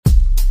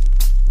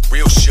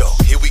Real show,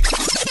 here we go.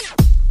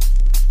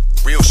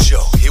 Real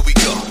show, here we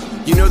go.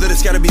 You know that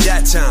it's gotta be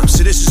that time,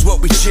 so this is what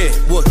we chant.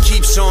 What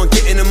keeps on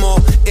getting them all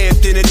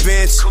amped in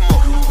advance? Come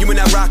on. You and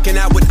I rocking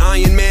out with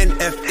Iron Man,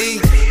 FE.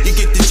 You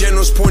get the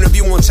general's point of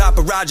view on top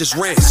of Roger's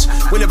rants.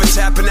 We're never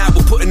tapping out,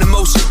 we're putting the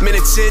most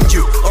minutes in.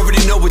 You already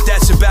know what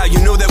that's about,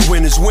 you know that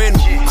winners win.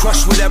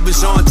 Crush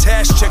whatever's on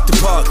task, check the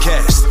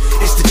podcast.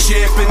 It's the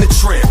champ and the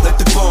tramp, let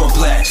the bomb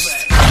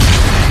blast.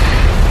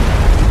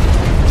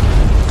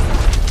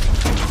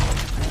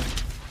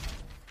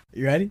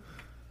 You ready?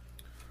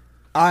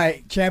 All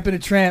right, Champ and the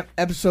Tramp,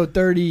 episode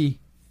 32.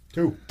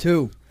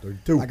 32.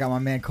 I got my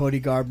man Cody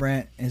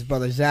Garbrandt and his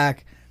brother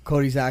Zach.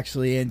 Cody's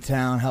actually in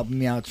town helping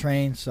me out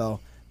train,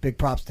 so big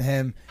props to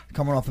him.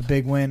 Coming off a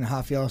big win,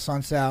 Rafael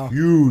Sunsao.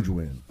 Huge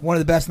win. One of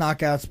the best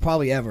knockouts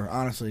probably ever,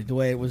 honestly. The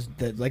way it was,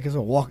 like it's a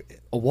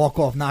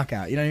walk-off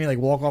knockout. You know what I mean? Like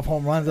walk-off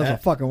home runs. That was a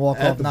fucking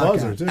walk-off knockout.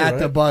 Buzzer too, at right?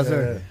 the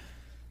buzzer.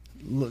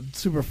 Yeah.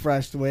 Super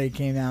fresh the way it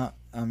came out.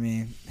 I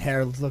mean,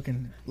 hair was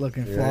looking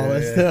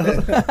flawless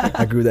still.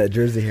 I grew that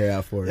jersey hair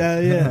out for it.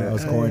 Yeah. I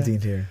was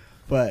quarantined here.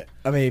 But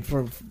I mean,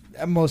 for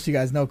most of you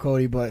guys know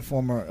Cody, but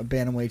former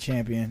bantamweight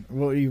champion.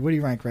 What do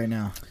you rank right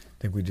now? I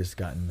think we just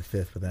got in the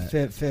fifth for that.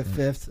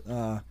 Fifth.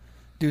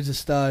 Dude's a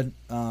stud.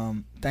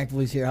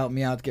 Thankfully, he's here helping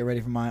me out to get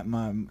ready for my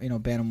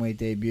bantamweight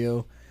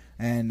debut.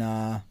 And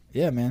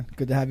yeah, man,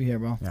 good to have you here,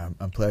 bro. Yeah,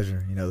 a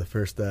pleasure. You know, the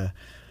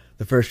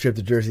first trip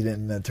to Jersey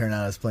didn't turn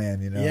out as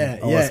planned. You know,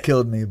 almost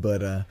killed me. But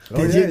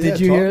did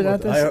you hear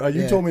about this?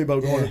 You told me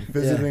about going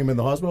visiting him in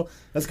the hospital.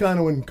 That's kind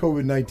of when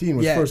COVID-19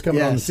 was first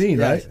coming on the scene,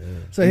 right?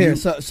 Yeah.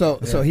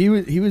 So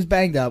he was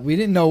banged up. We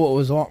didn't know what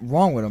was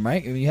wrong with him,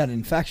 right? I mean, you had an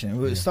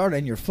infection. It started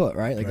in your foot,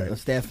 right? Like a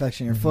staph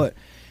infection in your foot,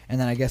 and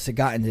then I guess it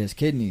got into his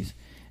kidneys.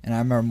 And I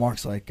remember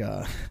Mark's like,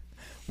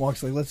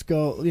 let's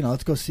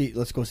go see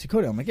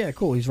Cody. I'm like, yeah,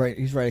 cool. He's right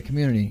at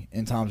Community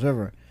in Toms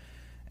River.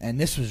 And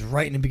this was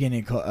right in the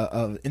beginning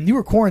of and you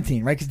were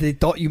quarantined, right? Because they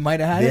thought you might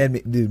have had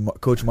it. Dude,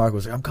 Coach Mark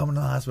was like, "I'm coming to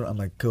the hospital." I'm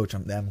like, "Coach,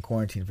 I'm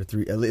quarantined for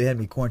 3." They had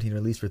me quarantined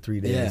at least for 3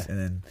 days, and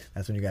then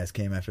that's when you guys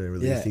came after the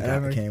release. He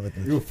came with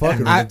me. You were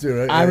fucking with it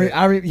too, right?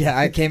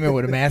 I came in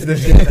with a mask. And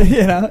shit,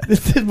 you know,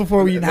 this is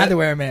before we even had to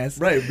wear a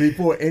mask, right?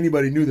 Before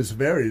anybody knew the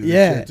severity of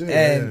this shit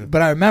too.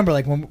 But I remember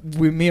like when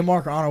me and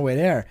Mark are on our way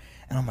there.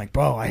 And I'm like,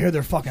 bro, I hear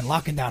they're fucking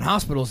locking down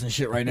hospitals and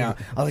shit right now.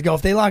 I was like, yo,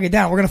 if they lock it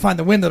down, we're going to find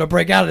the window to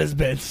break out of this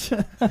bitch.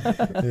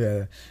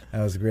 Yeah,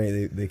 that was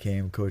great. They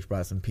came. Coach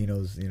brought some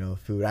Pino's,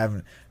 food. I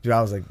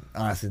was like,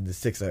 honestly, the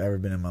sickest I've ever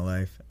been in my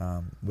life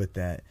with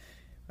that.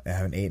 I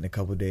haven't eaten in a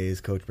couple of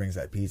days. Coach brings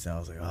that pizza. And I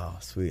was like, oh,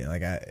 sweet. And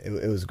like,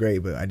 it was great,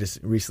 but I just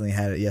recently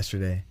had it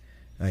yesterday,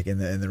 like in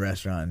the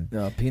restaurant.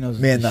 Pino's.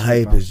 Man, the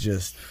hype is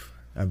just...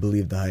 I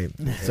believe the hype.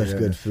 Such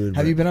good food.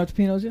 Have you been up to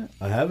Pino's yet?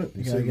 I haven't.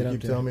 You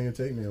keep telling me to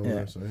take me over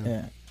there. So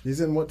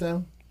He's in what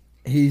town?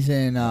 He's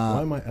in.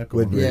 Why am I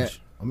echoing? Woodbridge.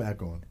 Yeah. I'm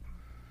echoing.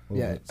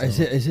 Yeah. Is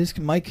his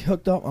mic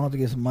hooked up? I don't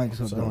think his mic's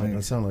hooked up. I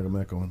sound like I'm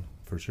echoing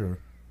for sure.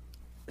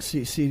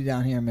 See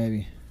down here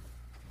maybe.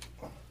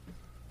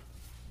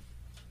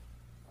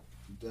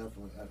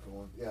 Definitely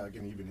echoing. Yeah, I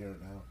can even hear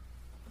it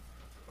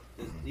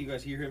now. Do you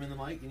guys hear him in the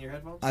mic in your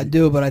headphones? I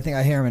do, but I think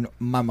I hear him in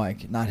my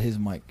mic, not his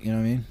mic. You know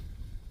what I mean?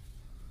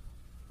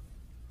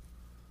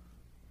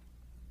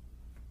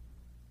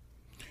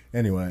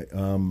 Anyway,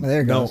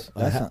 there it goes.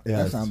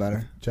 That sounds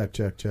better. Check.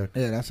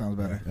 Yeah, that sounds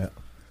better. Yeah.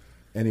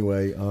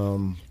 Anyway,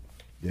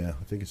 I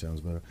think it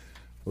sounds better.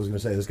 I was gonna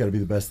say this got to be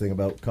the best thing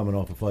about coming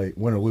off a fight,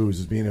 win or lose,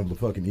 is being able to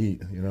fucking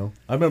eat. You know,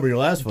 I remember your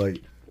last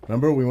fight.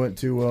 Remember we went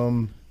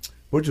to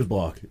Butcher's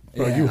Block.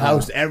 Bro, you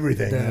housed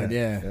everything. Dude,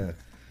 yeah.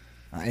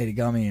 I ate a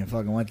gummy and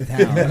fucking went to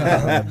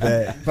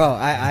town. Bro,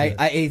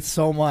 I ate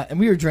so much, and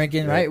we were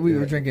drinking, right? We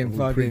were drinking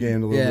fucking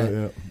pre-gamed a little bit.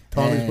 Yeah.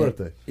 Tommy's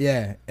birthday.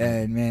 Yeah,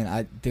 and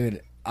man,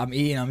 I'm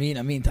eating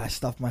until I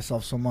stuffed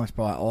myself so much,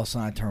 bro. All of a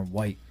sudden, I turned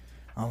white.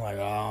 I'm like,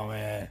 oh,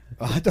 man.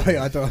 I thought I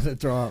was going to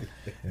throw up.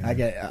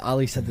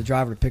 Ali sent the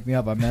driver to pick me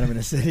up. I met him in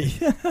the city.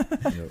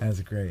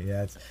 That's great.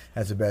 Yeah,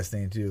 that's the best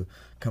thing, too.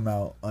 Come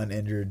out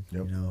uninjured,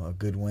 a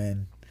good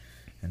win,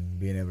 and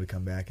being able to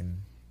come back and,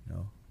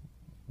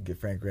 get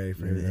Frank ready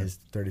for his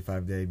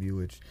 35 debut,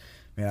 which,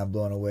 man, I'm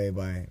blown away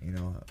by,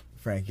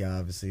 Frankie,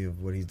 obviously, of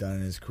what he's done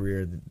in his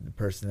career, the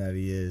person that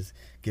he is,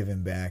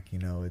 giving back.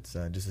 It's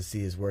just to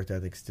see his work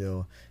ethic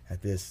still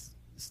at this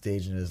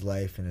stage in his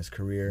life and his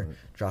career,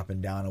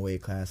 dropping down a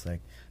weight class.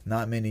 Like,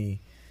 not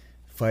many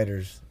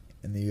fighters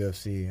in the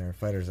UFC or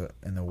fighters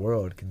in the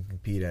world can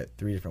compete at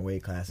 3 different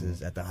weight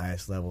classes at the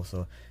highest level.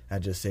 So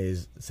that just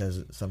says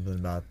something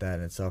about that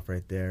in itself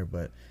right there.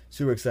 But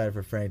super excited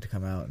for Frank to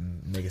come out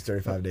and make his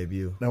 35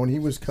 debut. Now, when he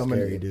was coming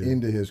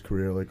into his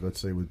career, like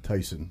let's say with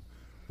Tyson,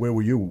 where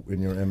were you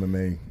in your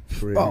MMA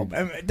career? Oh,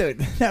 dude,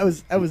 that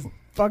was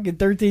fucking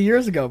 13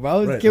 years ago,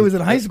 bro. The kid was in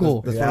high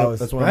school.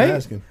 That's what I'm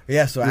asking.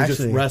 Yeah, so you actually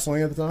just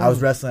wrestling at the time. I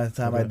was wrestling at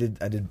the time.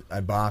 Okay.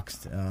 I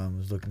boxed.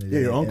 Was looking to do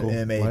your uncle,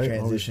 MMA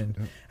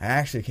transition. I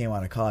actually came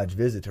on a college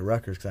visit to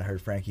Rutgers because I heard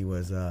Frankie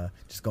was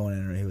just going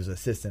in. He was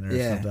assistant or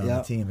something on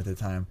the team at the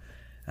time.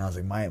 And I was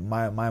like,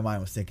 my mind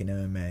was thinking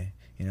MMA.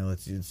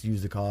 Let's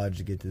use the college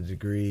to get the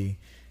degree.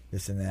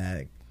 this and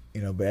that.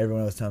 But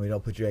everyone was telling me,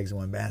 don't put your eggs in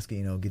one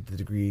basket, get the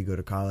degree, go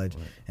to college.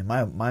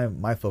 Right. And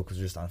my focus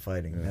was just on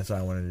fighting. Yeah. That's what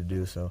I wanted to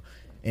do. So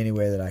any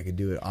way that I could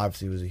do it.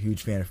 Obviously, was a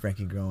huge fan of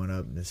Frankie growing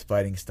up, this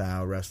fighting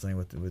style, wrestling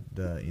with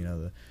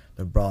the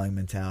brawling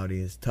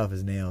mentality, as tough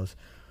as nails.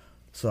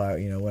 So I,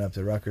 went up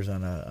to Rutgers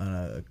on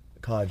a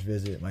college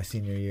visit my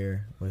senior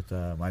year with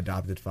my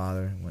adopted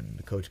father when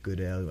Coach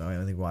Goodale,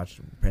 I think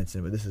watched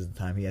Princeton, but this is the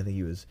time I think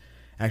he was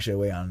actually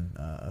away on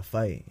a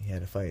fight. He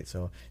had a fight.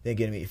 So they didn't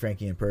get to meet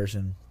Frankie in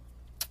person.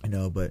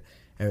 But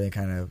everything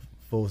kind of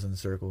falls in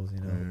circles,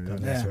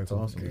 comes in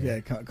circles. Awesome.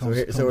 Yeah,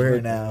 so we're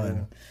here now,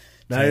 and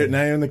now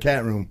you're in the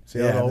cat room. See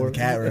how it all works?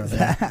 The cat room.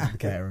 The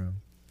cat room.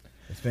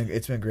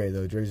 It's been great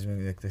though. Jersey's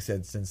been, like I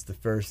said, since the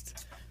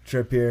first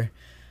trip here.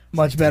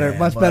 Much better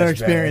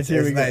experience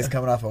here. It's nice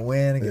coming off a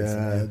win,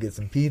 get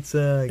some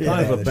pizza. It's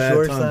kind of a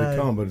bad time to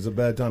come, but it's a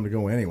bad time to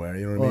go anywhere.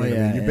 You know what I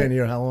mean? You've been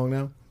here how long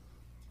now?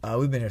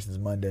 We've been here since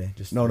Monday.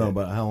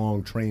 But how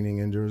long training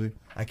in Jersey?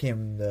 I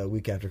came the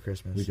week after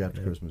Christmas.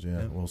 Christmas,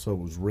 yeah. Well, so it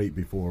was right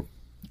before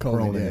COVID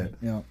Corona hit.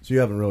 Yeah. So you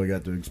haven't really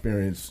got to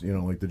experience,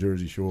 like the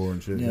Jersey Shore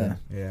and shit. Yeah.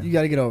 You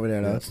got to get over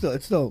there though.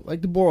 It's still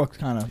like the boardwalk's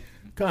kind of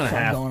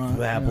half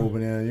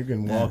open. Yeah, you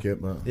can walk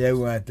it, but we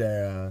went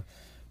there.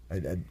 I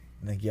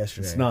think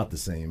yesterday. It's not the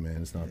same,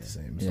 man. It's not the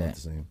same. It's not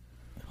the same.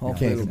 You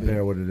can't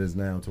compare what it is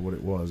now to what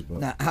it was. But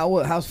now,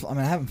 how's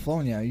I haven't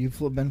flown yet. You've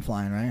been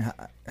flying, right?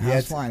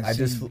 How's flying? I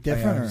just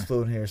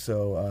flew in here,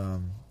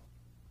 so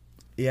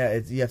you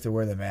have to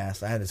wear the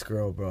mask. I had this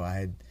girl, bro.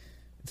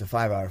 It's a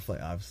 5-hour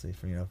flight, obviously,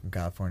 from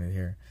California to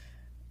here,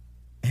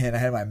 and I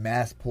had my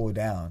mask pulled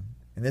down,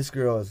 and this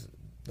girl is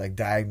like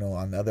diagonal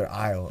on the other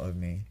aisle of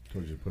me. So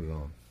you put it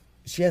on.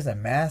 She has a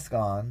mask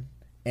on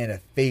and a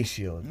face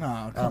shield.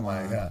 No, come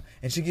on. God.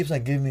 And she keeps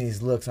like giving me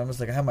these looks. I'm just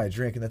like, I have my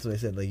drink, and that's what they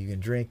said. Like, you can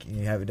drink and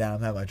you have it down.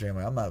 I'm having my drink. I'm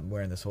like, I'm not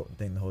wearing this whole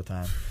thing the whole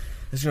time.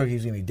 This girl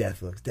keeps giving me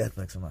death looks.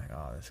 I'm like,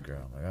 oh, this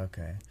girl. I'm like,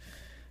 okay.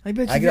 I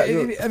bet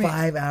you.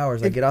 5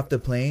 hours. I get off the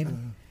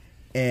plane,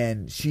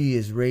 and she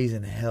is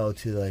raising hell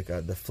to like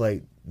the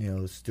flight,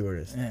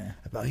 stewardess. Yeah.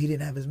 About he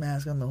didn't have his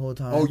mask on the whole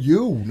time. Oh,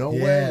 no way.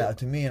 Yeah,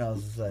 to me, and I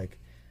was just like.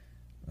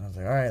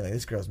 all right, like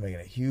this girl's making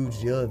a huge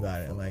deal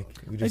about it. And like,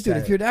 we just dude,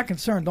 if you're that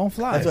concerned, don't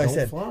fly. That's what I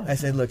said. Fly. I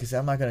said, look,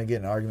 I'm not gonna get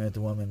in an argument with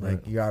the woman.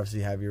 Like, you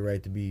obviously have your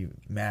right to be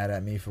mad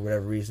at me for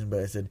whatever reason.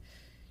 But I said,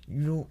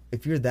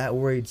 if you're that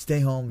worried, stay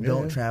home.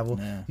 Don't travel.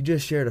 Yeah. You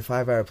just shared a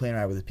 5-hour plane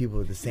ride with the people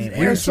with the same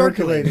air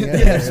circulating.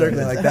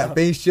 Circulating like that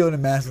face shield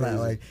and mask on.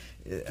 Like,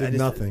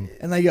 nothing.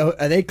 And like,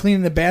 are they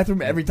cleaning the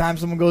bathroom every time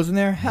someone goes in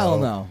there? Hell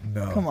no.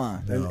 Come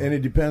on. No. And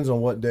it depends on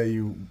what day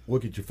you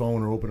look at your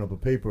phone or open up a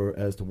paper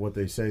as to what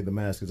they say the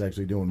mask is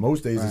actually doing.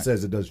 Most days it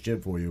says it does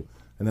shit for you,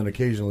 and then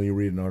occasionally you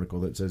read an article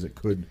that says it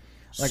could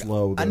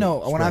slow the I know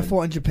spread. When I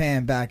fought in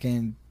Japan back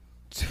in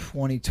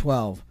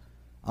 2012,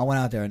 I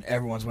went out there and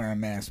everyone's wearing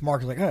masks.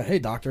 Mark was like, hey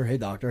doctor, hey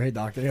doctor, hey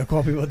doctor. You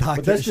call people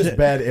doctor. But that's just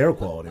bad air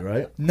quality,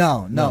 right?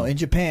 No. In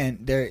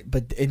Japan,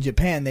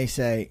 they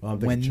say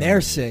when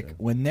they're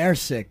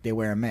sick, they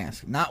wear a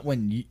mask. Not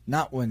when you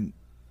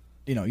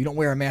don't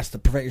wear a mask to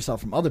prevent yourself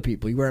from other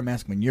people. You wear a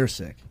mask when you're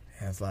sick.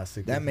 Yeah, that's last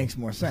sick. That makes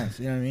more sense.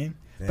 You know what I mean?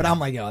 Yeah. But I'm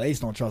like, they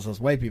just don't trust those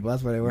white people.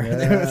 That's why they wear.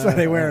 That's why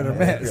they wear their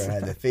masks.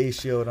 Had the face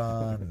shield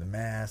on and the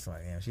mask. I'm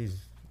like, she's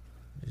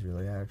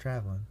really out of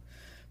traveling.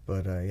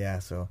 But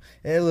so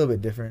a little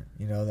bit different,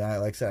 like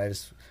I said,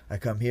 I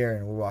come here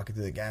and we're walking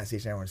through the gas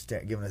station, everyone's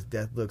giving us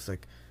death looks.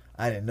 Like,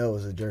 I didn't know it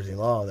was a Jersey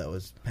law that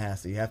was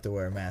passed that you have to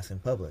wear a mask in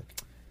public.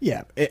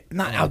 Yeah,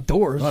 not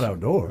outdoors. Not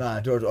outdoors. Not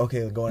outdoors.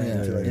 Okay, going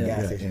into a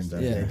gas station and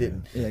stuff. They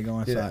didn't. Yeah,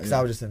 going inside. Because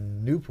I was just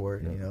in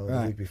Newport,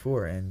 the week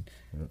before, and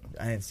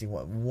I didn't see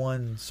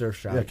one surf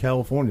shop. Yeah,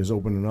 California's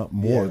opening up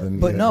more than.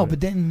 But but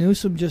didn't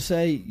Newsom just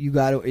say you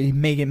got to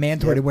make it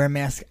mandatory to wear a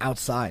mask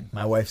outside?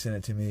 My wife sent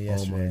it to me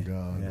yesterday. Oh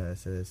my god! Yeah, it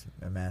says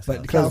a mask.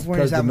 But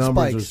California's having the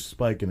numbers spikes. Are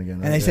spiking again,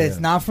 and they say it's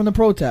not from the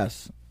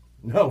protests.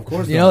 No, of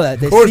course you not. know that.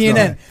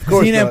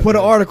 CNN put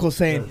an article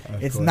saying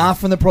it's not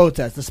from the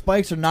protests. The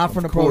spikes are not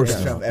from the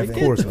protests. Of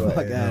course not.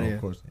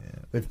 Of course.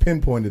 They've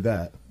pinpointed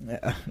that.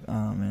 Yeah.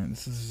 Oh man,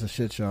 this is a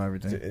shit show.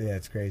 Everything. Yeah,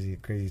 it's crazy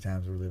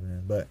times we're living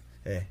in. But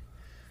hey,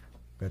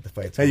 we got the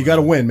fights. Hey, you got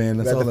to win, man.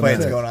 That's all the that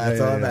fights going on.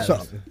 That's all that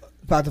matters. So,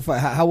 about the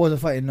fight, how was the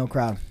fight in no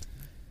crowd?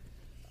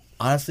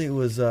 Honestly, it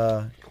was. It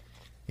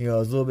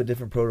was a little bit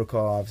different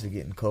protocol. Obviously,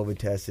 getting COVID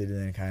tested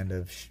and then kind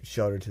of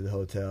sheltered to the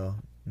hotel.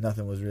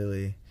 Nothing was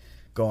really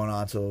going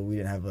on, so we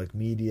didn't have like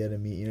media to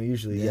meet.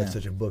 Usually you have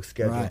such a booked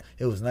schedule. Right.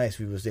 It was nice.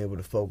 We was able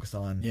to focus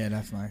on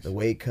that's nice. The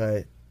weight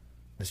cut,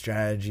 the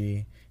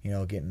strategy.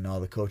 Getting all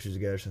the coaches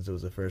together since it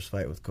was the first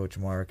fight with Coach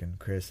Mark and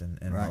Chris and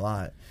a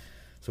lot.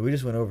 So we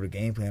just went over the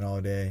game plan all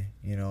day.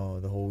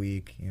 The whole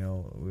week.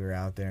 We were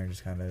out there and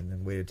just kind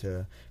of waited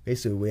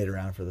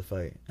around for the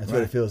fight. That's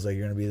what it feels like.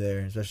 You're gonna be there,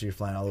 especially you're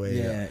flying all the way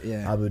to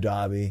Abu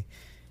Dhabi.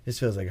 This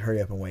feels like a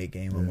hurry up and wait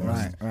game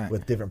almost. Right.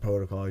 With different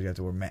protocols, you have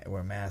to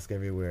wear a mask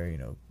everywhere.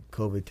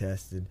 COVID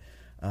tested,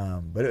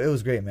 but it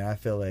was great, man. I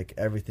feel like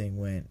everything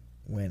went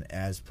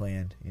as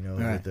planned.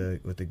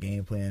 With the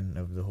game plan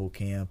of the whole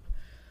camp,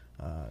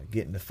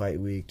 getting to fight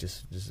week,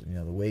 just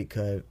the weight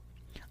cut.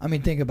 I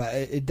mean, think about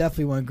it. It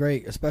definitely went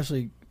great.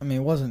 Especially, I mean,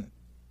 it wasn't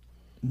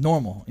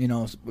normal,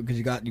 because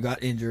you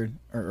got injured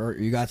or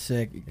you got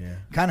sick. Yeah.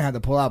 Kind of had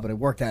to pull out, but it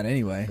worked out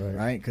anyway,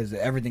 right? Because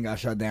everything got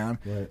shut down.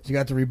 Right. So you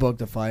got to rebook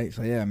the fight.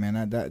 So yeah,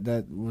 man,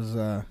 that was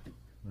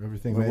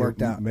everything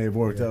worked out. May have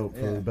worked out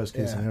for the best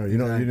case scenario. You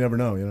know, you never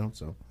know.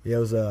 So yeah, it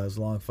was a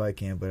long fight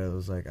camp, but it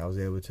was like I was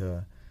able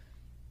to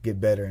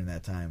get better in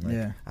that time.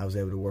 Like, I was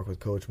able to work with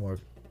Coach more,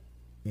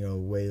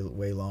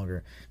 way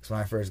longer. Because when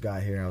I first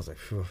got here, I was like,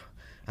 phew.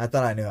 I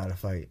thought I knew how to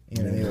fight. You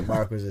know what I mean? But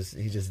Mark was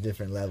he's just a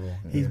different level.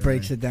 He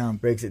breaks it down.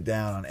 Breaks it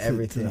down on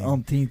everything. To the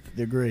umpteenth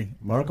degree.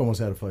 Mark almost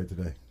had a fight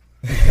today.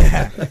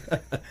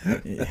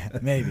 Yeah,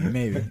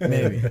 maybe.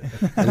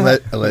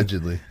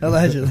 Allegedly.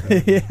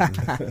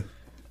 Yeah.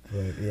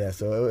 But yeah,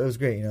 so it was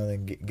great,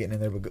 then getting in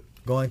there. But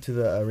going to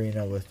the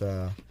arena with,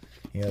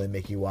 they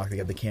make you walk. They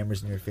got the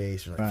cameras in your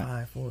face. You're like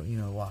 5, 4,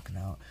 walking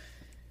out.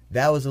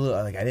 That was a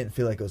little, like, I didn't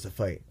feel like it was a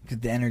fight. Because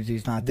the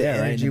energy's not there.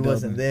 The energy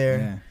wasn't there.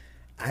 Yeah.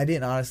 I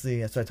didn't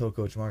honestly, that's what I told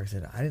Coach Mark. I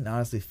said, I didn't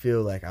honestly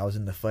feel like I was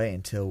in the fight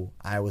until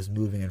I was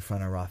moving in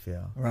front of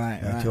Rafael. Right.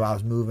 Until I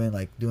was moving,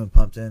 like doing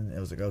pumps in, it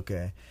was like,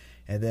 okay.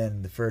 And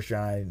then the first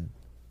round,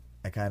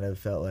 I kind of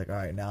felt like, all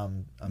right, now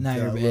I'm Now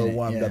feeling a you're little in it,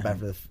 warmed up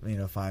after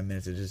the 5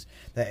 minutes. It's just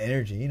that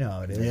energy, you know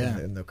how it is. Yeah.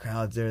 And the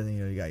crowd's there,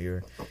 you got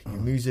your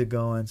music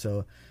going.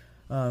 So,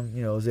 I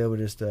was able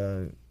to just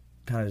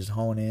kind of just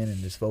hone in and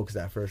just focus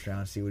that first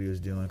round, see what he was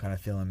doing, kind of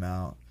feel him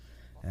out.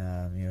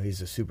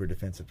 He's a super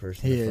defensive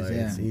person. He is,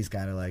 yeah. He's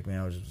kind of like, man,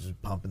 I was just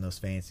pumping those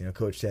feints.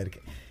 Coach said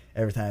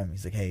every time,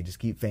 he's like, hey, just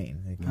keep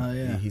feinting. Like, oh,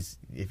 yeah.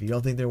 If you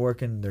don't think they're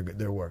working,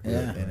 they're working.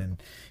 Yeah. And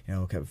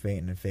then, kept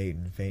feinting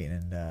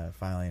and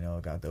finally,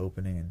 got the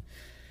opening and,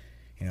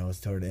 it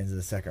was toward the end of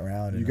the second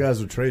round. You guys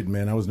were trading,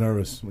 man. I was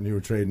nervous when you were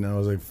trading. I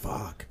was like,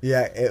 fuck.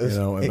 Yeah, it was.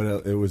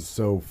 But it was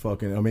so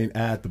fucking,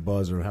 at the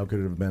buzzer. How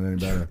could it have been any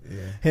better? Yeah.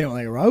 Hit him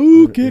like a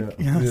Raoul kick.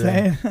 You know what I'm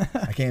saying?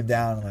 I came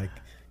down and, like,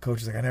 Coach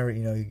was like, I never,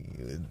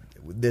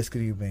 this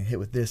could have been hit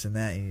with this and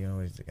that. He's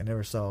like, I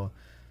never saw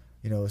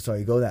you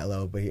go that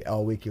low. But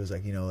all week he was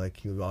like, he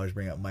would always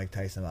bring up Mike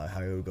Tyson about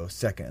how he would go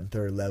second and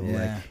third level.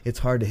 Yeah. Like, it's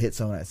hard to hit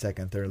someone at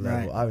second and third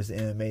level. Right. Obviously,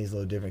 MMA is a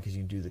little different because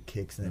you can do the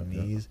kicks and the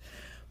knees.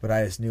 But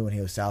I just knew when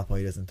he was southpaw,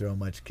 he doesn't throw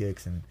much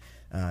kicks. And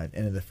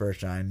end of the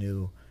first round, I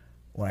knew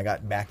when I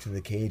got back to the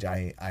cage,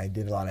 I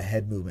did a lot of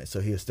head movement, so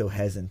he was still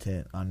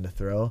hesitant on the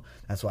throw.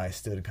 That's why I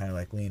stood and kind of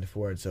like leaned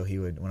forward. So he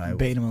would, when I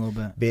bait him a little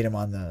bit, bait him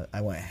on I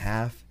went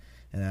half,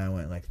 and then I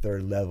went like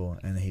third level,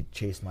 and then he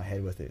chased my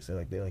head with it.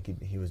 So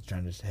he was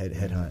trying to just head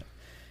hunt,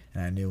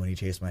 and I knew when he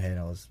chased my head,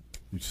 I was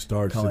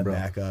coming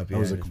back up. That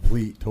was a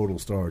complete total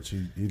starch.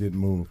 He didn't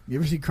move. You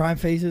ever see Crime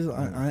Faces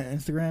on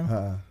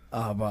Instagram?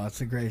 Oh, bro, it's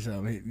a great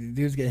show.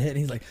 Dudes get hit, and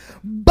he's like,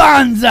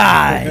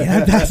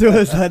 "Bonsai!"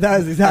 That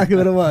was exactly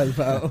what it was,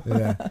 bro.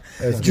 Yeah,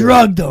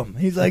 drugged him.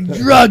 He's like,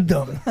 drugged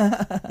him.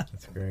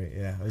 That's great.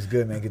 Yeah, it was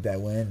good, man. Get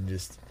that win and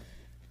just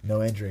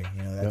no injury.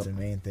 That's the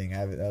main thing.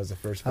 That was the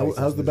first.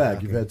 How's the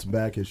back? You've had some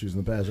back issues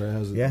in the past, right?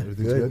 How's it? Yeah,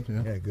 everything's good.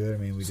 Yeah, good. I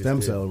mean, we stem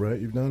just cell, right?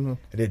 You've done.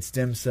 I did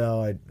stem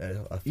cell.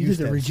 A few. You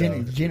did the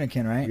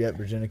Reginican, right? Yep,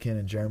 Reginican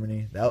in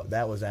Germany.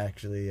 That was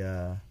actually.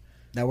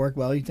 That worked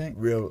well, you think?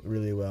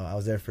 Really well. I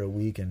was there for a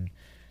week, and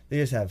they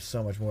just have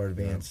so much more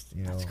advanced,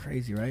 That's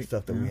crazy, right?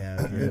 stuff that we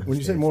have here. When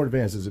you say more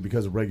advanced, is it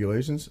because of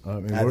regulations? I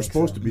mean, we're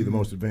supposed to be the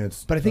most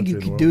advanced. But I think you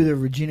could do the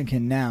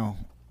Reginican now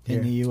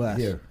in the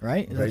U.S.,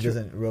 right? Right?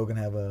 Doesn't Rogan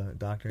have a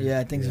doctor?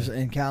 Yeah, I think there's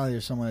in Cali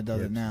there's someone that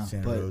does it now.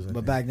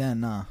 But back then,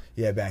 nah.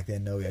 Yeah, back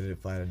then, no. We had to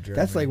fly to Germany.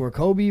 That's like where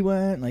Kobe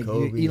went, like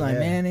Eli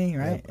Manning,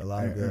 right? Yep, a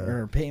lot of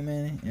or Peyton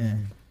Manning, yeah.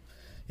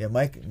 Yeah,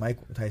 Mike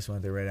Tyson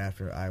went there right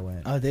after I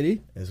went. Oh, did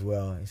he? As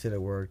well. He said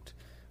it worked.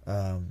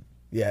 Yeah,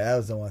 that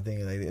was the one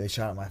thing. Like, they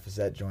shot at my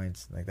facet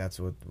joints. Like, that's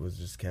what was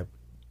just kept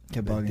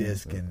bugging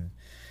disc, and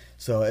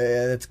so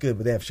that's good.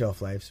 But they have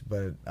shelf lives.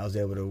 But I was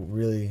able to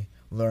really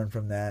learn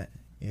from that.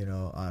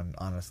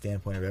 On a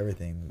standpoint of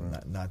everything,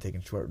 not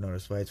taking short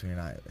notice fights when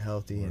you're not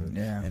healthy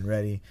and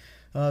ready.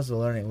 It was a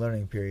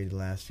learning period the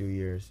last few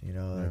years.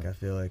 I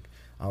feel like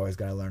I always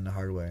got to learn the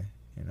hard way.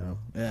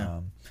 Yeah.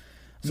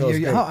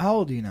 So how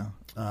old are you now?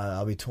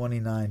 I'll be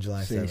 29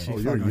 July 7th. Oh,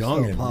 you're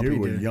youngin'. You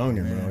were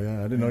youngin', bro. Yeah,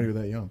 I didn't know you were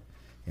that young.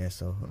 Yeah,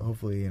 so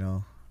hopefully,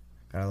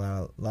 got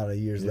a lot of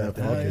years left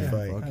to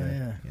fight.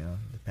 Okay.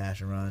 The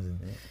passion runs,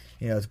 and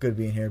it's good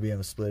being here, being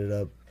able to split it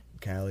up.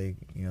 Cali,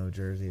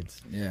 Jersey.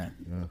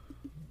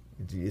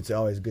 It's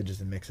always good just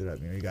to mix it up.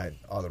 You got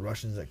all the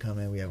Russians that come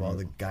in. We have all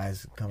the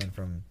guys coming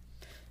from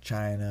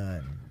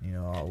China, and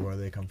all where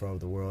they come from over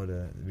the world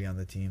to be on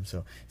the team.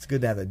 So it's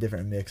good to have that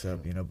different mix up,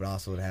 but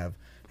also to have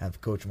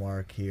Coach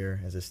Mark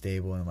here as a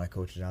stable and my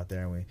coaches out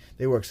there, and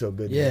they work so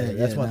good. Yeah,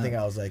 that's one thing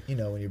I was like,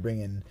 when you bring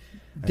in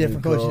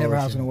different coach, you never know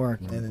how it's gonna work.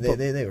 And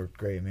they were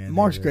great, man.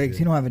 Mark's great because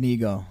he don't have an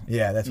ego.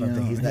 Yeah, that's one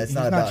thing. He's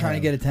not trying to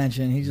get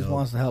attention. He just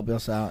wants to help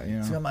us out.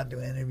 So I'm not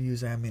doing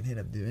interviews. I mean, hit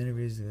up do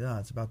interviews. No,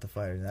 it's about the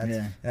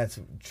fighter. That's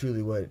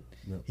truly what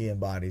he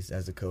embodies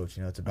as a coach.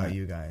 It's about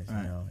you guys.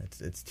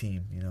 It's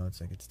team.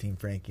 It's Team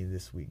Frankie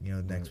this week.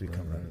 Next week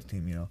coming up, it's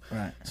team.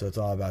 Right. So it's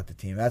all about the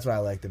team. That's what I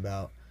liked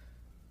about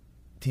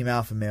Team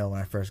Alpha Male,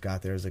 when I first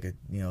got there, it was like a,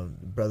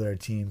 brother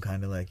team,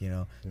 kind of like,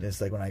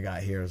 just like when I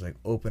got here, it was like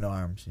open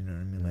arms, you know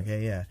what I mean? Like,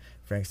 hey, yeah,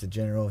 Frank's the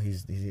general, he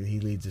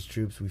leads his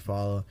troops, we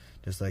follow,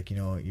 just like,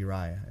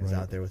 Uriah is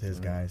out there with his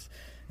guys.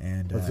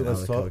 And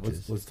let's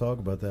talk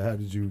about that.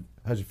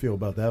 How'd you feel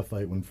about that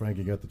fight when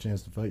Frankie got the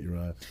chance to fight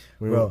Uriah?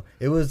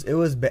 It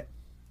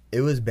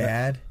was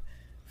bad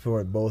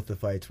for both the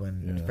fights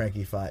when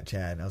Frankie fought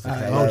Chad. And I was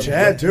like,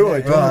 Chad too. I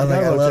love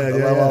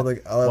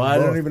I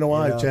don't even know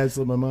why Chad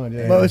slipped my mind.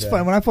 Yeah. But it was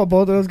fun when I fought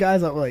both of those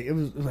guys. I was like, it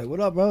was like, what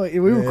up, bro? We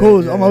were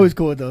cool. I'm always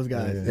cool with those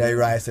guys. Yeah,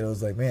 Uriah said it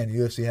was like, man,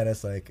 UFC had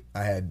us like,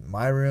 I had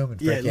my room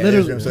and Frankie Yeah, had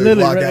his room, so we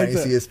walk out and you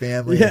see his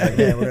family. Yeah. And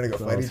like, man, we're gonna go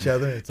fight each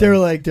other. They were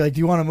like, do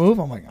you want to move?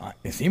 I'm like,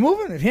 is he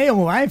moving? If he ain't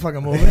moving, I ain't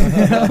fucking moving.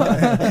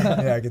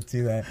 Yeah, I can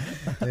see that.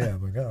 Yeah,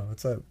 I'm like, oh,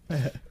 what's up?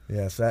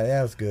 Yeah, so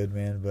it was good,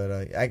 man. But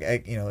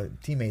I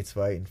teammates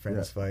fight and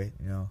friends fight.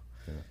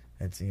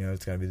 It's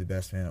it's got to be the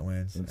best man that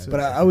wins.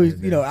 But I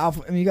always,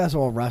 Alpha. I mean, you guys are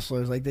all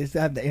wrestlers. Like they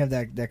have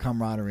that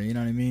camaraderie. You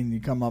know what I mean? You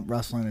come up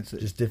wrestling. It's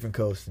just different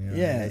coasts.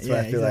 That's why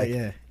I feel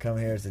like come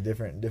here. It's a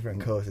different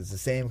coast. It's the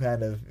same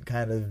kind of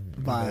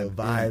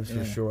vibes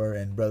for sure,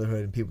 and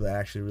brotherhood and people that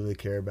actually really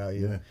care about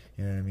you.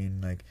 You know what I mean?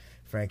 Like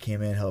Frank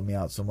came in, helped me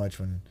out so much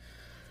when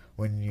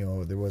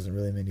there wasn't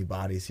really many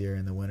bodies here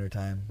in the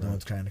wintertime. No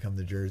one's trying to come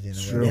to Jersey in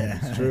the winter.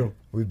 It's true.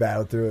 We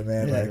battled through it,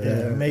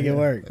 man. Make it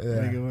work.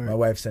 Yeah. Make it work. My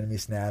wife's sending me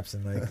snaps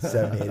in like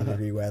 70, 80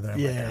 degree weather.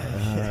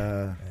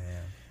 I'm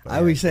I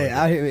always say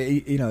out here,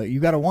 you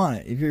got to want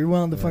it. If you're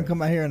willing to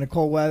come out here in the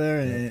cold weather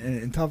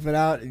and tough it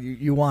out,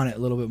 you want it a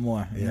little bit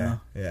more. You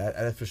know?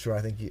 That's for sure.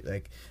 I think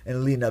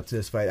and leading up to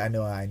this fight, I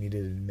know I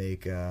needed to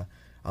make a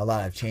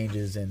lot of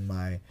changes in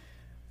my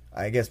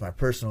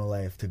personal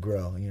life to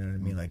grow. You know what I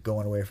mean? Like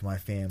going away from my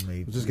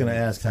family. I was just going to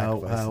ask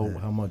how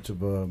much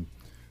of a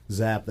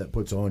zap that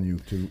puts on you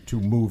to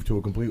move to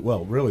a complete,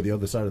 really the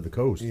other side of the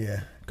coast,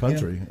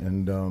 country,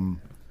 and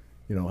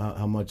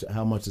how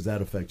much does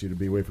that affect you to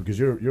be away from? Because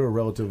you're a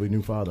relatively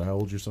new father. How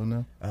old's your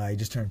son now? He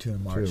just turned 2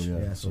 in March.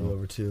 2, so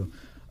over 2.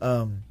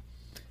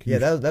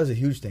 That was a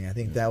huge thing. I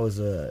think that was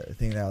a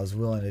thing that I was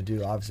willing to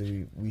do.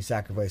 Obviously, we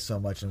sacrifice so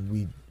much,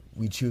 and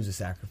we choose to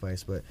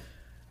sacrifice, but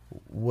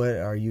what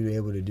are you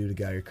able to do to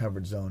get out of your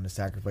comfort zone to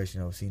sacrifice,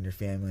 seeing your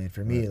family? And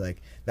for me, like,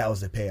 that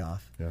was the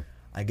payoff. Yeah.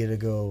 I get to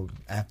go,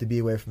 I have to be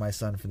away from my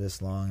son for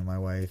this long, and my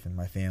wife and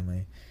my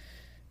family.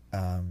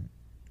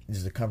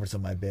 Just the comforts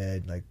of my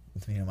bed, like,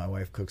 my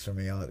wife cooks for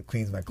me,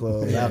 cleans my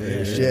clothes,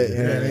 shit.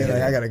 You know what I mean?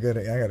 Like, I got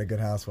a good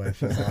housewife.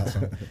 She's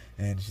awesome,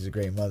 and she's a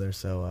great mother.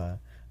 So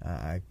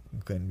I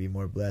couldn't be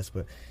more blessed.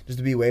 But just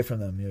to be away from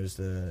them, just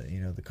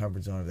the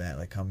comfort zone of that,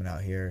 like coming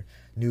out here,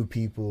 new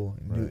people,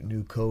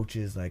 new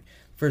coaches. Like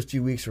first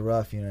few weeks were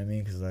rough, you know what I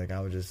mean? Because like I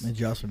was just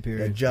adjustment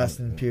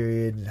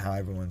period, and how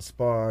everyone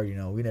sparred.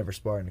 We never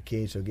sparred in the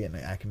cage, so getting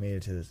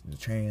acclimated to the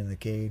training in the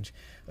cage.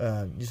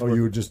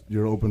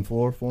 You're open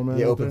floor format?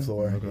 Yeah, open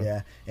floor. Okay.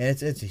 Yeah,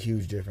 and it's a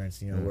huge difference.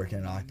 Working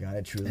in octagon,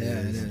 it truly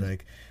is. It is.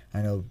 Like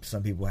I know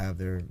some people have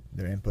their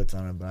inputs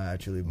on it, but I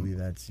truly believe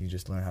you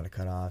just learn how to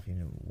cut off.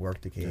 Work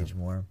the cage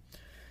more.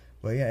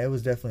 But yeah, it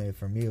was definitely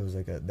for me. It was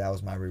like that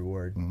was my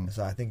reward. Mm-hmm.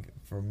 So I think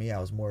for me, I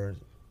was more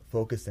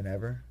focused than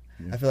ever.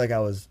 Yeah. I feel like I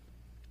was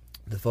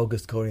the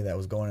focused Cody that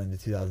was going into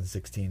the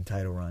 2016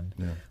 title run.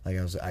 Yeah. Like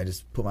I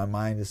just put my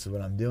mind. This is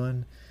what I'm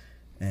doing.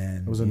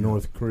 And I was in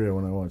North Korea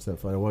when I watched that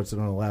fight. I watched it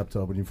on a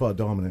laptop, and you fought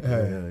Dominic.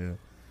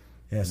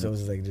 Yeah, so it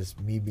was like just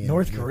me being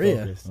North Korea.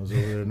 Focused. I was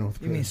over there in North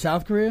Korea. You mean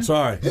South Korea?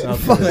 Sorry,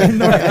 South Korea.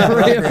 North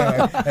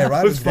Korea. Hey,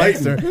 Rod was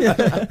fighting.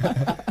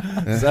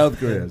 South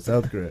Korea.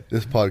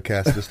 This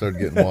podcast just started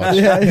getting watched.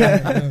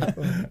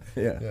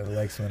 Yeah, the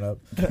likes went up.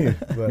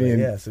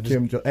 But, so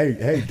Kim.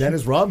 Hey,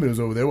 Dennis Rodman was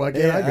over there. Why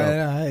can't I go? I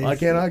know, hey, Why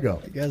can't I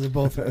go? You guys are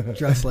both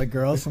dressed like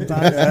girls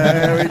sometimes.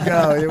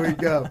 Here we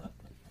go.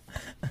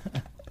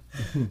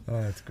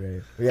 Oh, that's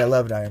great. But yeah, I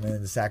loved Iron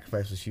Man. The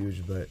sacrifice was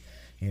huge, but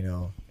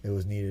it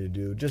was needed to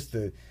do just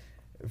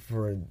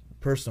for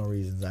personal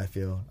reasons. I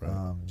feel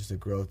just a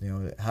growth.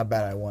 How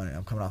bad I want it.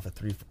 I'm coming off of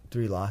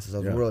three losses. I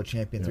was world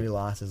champion. 3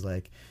 losses.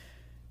 Like,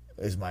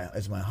 is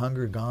my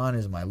hunger gone?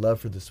 Is my love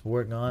for the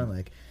sport gone?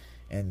 Like,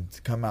 and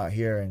to come out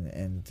here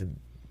and to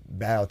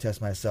battle test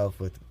myself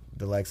with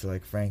the likes of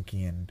like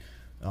Frankie and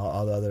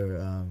all the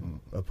other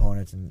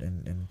opponents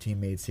and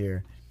teammates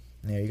here.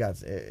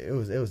 It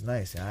was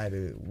nice. I had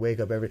to wake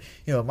up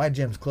my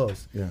gym's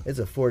close. Yeah. It's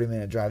a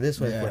 40-minute drive this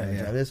way, 40-minute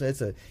drive this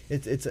way.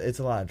 It's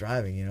a lot of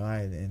driving, and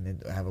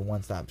I have a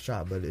one-stop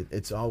shop, but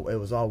it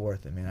was all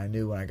worth it, man. I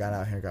knew when I got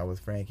out here, got with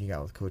Frankie,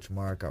 got with Coach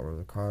Mark, got with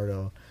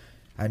Ricardo,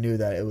 I knew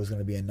that it was going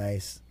to be a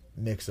nice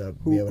mix-up.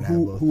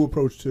 Who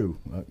approached who?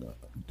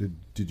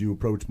 Did you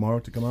approach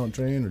Mark to come out and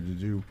train, or did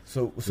you?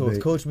 So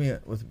with Coach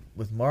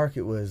with Mark,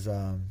 it was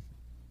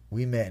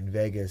we met in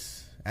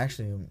Vegas.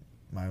 Actually,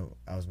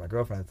 I was my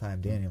girlfriend at the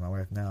time, Danny, my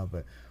wife now,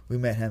 but we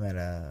met him at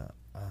a.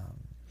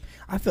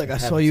 I feel like I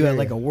saw you at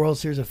like a World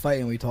Series of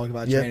Fighting. We talked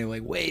about training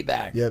like way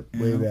back. Yep,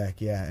 way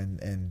back. Yeah,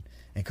 and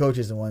Coach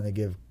isn't one to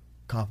give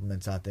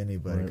compliments out to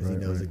anybody because he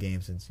knows the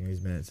game since he's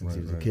been in it since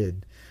he was a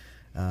kid.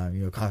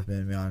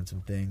 Complimented me on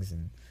some things,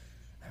 and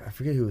I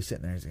forget who was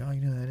sitting there. He's like, oh,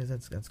 you know who that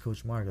is? That's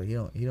Coach Mark. Like,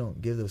 you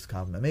don't give those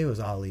compliments. Maybe it was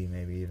Ali,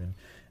 maybe even.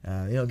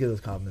 You don't give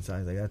those compliments. I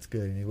was like, that's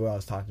good. And we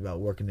always talked about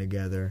working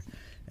together.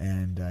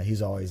 And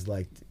he's always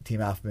liked Team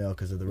Alpha Male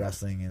because of the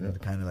wrestling and the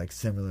kind of like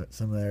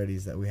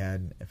similarities that we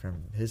had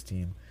from his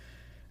team.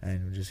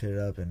 And we just hit it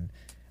up. And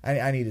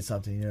I needed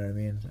something, you know what I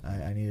mean?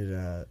 I needed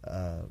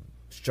a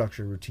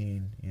structured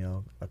routine, you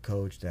know, a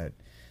coach that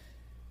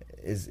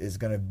is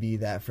going to be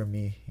that for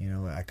me. You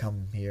know, I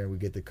come here, we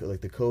get the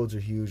codes are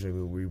huge. Like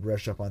we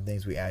rush up on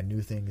things. We add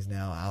new things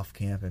now, Alpha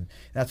Camp, and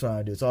that's what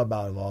I do. It's all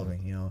about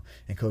evolving, you know.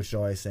 And Coach is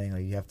always saying,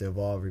 like, you have to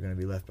evolve or you're going to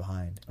be left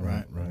behind.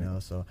 Right. You know,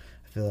 so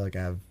I feel like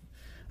I'm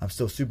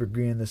still super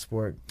green in this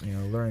sport, you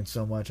know, learning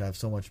so much. I have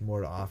so much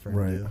more to offer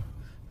and do.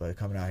 But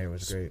coming out here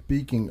was great.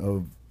 Speaking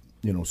of,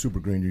 you know, super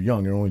green, you're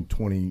young. You're only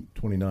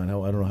 29. I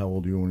don't know how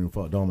old you were when you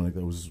fought Dominic.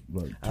 That was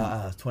what,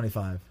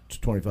 25.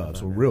 25,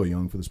 so really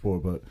young for the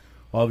sport. But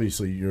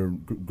obviously, your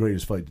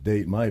greatest fight to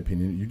date, in my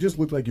opinion. You just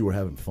looked like you were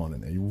having fun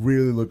in there. You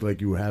really looked like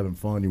you were having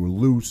fun. You were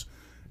loose,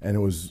 and it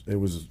was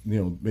you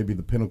know, maybe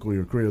the pinnacle of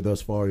your career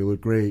thus far. You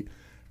look great.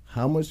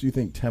 How much do you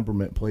think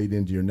temperament played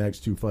into your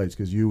next two fights?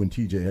 Because you and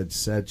TJ had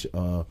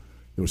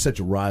there was such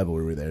a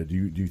rivalry there. Do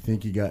you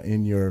think he got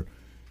in your,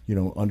 you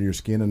know, under your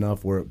skin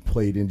enough where it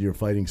played into your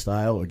fighting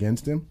style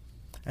against him?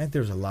 I think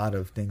there's a lot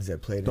of things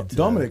that played into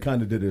Dominic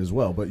kind of did it as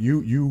well, but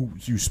you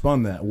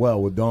spun that well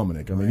with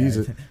Dominic. I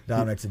mean,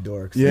 Dominic's a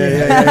dork.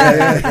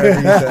 Yeah.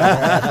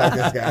 Fuck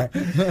this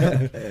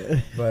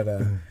guy. But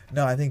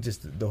no, I think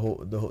just the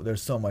whole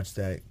there's so much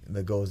that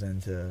goes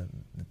into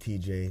the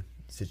TJ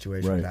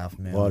situation with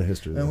Alpha Male. A lot of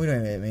history. And we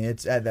don't. I mean,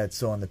 that's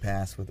so in the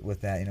past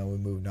with that. You know, we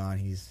moved on.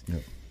 He's you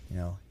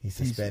know, he's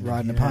suspended. He's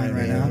riding the pine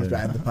right now. He's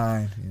riding the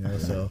pine. You know,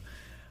 so.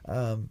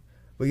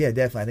 But yeah,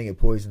 definitely. I think it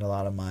poisoned a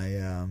lot of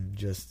my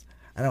just.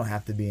 I don't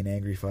have to be an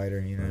angry fighter,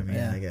 you know what I mean?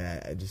 Yeah.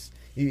 Like I just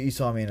you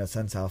saw me in a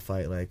Sun South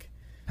fight, like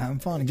having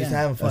fun again. Just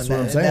having fun. That's what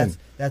I'm saying.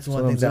 That's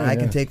one thing that I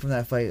can take from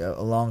that fight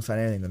alongside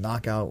anything. The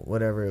knockout,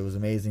 whatever, it was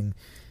amazing.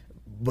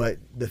 But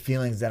the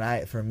feelings that I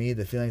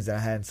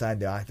had inside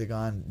the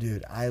octagon,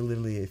 dude, I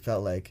literally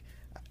felt like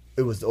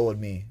it was the old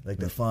me, like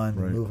the fun,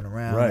 moving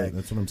around. Right, like,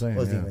 that's what I'm saying.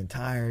 Wasn't even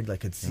tired,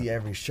 like could see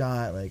every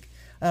shot. Like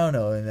I don't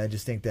know, and I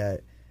just think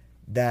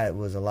that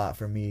was a lot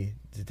for me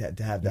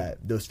to have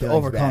those feelings to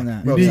overcome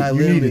back. that. Bro,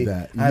 you needed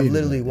that. I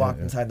literally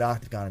walked inside the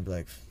octagon and be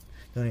like,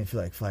 don't even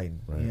feel like fighting.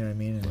 Right. You know what I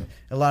mean? And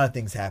a lot of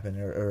things happened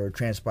or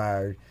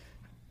transpired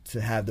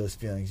to have those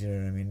feelings. You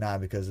know what I mean?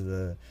 Not because of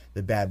the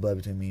bad blood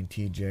between me and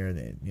TJ or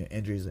the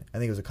injuries. I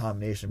think it was a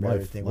combination of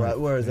everything. Where I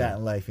was at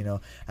in life, you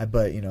know.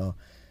 But you know,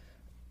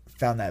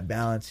 found that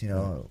balance. You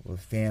know,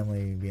 with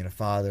family, being a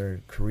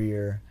father,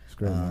 career,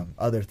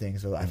 other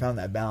things. So I found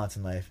that balance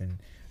in life, and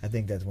I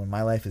think that's when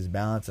my life is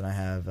balanced and I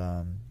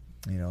have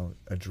you know,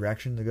 a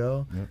direction to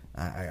go.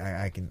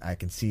 I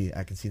can see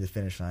the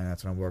finish line.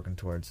 That's what I'm working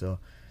towards. So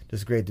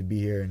just great to be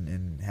here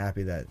and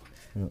happy that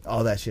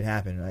all that shit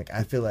happened. Like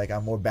I feel like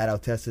I'm more battle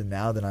tested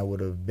now than I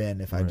would have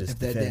been if I just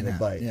defended the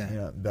fight. You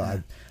know,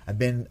 but I've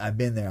been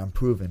there. I'm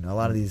proven. A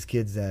lot of these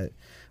kids that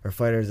are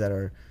fighters that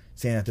are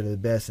saying that they're the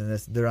best and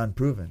they're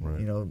unproven. Right.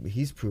 You know,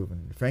 he's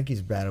proven.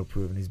 Frankie's battle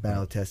proven. He's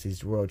battle tested.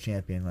 He's world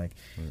champion. Like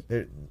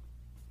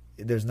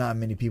there's not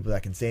many people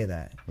that can say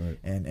that,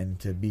 and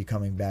to be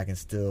coming back and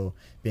still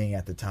being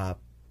at the top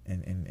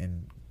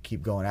and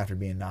keep going after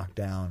being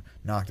knocked out.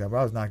 Bro,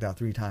 I was knocked out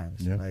 3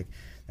 times. Like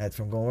that's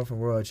from going from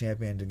world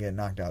champion to get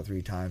knocked out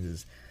 3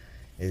 times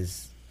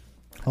is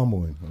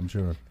humbling. I'm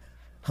sure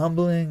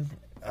humbling.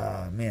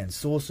 Man,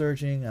 soul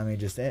searching. I mean,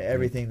 just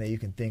everything that you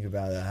can think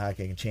about how it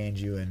can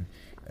change you in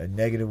a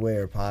negative way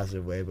or a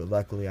positive way. But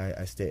luckily,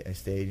 I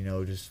stayed. You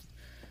know, just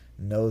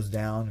nose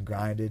down,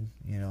 grinded.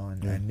 You know,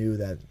 and I knew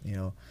that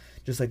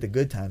just like the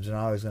good times are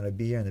not always going to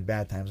be here, and the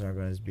bad times aren't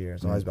going to be here.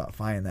 It's always about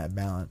finding that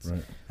balance.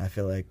 Right. I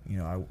feel like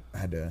I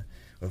had to,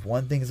 if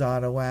one thing's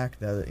out of whack,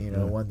 the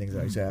other, one thing's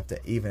out. So I have to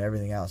even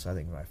everything else. So I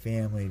think my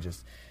family,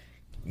 just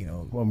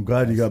Well, I'm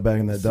glad you got back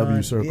in that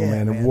W circle,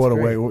 man. And what a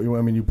way!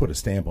 I mean, you put a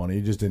stamp on it.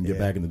 You just didn't get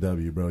back in the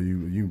W, bro.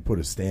 You put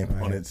a stamp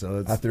on it.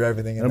 So I threw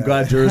everything in. I'm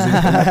glad Jersey.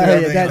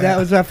 that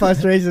was our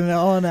frustration and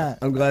all of that.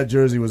 I'm glad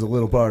Jersey was a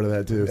little part of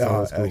that too. So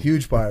that's cool. A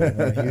huge part.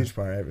 A huge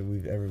part.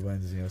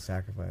 Everyone's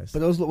sacrificed.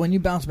 But when you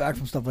bounce back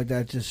from stuff like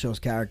that, it just shows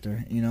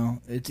character. You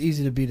know, it's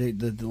easy to be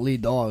the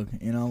lead dog.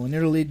 You know, when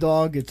you're the lead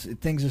dog,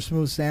 things are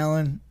smooth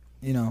sailing.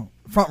 You know,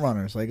 front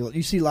runners. Like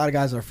you see a lot of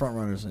guys that are front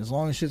runners. As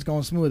long as shit's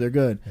going smooth, they're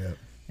good. Yep.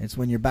 It's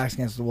when your back's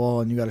against the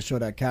wall and you got to show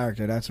that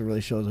character. That's what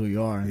really shows who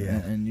you are.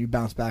 And you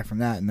bounce back from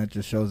that, and that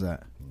just shows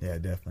that. Yeah,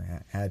 definitely.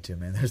 I had to,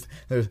 man.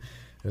 There's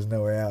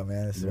no way out,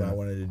 man. This is what I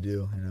wanted to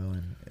do,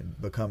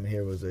 but coming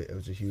here was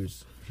a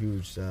huge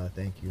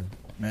thank you.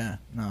 Yeah,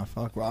 no,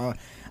 fuck. Well,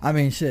 I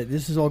mean, shit.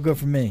 This is all good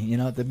for me. You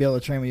know, to be able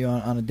to train with you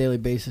on a daily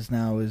basis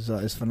now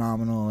is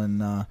phenomenal,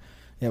 and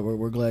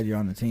we're glad you're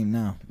on the team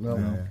now.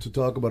 Well, to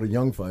talk about a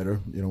young fighter,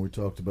 we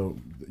talked about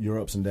your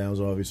ups and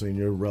downs, obviously, and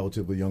you're a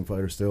relatively young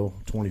fighter still,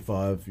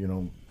 25.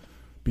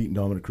 Beating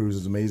Dominic Cruz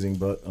is amazing,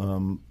 but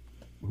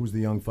who's the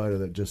young fighter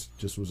that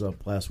just was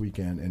up last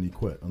weekend and he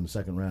quit on the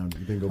second round?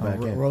 He didn't go back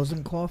in.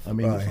 Rosenkopf? I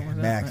mean,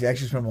 Max. He's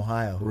actually from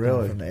Ohio.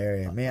 Really? From the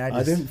area. Man,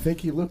 I didn't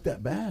think he looked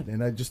that bad,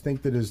 and I just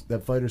think that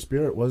that fighter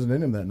spirit wasn't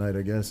in him that night,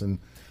 I guess. And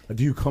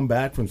do you come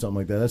back from something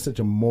like that? That's such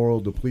a moral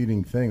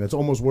depleting thing. That's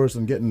almost worse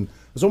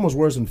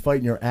than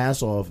fighting your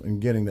ass off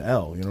and getting the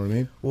L. You know what I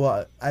mean?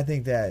 Well, I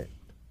think that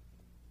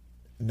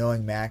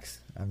knowing Max,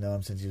 I've known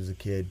him since he was a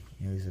kid.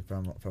 He's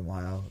from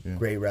Ohio. Yeah.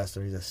 Great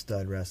wrestler. He's a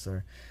stud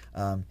wrestler.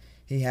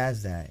 He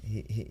has that.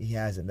 He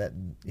has it. That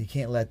he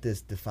can't let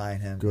this define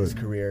him. His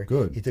career.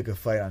 Good. He took a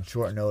fight on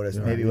short notice.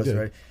 Yeah, Maybe he wasn't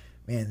ready.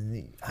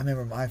 Man, I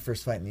remember my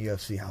first fight in the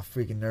UFC. How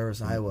freaking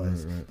nervous I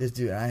was. Right. This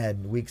dude, I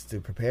had weeks to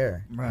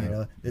prepare. Right. You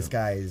know, this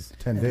guy is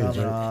 10 days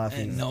coming off.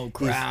 And no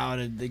crowd.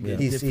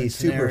 He's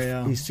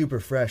super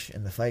fresh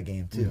in the fight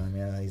game too. I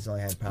mean, he's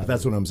only had probably.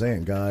 That's what I'm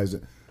saying, guys.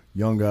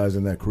 Young guys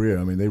in that career.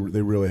 I mean, they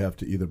really have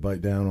to either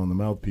bite down on the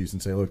mouthpiece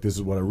and say, "Look, this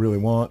is what I really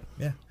want,"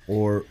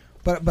 or.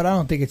 But I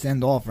don't think it's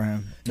end all for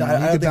him. No,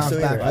 I don't think so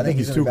either. I think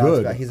he's too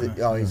good.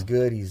 He's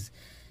good.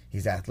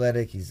 He's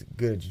athletic. He's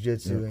good at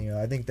jiu-jitsu. You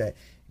know, I think that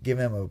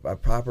giving him a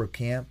proper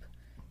camp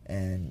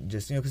and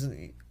just because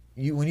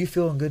when you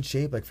feel in good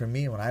shape, like for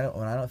me, when I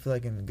don't feel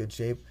like in good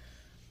shape,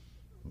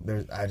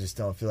 I just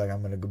don't feel like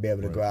I'm going to be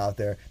able to go out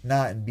there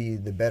not and be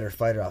the better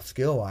fighter off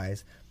skill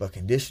wise, but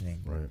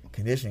conditioning. Right.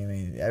 Conditioning. I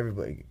mean,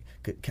 everybody,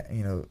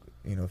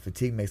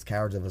 fatigue makes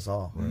cowards of us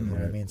all. Right, you know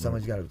what I mean?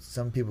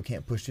 Some people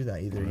can't push through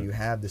that. Either you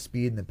have the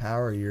speed and the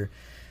power, or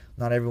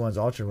not everyone's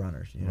ultra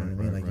runners. You know what I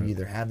mean? Like you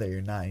either have that or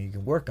you're not. And you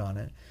can work on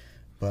it.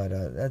 But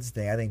that's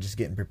the thing. I think just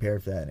getting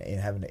prepared for that and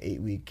having an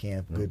 8-week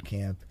camp, good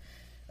camp,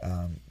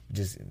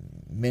 just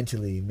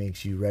mentally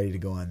makes you ready to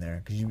go on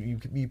there because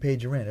you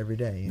paid your rent every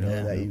day. You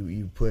know that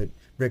you put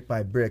brick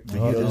by brick.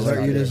 You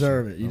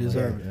deserve it. You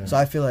deserve it. Yeah. So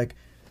I feel like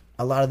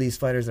a lot of these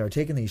fighters that are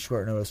taking these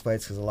short notice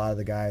fights, because a lot of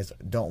the guys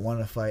don't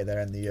want to fight that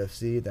are in the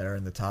UFC, that are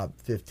in the top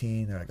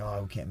 15. They're like,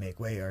 oh, we can't make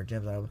weight. Our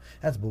gyms,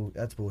 that's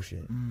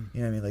bullshit. You know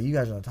what I mean? Like you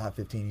guys are in the top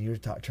 15. You're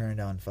turning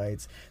down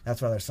fights.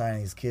 That's why they're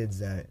signing these kids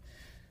that.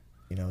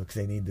 Because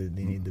they need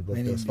to book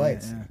those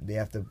fights. Yeah. They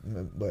have to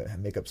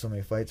make up so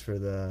many fights for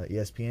the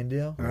ESPN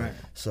deal. Right.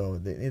 So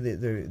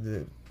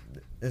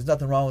there's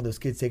nothing wrong with those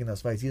kids taking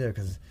those fights either.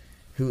 Because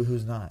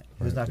who's not?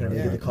 Who's not going to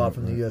get the call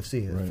from the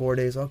UFC? Right. 4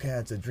 days. Okay,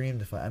 it's a dream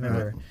to fight.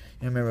 I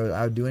remember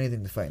I would do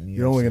anything to fight in the UFC.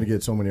 You're only going to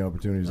get so many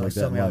opportunities like that.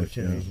 So many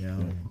opportunities. You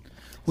know.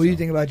 What do you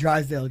think about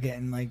Drysdale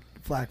getting like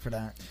flack for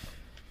that?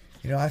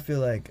 I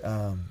feel like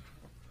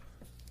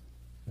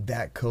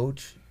that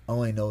coach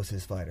only knows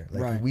his fighter.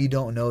 Like we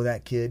don't know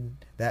that kid.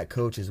 That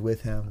coach is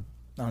with him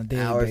on a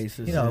daily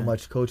basis. You know how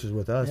much coach is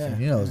with us. And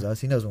he knows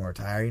us. He knows when we're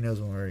tired. He knows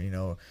when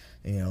we're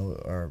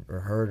or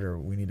hurt or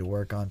we need to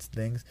work on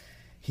things.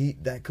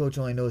 That coach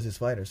only knows his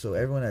fighter. So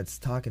everyone that's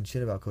talking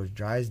shit about Coach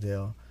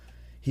Drysdale,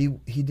 he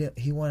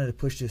wanted to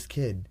push this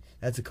kid.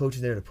 That's the coach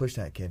is there to push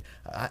that kid.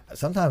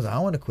 Sometimes I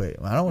want to quit.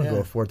 I don't want to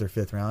go a 4th or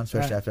 5th round,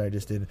 especially after I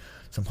just did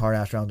some hard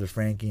ass rounds with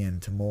Frankie and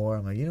Timur.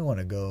 I'm like, you don't want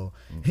to go,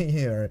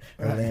 or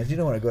Lance, you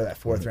don't want to go that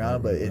 4th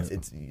round, but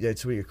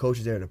it's where your coach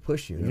is there to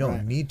push you. You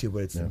don't need to,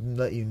 but it's to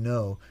let you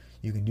know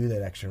you can do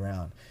that extra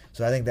round.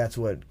 So I think that's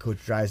what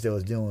Coach Drysdale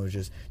was doing, was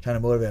just trying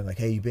to motivate him. Like,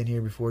 hey, you've been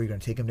here before. You're going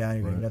to take him down.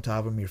 You're going to get on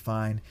top of him. You're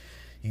fine.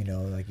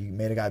 Like you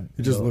made a guy.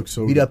 He just looked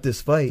so beat up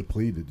this fight,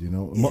 depleted.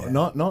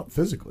 Not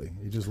physically.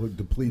 He just looked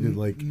depleted,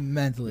 like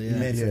mentally.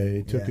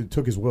 He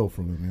took his will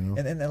from him.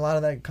 And a lot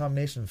of that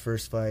combination,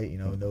 first fight,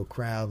 no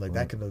crowd, like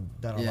that could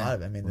have done a lot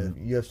of it. I mean, the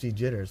UFC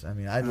jitters. I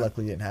mean, I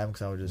luckily didn't have him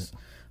because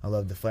I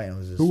loved the fight and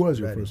was just. Who was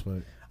ready. your first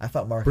fight? I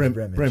fought Marcus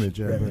Brimage.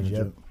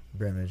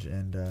 Brimage,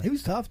 and he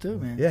was tough too,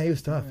 man. Yeah, he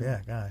was tough. Yeah,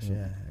 gosh,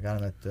 I got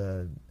him at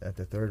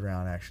the 3rd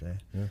round actually.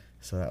 Yeah.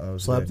 So that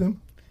was slapped good.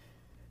 him.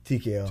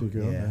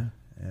 TKO. Yeah.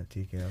 Yeah,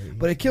 TKO.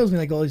 But it kills me,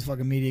 like all these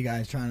fucking media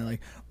guys trying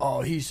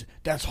to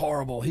that's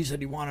horrible. He said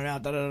he wanted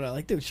out.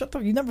 Like, dude, shut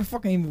up. You never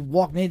fucking even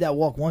made that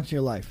walk once in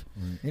your life.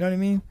 Right. You know what I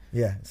mean?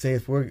 Yeah. Say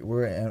if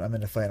I'm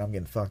in a fight, I'm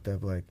getting fucked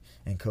up, like,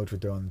 and coach would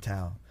throw in the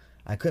towel.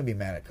 I couldn't be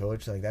mad at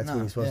coach. Like that's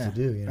what he's supposed to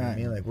do. You know what I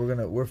mean? Like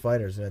we're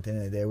fighters. And at the end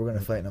of the day, we're gonna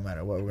fight no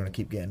matter what. We're gonna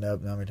keep getting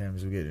up. How many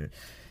times we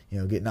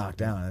get knocked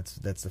down?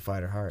 That's the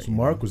fighter heart. So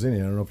Mark was in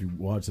here. I don't know if you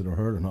watched it or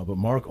heard it or not, but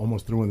Mark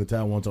almost threw in the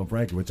towel once on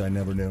Frankie, which I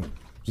never knew.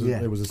 So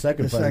it was a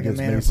second fight against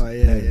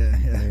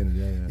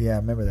Mason. Yeah, I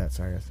remember that.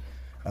 Sorry,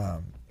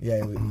 guys.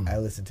 I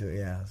listened to it.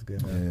 Yeah, it was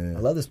good, man. I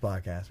love this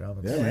podcast, bro.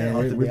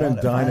 Man, we've been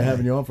dying to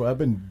having you on. I've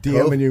been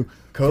DMing you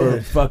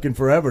for fucking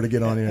forever to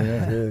get on here.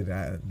 Yeah. Dude,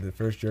 the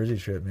first Jersey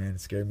trip, man,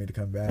 scared me to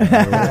come back.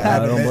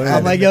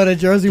 I'm like, yo, the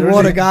Jersey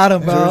water got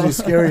him, bro. Jersey's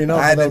scary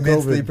enough. I had to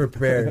mentally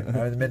prepare.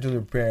 I was mentally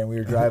prepared. We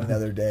were driving the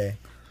other day,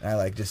 and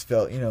I just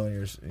felt, in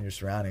your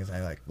surroundings.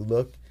 I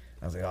looked.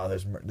 I was like, oh,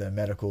 there's the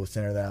medical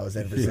center that I was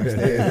in for 6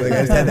 days. I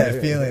just had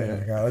that feeling.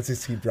 Like, oh, let's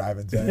just keep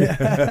driving.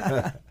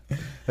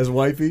 Has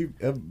wifey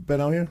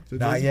been out here?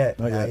 Not yet.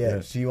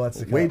 Yeah. She wants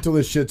to come. Wait until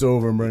this shit's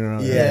over and bring her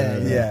out.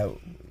 Yeah.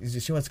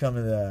 She wants to come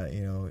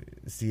to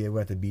see it.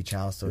 We're at the beach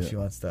house, so she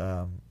wants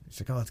to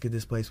She's like, "Oh, let's get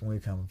this place when we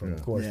come from." Yeah.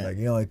 Of course, Yeah. like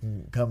you only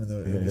can come in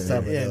the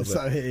summer. Yeah, though, so,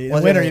 but in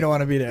once winter every- you don't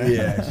want to be there.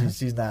 Yeah,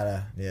 she's not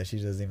a. Yeah, she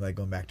doesn't even like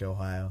going back to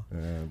Ohio.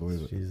 Yeah, I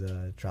believe it. She's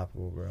a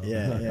tropical girl.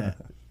 yeah.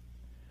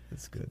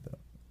 It's good though.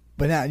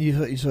 But now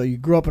you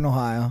grew up in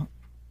Ohio,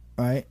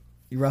 right?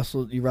 You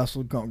wrestled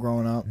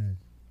growing up,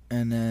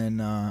 and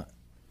then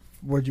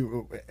where'd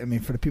you? I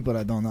mean, for the people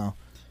that don't know,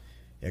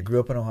 Yeah, grew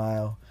up in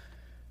Ohio.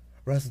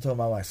 Wrestled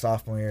until my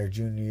sophomore year,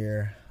 junior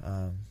year.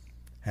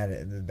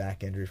 Had the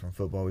back injury from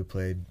football. We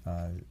played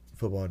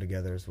football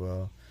together as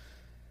well.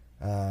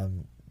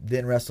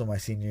 Didn't wrestle my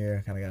senior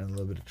year. Kind of got in a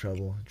little bit of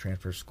trouble.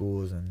 Transferred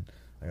schools, and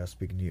like I was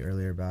speaking to you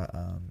earlier about,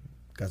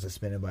 got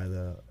suspended by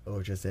the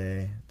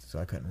OHSA, so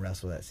I couldn't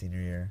wrestle that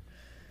senior year.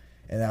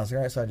 And I was like,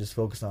 all right, so I just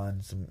focused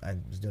on I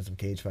was doing some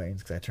cage fighting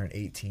because I turned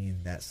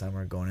 18 that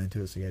summer going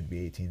into it, so you had to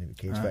be 18 to be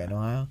cage fighting in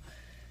Ohio.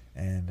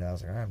 And I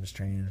was like, all right, I'm just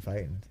training and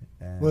fighting.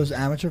 And was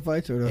amateur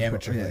fights or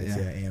amateur fights?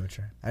 Yeah,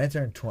 amateur. I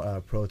didn't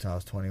turn pro until I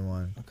was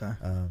 21. Okay.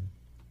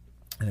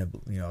 And I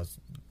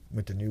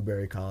went to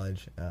Newberry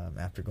College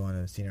after going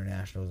to senior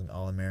nationals and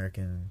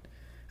All-American.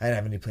 I didn't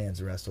have any plans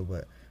to wrestle,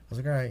 but I was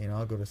like, all right,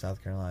 I'll go to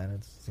South Carolina.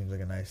 It seems like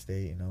a nice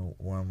state,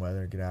 warm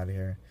weather, get out of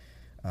here.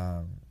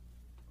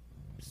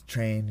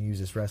 Train, use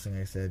this wrestling,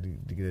 like I said,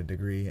 to get a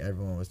degree.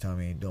 Everyone was telling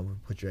me,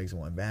 don't put your eggs in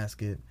one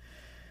basket.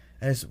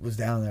 I just was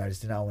down there. I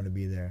just did not want to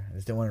be there. I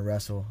just didn't want to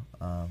wrestle.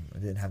 I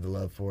didn't have the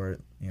love for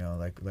it.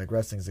 Like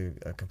wrestling's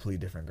a complete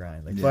different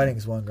grind. Like fighting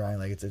is one grind.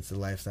 Like it's a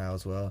lifestyle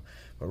as well.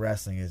 But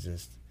wrestling is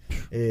just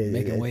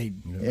making weight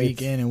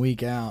week in and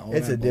week out.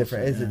 It's a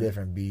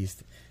different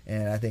beast.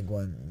 And I think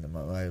when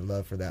my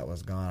love for that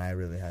was gone, I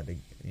really had to.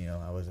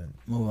 I wasn't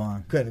move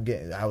on. Couldn't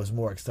get. I was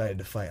more excited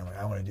to fight. I'm like,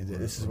 I want to do this.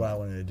 This is what I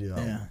wanted to do.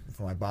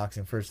 For my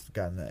boxing, first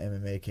got in the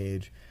MMA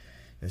cage.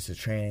 It's a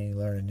training,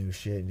 learning new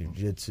shit,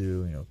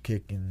 jiu-jitsu,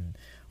 kicking,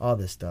 all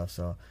this stuff.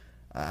 So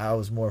I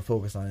was more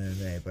focused on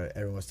MMA, but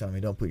everyone was telling me,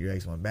 don't put your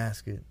eggs in one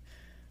basket.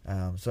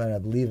 So I ended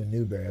up leaving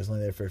Newberry. I was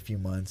only there for a few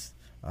months.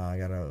 I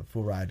got a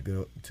full ride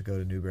to go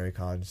to Newberry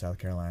College in South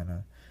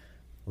Carolina.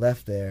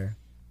 Left there.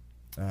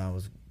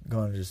 Was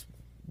going to just,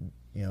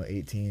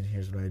 18,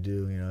 here's what I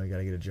do. You got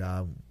to get a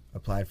job.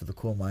 Applied for the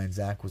coal mines.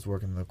 Zach was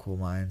working in the coal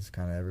mines.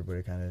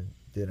 Everybody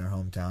did in our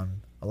hometown.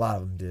 A lot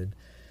of them did.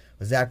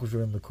 Zach was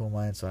running the coal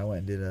mine, so I went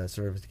and did a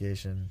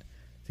certification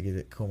to get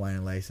a coal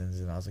mining license,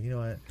 and I was like, you know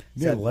what?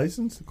 You had a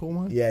license, the coal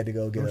mine? Yeah, I had to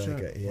go get Wow.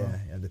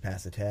 I had to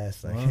pass the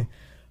test. Wow.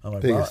 I'm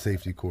like, Take a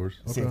safety course.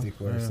 Safety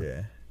course,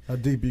 yeah. How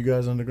deep are you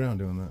guys underground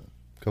doing that?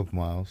 Couple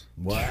miles.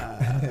 Wow.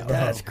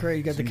 That's crazy.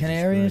 You got the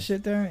canary and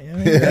shit there?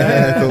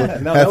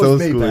 No, that was old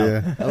me, school, pal.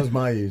 yeah. That was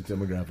my age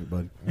demographic,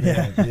 bud.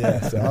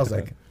 Yeah. So I was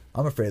like,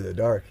 I'm afraid of the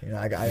dark.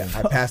 I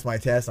passed my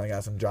test and I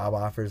got some job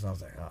offers and I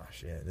was like, oh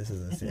shit, this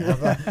isn't.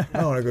 I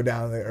don't want to go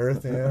down to the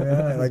earth.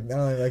 I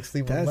like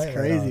sleeping. That's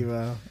crazy,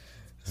 bro.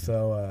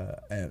 So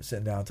I ended up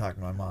sitting down and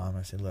talking to my mom.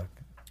 I said, look,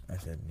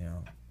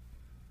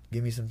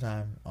 give me some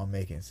time, I'll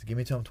make it. So give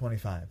me till I'm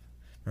 25. I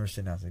remember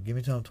sitting down and said, give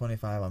me till I'm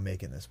 25, I'll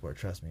make it in this sport.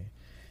 Trust me.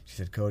 She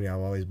said, Cody,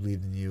 I've always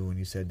believed in you. When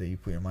you said that you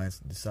put your mind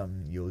to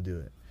something, you'll do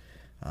it.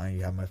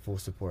 You have my full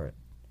support.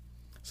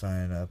 So I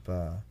ended up,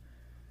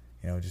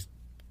 just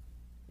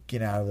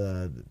getting out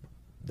of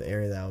the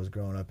area that I was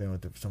growing up in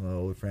with some of the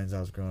old friends I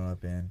was growing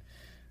up in.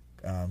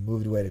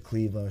 Moved away to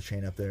Cleveland, was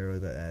trained up there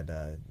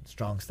at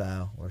Strong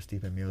Style, where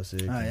Stipe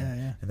Miocic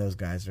and those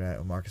guys are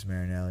at, Marcus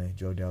Marinelli,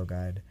 Joe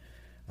Delguide.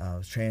 I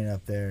was training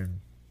up there and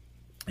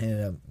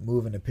ended up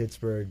moving to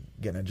Pittsburgh,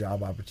 getting a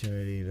job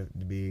opportunity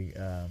to be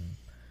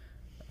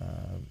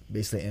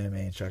basically an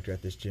MMA instructor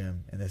at this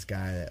gym. And this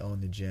guy that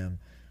owned the gym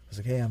was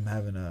like, hey, I'm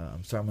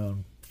starting my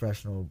own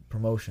professional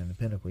promotion, the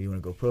Pinnacle. You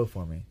want to go pro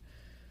for me?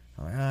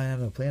 I'm like, I have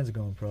no plans of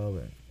going pro,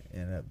 but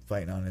ended up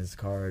fighting on his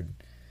card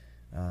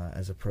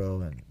as a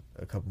pro. And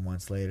a couple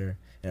months later,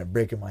 ended up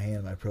breaking my hand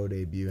in my pro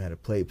debut, had a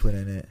plate put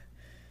in it.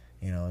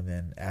 And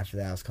then after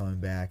that, I was coming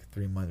back,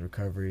 3-month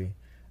recovery.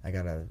 I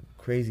got a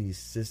crazy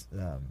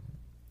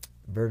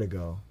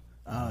vertigo.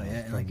 Oh,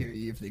 yeah, like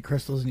if the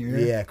crystals in your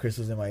ear? Yeah,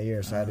 crystals in my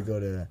ear. So I had to go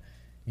to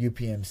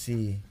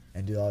UPMC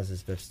and do all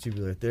this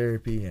vestibular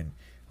therapy and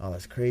all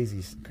this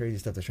crazy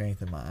stuff to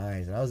strengthen my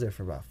eyes. And I was there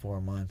for about 4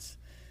 months.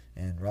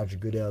 And Roger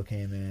Goodell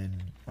came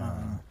in.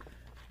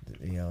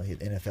 The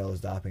NFL was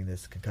adopting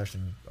this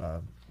concussion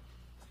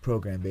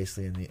program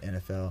basically in the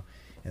NFL.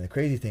 And the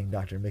crazy thing,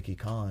 Dr. Mickey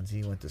Collins,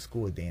 he went to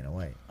school with Dana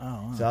White. Oh,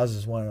 wow. So I was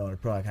just wanting to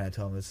pro. I kind of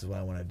told him this is what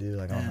I want to do.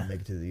 Like I want to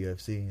make it to the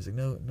UFC. He's like,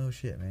 no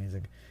shit, man. He's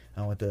like,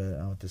 I went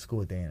to school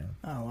with Dana.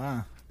 Oh,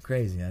 wow.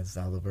 Crazy. That's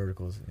how the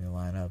verticals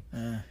line up.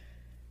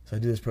 So I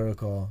do this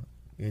protocol,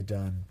 get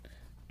done,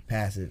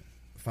 pass it,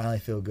 finally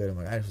feel good. I'm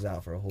like, I just was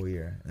out for a whole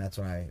year, and that's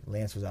when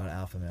Lance was out at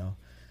Alpha Male.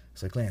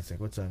 It's like, Lance,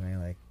 what's up,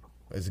 man? Like,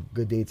 it's a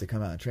good date to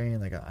come out and train.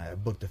 Like I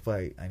booked a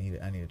fight. I need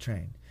to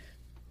train.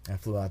 I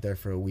flew out there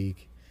for a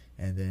week.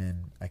 And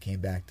then I came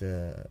back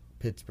to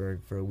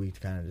Pittsburgh for a week to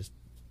kind of just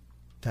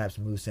tie up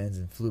some loose ends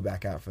and flew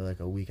back out for like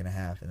a week and a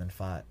half and then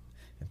fought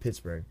in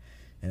Pittsburgh.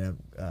 And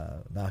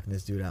knocking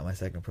this dude out my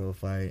second pro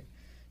fight,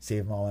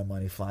 saving all my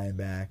money, flying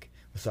back.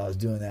 So I was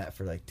doing that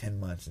for like 10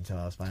 months until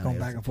I was finally Going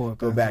back and forth.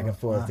 Go back and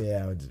forth. Wow.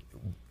 Yeah, I would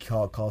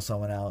call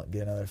someone out,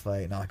 get another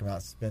fight, knock them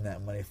out, spend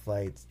that money,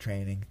 flights,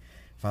 training.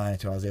 Finally,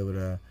 until I was able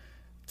to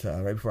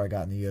right before I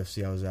got in the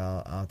UFC, I was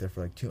out there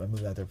for like I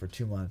moved out there for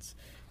 2 months,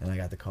 and I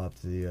got the call up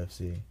to the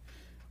UFC.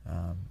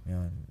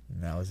 And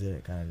that was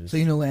it. Kind of just. So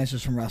you know Lance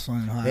was from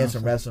wrestling in Ohio. Lance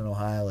from wrestling in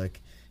Ohio,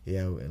 like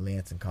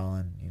Lance and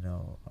Colin,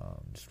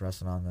 just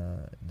wrestling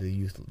on the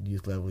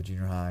youth level,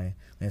 junior high.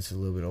 Lance is a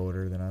little bit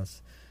older than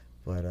us,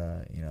 but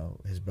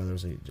his brother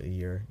was a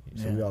year,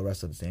 so we all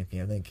wrestled at the same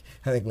camp.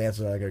 I think Lance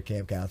was like our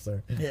camp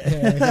counselor.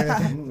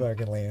 Yeah,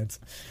 fucking Lance.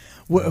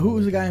 Who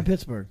was the guy in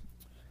Pittsburgh?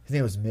 His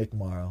name was Mick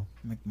Morrow.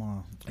 Mick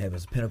Morrow. Yeah, it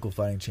was Pinnacle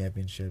Fighting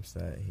Championships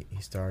that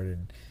he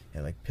started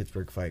at like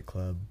Pittsburgh Fight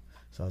Club.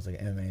 So I was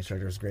like an MMA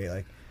instructor. It was great.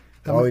 Like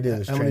all we did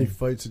was How train. many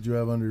fights did you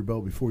have under your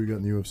belt before you got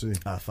in the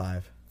UFC?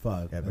 5.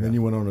 5. Yeah, and then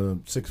you went on a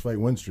 6-fight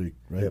win streak,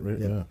 right? Yep, right?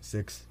 yep. Yeah.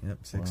 6. Yep,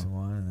 6 and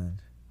 1, and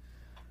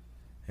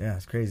then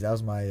it's crazy. That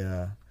was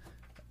my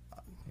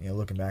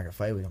looking back at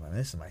fight week. I'm like,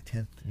 this is my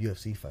 10th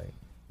UFC fight.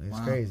 It's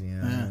crazy,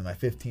 my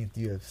 15th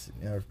UFC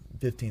or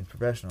 15th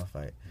professional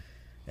fight.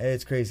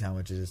 It's crazy how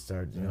much it just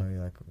started.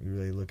 You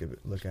really look at it.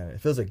 It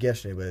feels like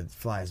yesterday, but it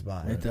flies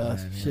by. It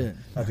does. Shit.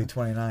 I'll be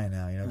 29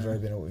 now. It's already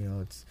been.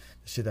 It's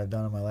the shit I've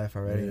done in my life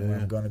already, and what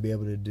I'm going to be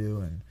able to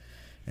do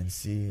and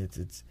see.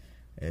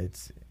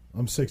 It's.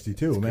 I'm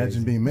 62.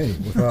 Imagine being me.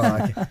 Well,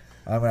 I'm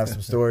gonna have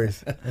some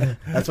stories.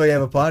 That's why you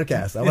have a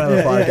podcast. I'm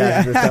gonna have a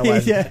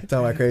podcast and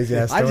tell my crazy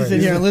ass stories. I just sit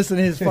here and listen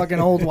to his fucking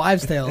old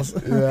wives' tales.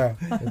 Yeah,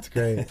 it's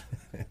great.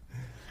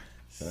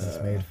 It's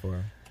made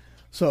for.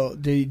 So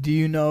do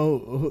you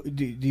know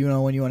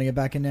when you want to get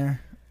back in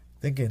there?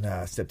 Thinking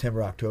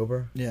September,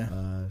 October. Yeah.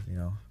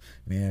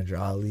 Manager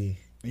Ali.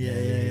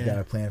 He's got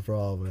a plan for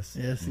all of us.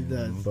 Yes, he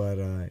does. But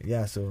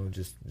so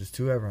just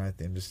whoever, I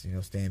think, just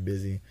staying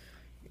busy.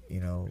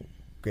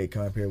 Great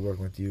coming up here,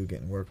 working with you,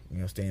 getting work.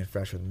 Staying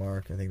fresh with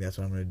Mark. I think that's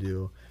what I'm going to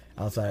do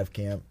outside of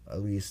camp.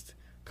 At least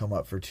come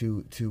up for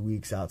 2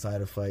 weeks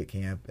outside of fight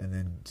camp, and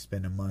then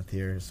spend a month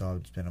here. So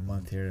I'll spend a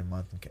month here, a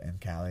month in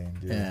Cali,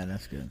 and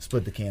that's good.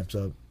 Split the camps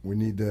up. We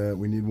need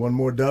one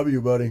more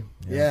W, buddy.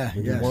 Yeah,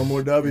 we need one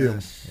more W.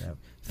 Yes. Yep.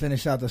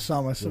 Finish out the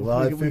summer, so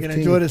we can 15th.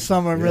 Enjoy the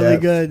summer really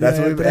good. That's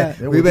what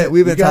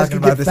we've been talking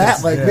about this.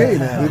 Fat like me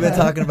now. We've been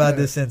talking about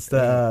this since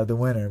the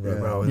winter,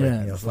 bro.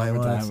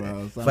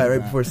 Fight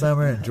right before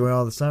summer, enjoy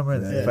all the summer,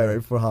 and then fight right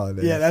before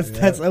holidays. Yeah,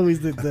 that's always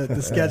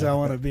the schedule I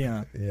want to be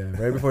on. Yeah,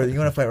 right before you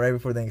want to fight right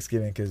before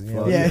Thanksgiving because we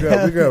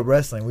grew up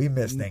wrestling. We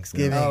missed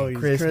Thanksgiving,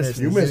 Christmas.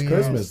 You missed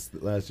Christmas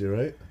last year,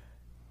 right?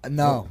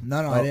 No,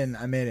 I didn't.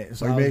 I made it.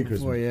 So you made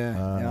before,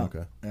 Christmas.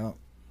 Okay.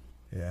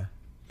 Yeah.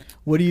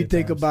 What do you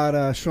think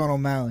about Sean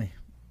O'Malley?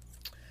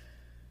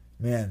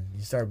 Man,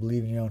 you start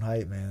believing your own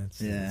hype, man.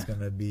 It's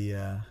gonna be.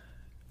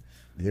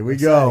 Here we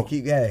go.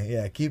 Keep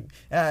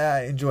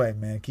enjoy it,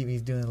 man.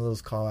 He's doing little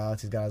call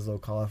outs. He's got his little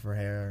call out for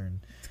hair and.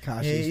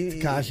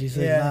 Takashi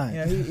said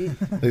nine.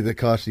 Like the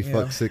Takashi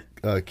fuck sick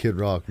Kid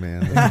Rock,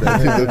 man. That's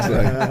what he looks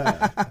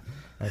like.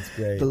 That's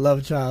great. The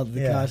love child of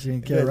Takashi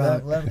and Kid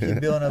Rock. Let him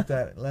keep building up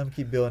that. Let him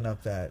keep building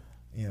up that.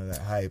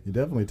 That hype. He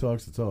definitely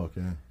talks the talk.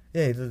 Yeah.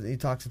 Yeah, he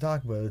talks the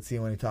talk, but let's see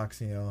when he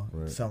talks.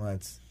 Someone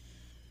that's.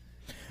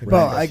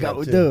 Bro,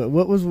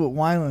 what was with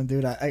Wineland,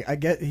 dude? I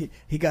get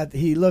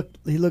he looked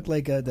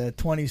like the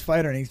 20s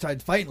fighter, and he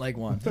started fighting like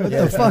one. What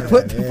the fuck?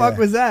 What the fuck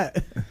was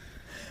that?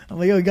 I'm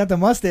like, yo, you got the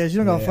mustache. You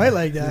don't gotta fight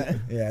like that.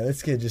 Yeah,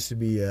 this kid just to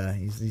be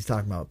he's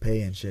talking about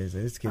pay and shit.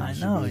 Like, this kid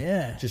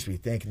just be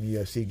thanking the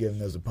UFC, giving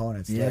those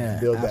opponents, letting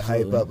build that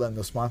hype up, letting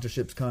those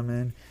sponsorships come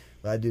in.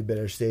 But I do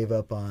better save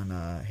up on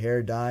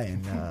hair dye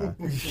and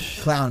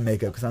clown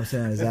makeup because I'm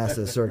sending his ass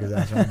to the circus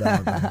after I'm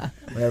done with him.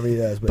 Whatever he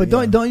does. But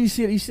don't you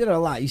see it? You see it a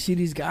lot. You see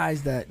these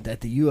guys that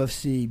the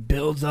UFC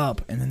builds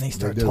up and then they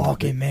start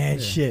talking mad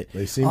shit.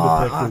 They seem to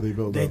pick who they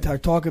build up. They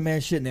start talking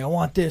mad shit and they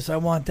want this, I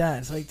want that.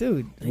 It's like,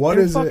 dude, what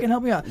is fucking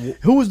help me out.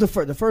 Who was the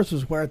first? The first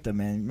was Huerta,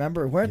 man.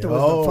 Remember? Huerta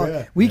was the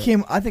first. We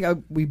came. I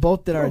think we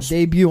both did our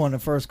debut on the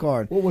first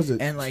card. What was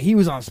it? And like he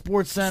was on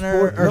Sports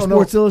Center or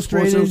Sports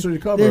Illustrated. Sports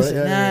Illustrated cover, this and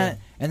that.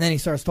 And then he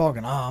starts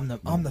talking. I'm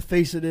the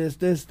face of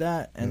this,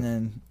 that, and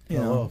then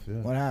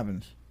what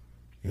happens?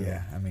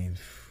 Yeah, I mean,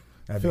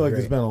 I feel like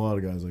there's been a lot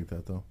of guys like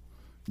that though.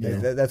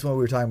 Yeah, that's what we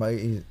were talking about.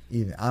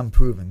 Even I'm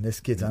proven. This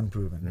kid's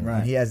unproven. Right.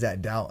 And he has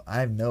that doubt.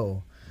 I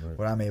know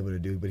what I'm able to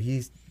do, but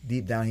he's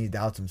deep down. He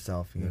doubts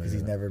himself because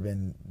he's never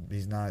been.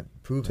 He's not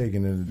proven.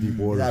 Taken into deep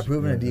waters. He's not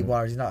proven in deep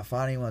waters. He's not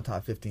fighting anyone in the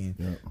top 15.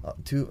 Yeah.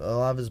 A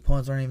lot of his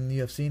opponents aren't even in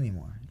the UFC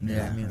anymore. You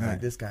know what I mean?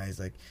 Like this guy's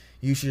like.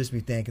 You should just be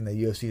thanking the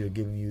UFC for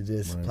giving you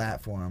this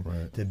platform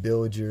to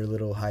build your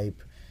little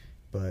hype.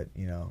 But,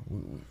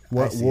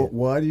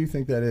 why do you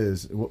think that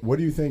is? What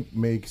do you think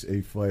makes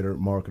a fighter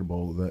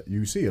marketable? That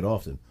you see it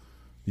often.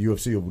 The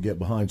UFC will get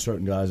behind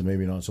certain guys and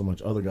maybe not so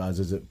much other guys.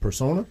 Is it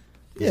persona?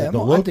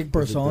 I think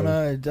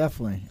persona,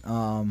 definitely.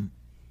 You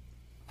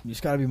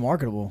just got to be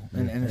marketable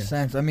in a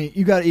sense. I mean,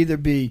 you got to either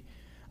be,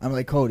 I'm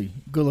like Cody,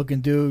 good-looking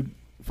dude,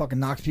 fucking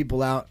knocks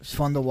people out, it's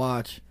fun to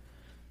watch.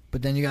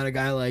 But then you got a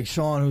guy like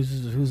Sean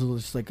who's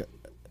just like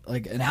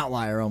like an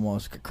outlier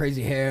almost.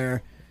 Crazy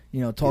hair,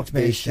 talks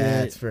Big big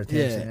shit for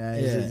attention.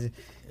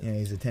 Yeah.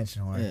 He's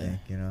attention whore. Yeah.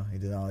 I think he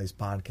did all these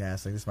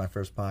podcasts. Like this is my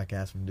first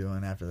podcast I'm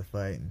doing after the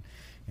fight,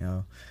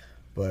 and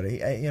but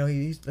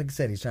he's like I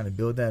said, he's trying to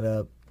build that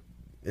up.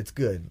 It's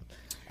good.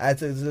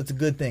 That's a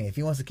good thing. If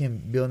he wants to keep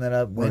building that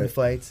up, win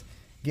fights,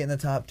 get in the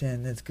top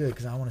 10, that's good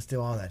because I want to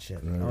steal all that shit.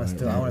 I want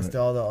to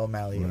steal all the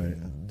O'Malley,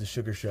 the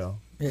Sugar Show.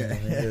 Yeah.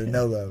 The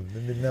No Love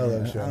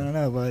show. I don't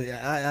know, but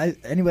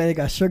anybody that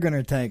got sugar in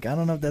her tank, I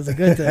don't know if that's a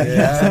good thing.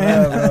 Yeah, I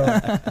don't know,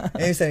 bro.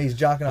 And he said he's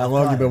jocking off. How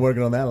long Connor. you been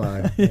working on that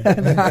line?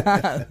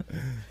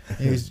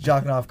 He's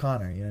jocking off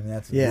Connor.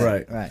 That's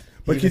right.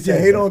 But could you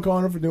hate on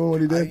Connor for doing what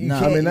he did? No.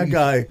 I mean,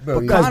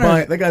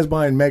 that guy's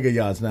buying mega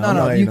yachts now.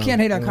 No, you can't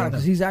hate on Connor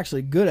because he's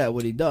actually good at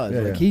what he does. Yeah,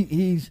 like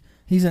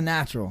he's a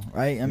natural,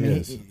 right? I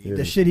mean,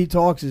 the shit he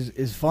talks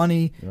is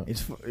funny. Yeah.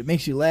 It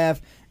makes you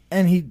laugh.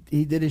 And he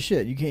did his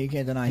shit. You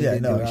can't deny he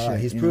didn't do his shit.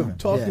 He's proven.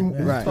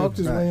 Talked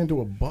his way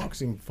into a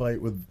boxing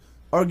fight with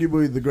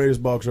arguably the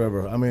greatest boxer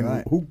ever. I mean,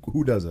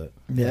 who does that?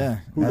 Yeah.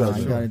 Who does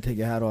You that? got to take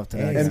your hat off to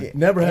that. And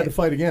never had to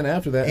fight again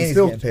after that.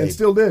 And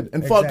still did.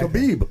 And fought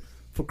Khabib,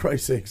 for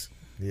Christ's sakes.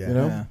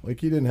 Yeah.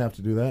 Like he didn't have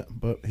to do that,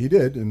 but he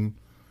did. And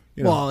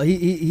well,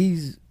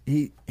 he's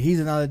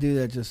another dude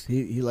that just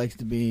he likes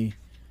to be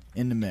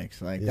in the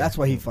mix. Like that's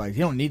why he fights.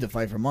 He don't need to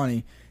fight for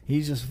money.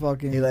 He's just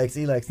fucking. He likes.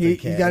 He's got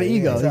an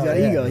ego. He's got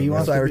an ego. He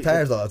wants. That's why he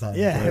retires all the time.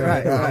 Yeah,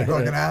 right. I'm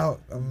working out.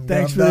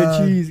 Thanks for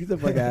the cheese. Get the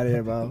fuck out of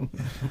here, bro.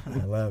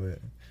 I love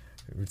it.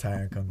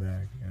 Retire and come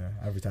back.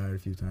 I've retired a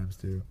few times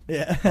too.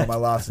 Yeah. All my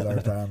losses I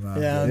retired.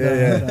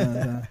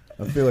 Yeah.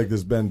 I feel like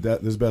there's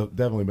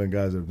definitely been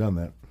guys that have done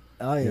that.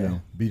 Oh yeah.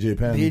 BJ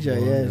Penn. He's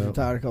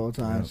retired a couple of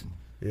times.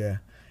 Yeah.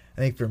 I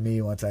think for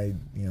me, once I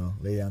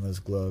lay down those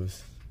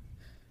gloves,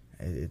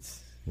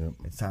 it's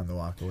time to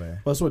walk away. Well,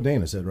 that's what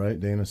Dana said, right?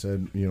 Dana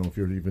said, if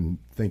you're even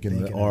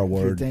thinking the R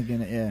word,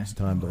 it's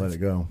time to let it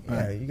go.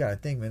 Yeah, you got to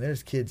think, man.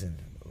 There's kids in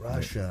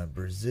Russia,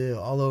 Brazil,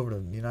 all over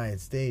the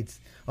United States,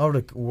 all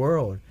over the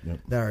world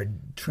that are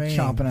training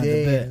chomping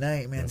day and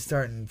night, man.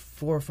 Starting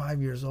 4 or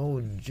 5 years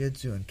old in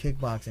jiu-jitsu and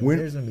kickboxing.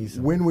 There's gonna be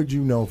some. When would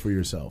you know for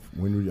yourself?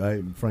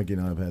 Frankie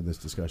and I have had this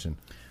discussion.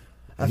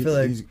 I feel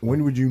like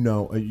when would you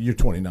know? You're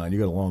 29. You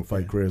got a long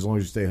fight career. As long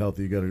as you stay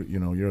healthy, you got to.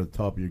 You're at the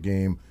top of your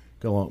game.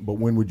 Go on. But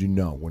when would you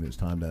know when it's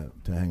time to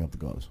hang up the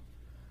gloves?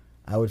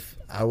 I would.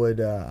 I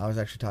was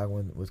actually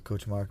talking with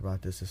Coach Mark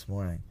about this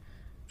morning,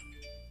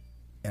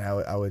 and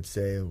I would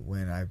say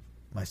when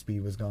my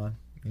speed was gone.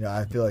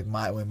 I feel like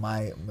when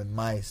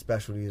my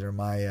specialties or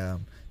my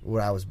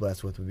what I was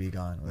blessed with would be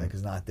gone. Like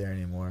it's not there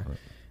anymore. Right.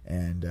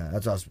 And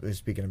that's what I was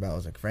speaking about. I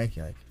was like,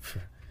 Frankie, like.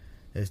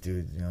 This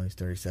dude, he's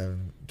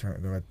 37,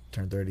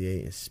 turn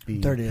 38. His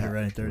speed. 38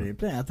 already, 38.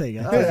 Yeah, I'll take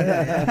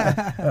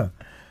it.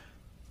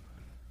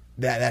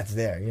 That's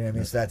there. You know what I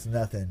mean? So that's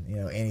nothing.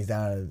 And he's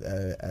down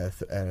at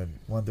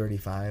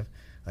 135.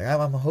 Like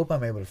I hope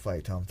I'm able to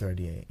fight till I'm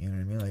 38. You know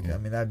what I mean? Like I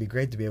mean that'd be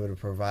great to be able to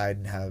provide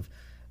and have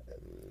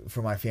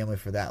for my family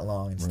for that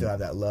long and still have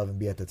that love and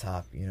be at the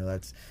top.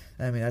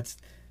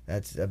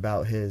 That's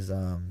about his.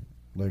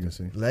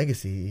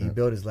 Legacy. He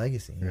built his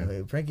legacy.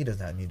 Frankie does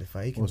not need to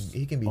fight.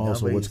 He can be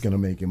also what's going to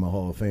make him a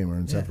Hall of Famer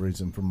and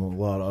separates him from a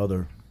lot of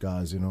other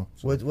guys. So.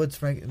 What's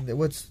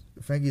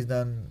Frankie's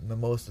done the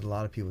most that a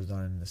lot of people's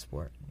done in the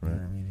sport. Right.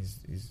 I mean,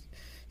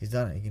 he's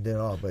done it. He can do it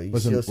all. But you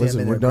still see him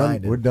in there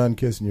grinding. We're done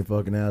kissing your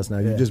fucking ass now.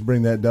 You just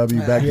bring that W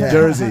back to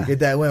Jersey. Get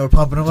that win. We're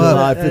pumping him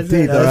July up.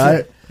 15th. All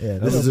right. Yeah.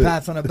 This is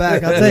pats on the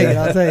back. I'll take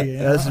it.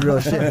 That's the real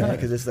shit, man.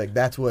 Because it's like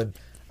that's what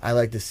I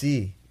like to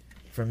see.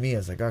 For me,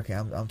 it's like okay,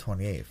 I'm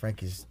 28.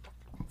 Frankie's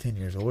 10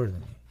 years older than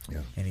me,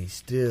 and he's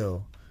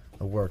still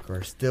a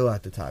worker, still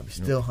at the top. He's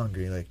still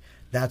hungry. Like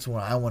that's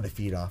what I want to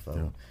feed off of.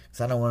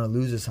 Because I don't want to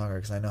lose this hunger.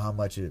 Because I know how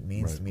much it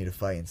means to me to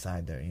fight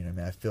inside there. You know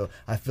what I mean?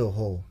 I feel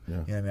whole. You know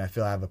what I mean? I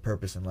feel I have a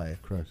purpose in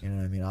life. Correct. You know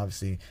what I mean?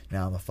 Obviously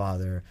now I'm a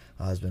father,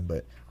 a husband,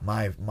 but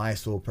my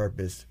sole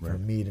purpose for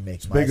me to make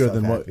it's myself bigger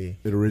than happy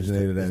what it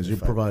originated as. You're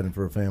providing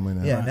for a family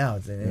now. Yeah, now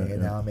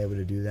now I'm able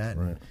to do that.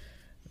 Right.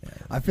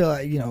 I feel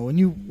like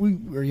when we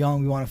were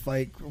young, we want to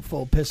fight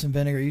full of piss and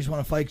vinegar. You just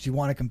want to fight because you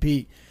want to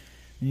compete.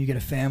 And you get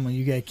a family,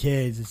 you get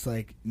kids. It's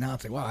like now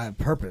it's like wow, I have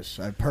purpose.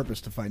 I have purpose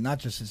to fight.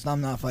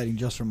 I'm not fighting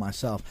just for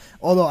myself.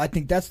 Although I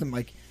think that's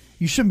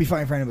you shouldn't be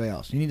fighting for anybody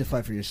else. You need to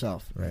fight for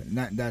yourself. Right.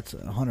 That's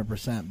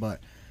 100%. But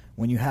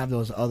when you have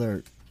those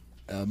other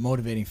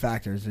motivating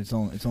factors, it's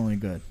only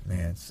good.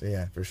 Man,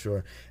 for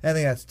sure. And I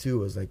think that's too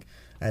was like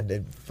I had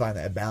to find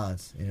that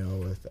balance.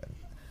 With.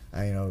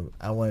 I didn't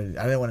want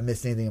to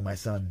miss anything of my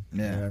son.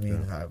 You know what I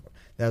mean?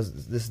 This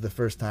is the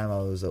first time I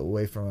was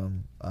away from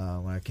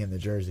him when I came to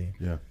Jersey.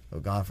 Yeah,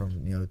 gone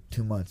from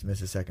 2 months,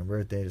 missed his second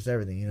birthday, just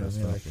everything. You know what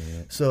I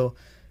mean? So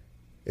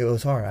it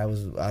was hard.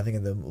 I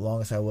think the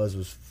longest I was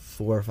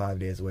 4 or 5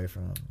 days away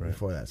from him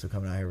before that. So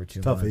coming out here for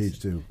 2 months. Tough age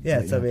too. Yeah,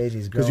 it's tough age.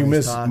 He's growing. Because you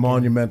miss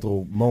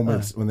monumental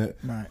moments when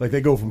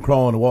they go from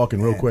crawling to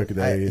walking real quick at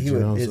that age.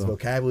 His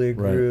vocabulary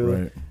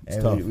grew. Right.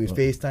 And we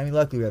FaceTime.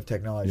 Luckily, we have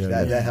technology.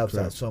 That helps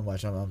out so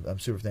much. I'm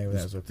super thankful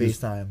for that. So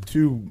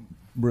FaceTime.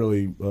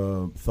 really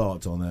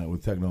thoughts on that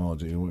with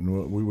technology.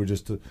 We were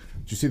just. Did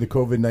you see the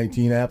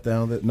COVID-19 app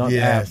down there? Not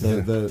Yes.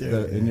 app.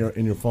 In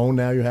your phone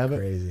now you have it.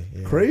 Crazy.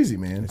 Yeah. Crazy,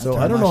 man. So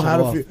turn I don't my know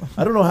how shit to feel.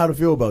 I don't know how to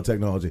feel about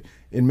technology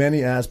in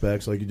many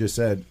aspects. Like you just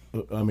said.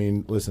 I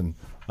mean, listen.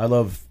 I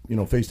love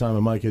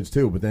FaceTiming my kids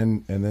too. But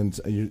then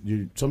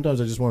you sometimes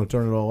I just want to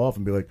turn it all off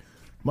and be like,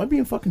 am I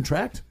being fucking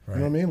tracked? Right.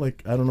 You know what I mean?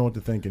 Like I don't know what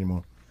to think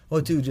anymore.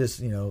 Well, too,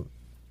 just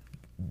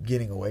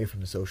getting away from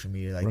the social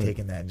media, like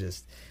taking that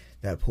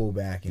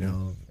pullback,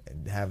 and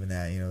having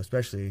that,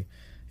 especially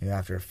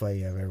after a fight,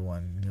 you have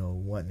everyone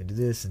wanting to do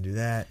this and do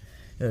that.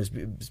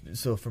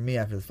 So for me,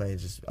 after the fight,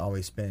 it's just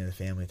always spending the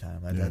family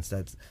time. That's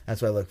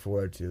what I look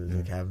forward to, is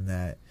like having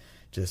that.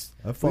 We just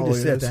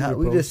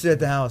sit at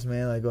the house,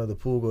 man. Like go to the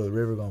pool, go to the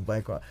river, go on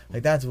bike ride.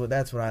 Like that's what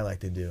I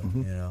like to do,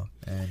 and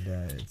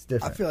it's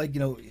different. I feel like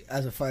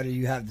as a fighter,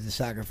 you have to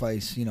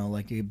sacrifice,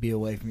 like you be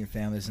away from your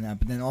families and that.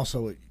 But then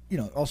also,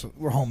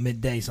 we're home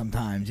midday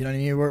sometimes. You know what I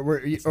mean?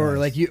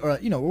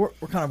 We're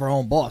kind of our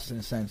own boss in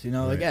a sense.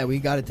 Like we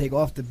got to take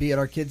off to be at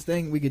our kids'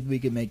 thing. We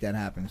could make that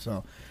happen.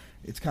 So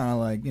it's kind of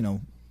like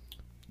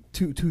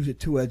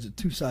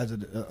two sides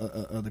of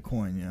the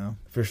coin.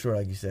 For sure,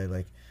 like you said,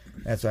 like.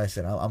 That's what I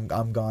said.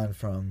 I'm gone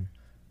from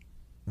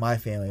my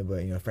family,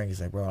 but Frankie's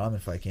like, bro, I'm in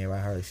fight camp. I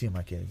hardly see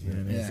my kids. You know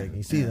what I mean? It's like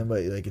you see them,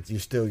 but like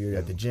you're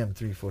at the gym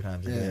 3-4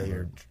 times a day.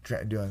 You're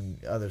doing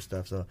other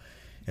stuff. So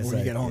when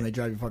you get home, they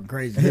drive you fucking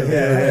crazy.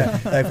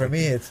 Like for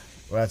me, it's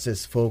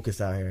just focus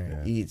out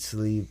here, eat,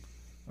 sleep.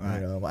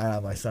 Right. I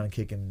have my son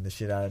kicking the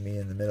shit out of me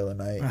in the middle of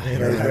the night.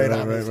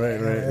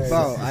 Right.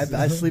 Bro,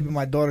 I sleep in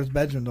my daughter's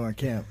bedroom during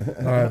camp.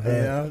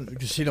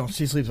 Because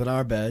she sleeps in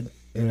our bed.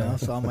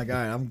 So I'm like, all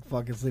right, I'm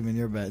fucking sleeping in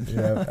your bed.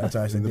 Yeah, that's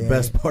what I said. The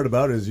best part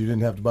about it is you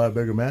didn't have to buy a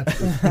bigger mattress.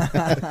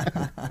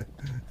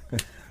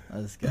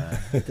 This guy.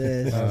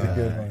 That was a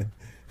good one.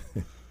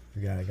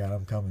 You got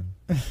him coming.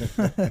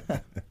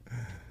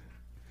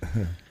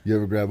 You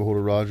ever grab a hold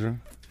of Roger?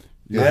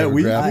 Yeah,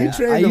 we trained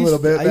a little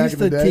bit I back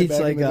used in the to day. teach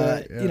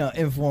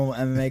informal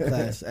MMA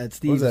class at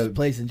Steve's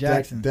place in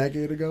Jackson.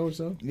 Decade ago or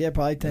so? Yeah,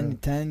 probably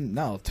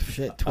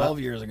 12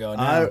 years ago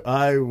now.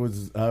 I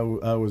was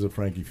a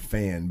Frankie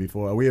fan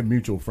before. We had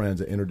mutual friends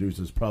that introduced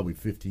us probably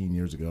 15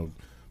 years ago.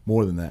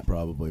 More than that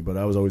probably, but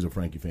I was always a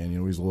Frankie fan.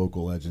 He's a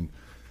local legend.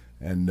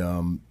 And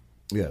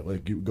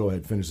you go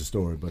ahead, finish the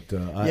story. But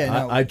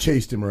I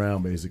chased him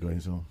around basically.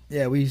 So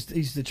yeah, we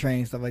used to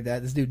train stuff like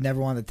that. This dude never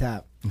wanted to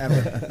tap.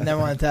 Ever. Never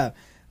wanted to tap.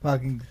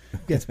 Fucking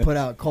gets put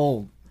out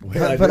cold.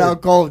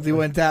 Out cold. He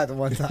went tap the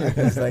one time.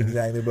 It's like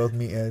Zach. They're both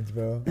meatheads,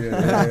 bro.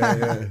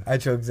 Yeah. I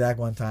choked Zach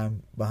one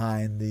time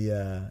behind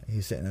the.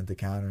 He's sitting at the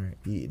counter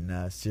eating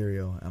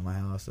cereal at my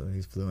house, and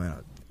he flew in. I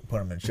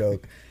put him in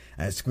choke.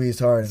 And I squeezed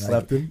hard and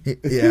slapped him.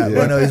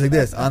 But no, he's like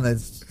this on the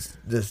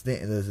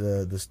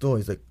stool.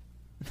 He's like,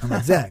 I'm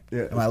like Zach.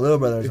 And my little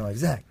brother was like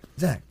Zach.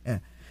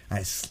 And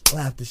I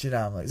slapped the shit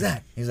out of him like,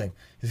 Zach. He's like,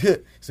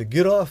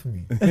 get off of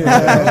me.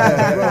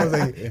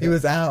 He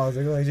was out. I was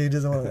like, oh, he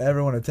doesn't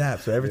ever want to tap.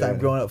 So every time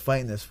growing up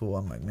fighting this fool,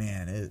 I'm like,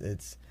 man,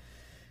 it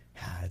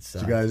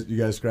sucks. You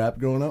guys scrapped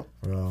growing up?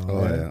 Bro.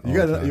 Oh, yeah.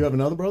 You have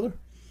another brother?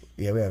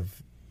 Yeah, we have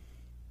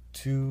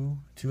two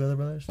other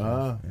brothers.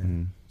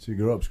 Mm-hmm. So you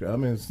grew up scrapped. I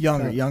mean, it's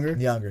younger. Yeah.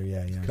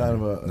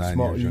 Kind of a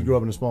small. You grew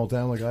up in a small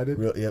town like I did.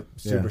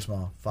 Super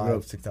small.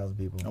 5,000-6,000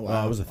 people. Oh,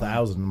 wow. It was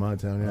 1,000 in my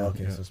town. Yeah.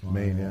 Okay, so small.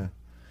 Maine. Yeah.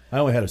 I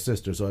only had a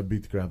sister, so I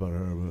beat the crap out of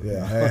her.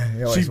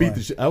 But, she beat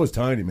the shit. I was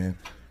tiny, man.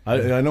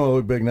 I know I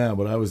look big now,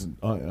 but I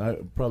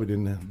probably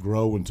didn't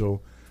grow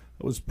until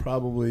I was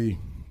probably,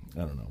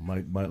 I don't know,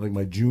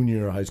 my junior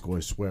year of high school.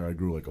 I swear I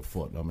grew like a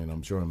foot. I mean,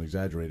 I'm sure I'm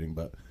exaggerating,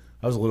 but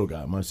I was a little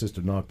guy. My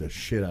sister knocked the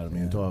shit out of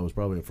me until I was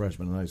probably a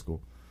freshman in high school.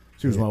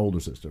 She was my older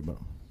sister, but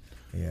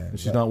and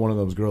she's not one of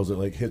those girls that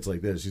like hits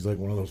like this. She's like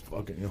one of those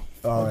fucking.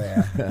 Oh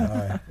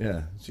yeah.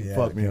 Yeah. She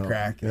fucked me up.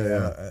 Crack.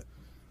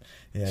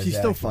 Yeah, she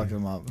still fucked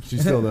him up. She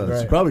still does.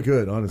 Right. She probably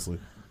could, honestly.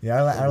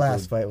 Yeah, our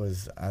last fight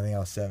was, I think I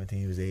was 17,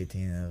 he was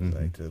 18, and it was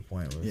like to the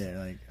point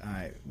where all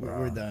right,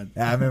 we're done.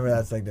 Yeah, I remember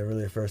that's like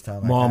the first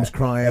time. Mom's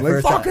crying,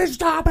 like, fucking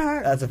stop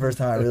it! That's the first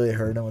time I really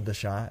heard him with the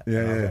shot. Yeah,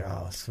 I was like,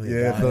 oh, sweet.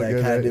 Yeah, God. I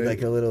kind of did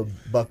like a little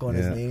buckle on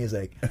his knee. He's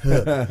like,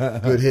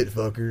 good hit,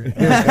 fucker.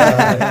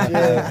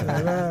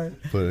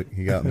 But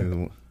he got me with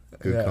a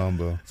good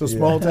combo. So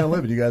small town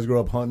living. You guys grew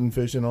up hunting,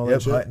 fishing, all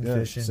that shit? Hunting,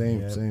 fishing.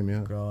 Same, yeah.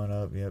 Growing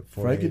up,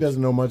 Frankie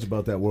doesn't know much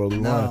about that world.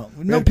 No,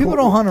 people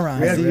don't hunt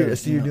around. I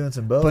see you doing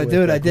some bow. But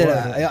dude, I did.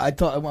 I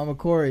taught my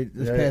Corey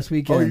this past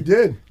weekend. Oh, you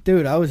did?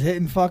 Dude, I was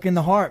hitting fucking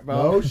the heart, bro.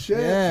 Oh shit!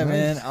 Yeah, nice.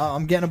 Man.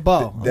 I'm getting a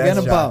bow.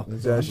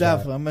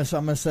 Definitely. I'm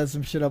gonna set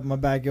some shit up in my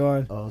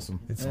backyard. Awesome.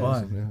 It's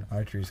fun. Yeah.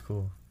 Archery's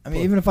cool. I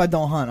mean, even if I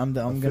don't hunt, I'm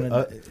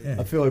gonna.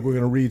 I feel like we're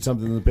gonna read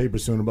something in the paper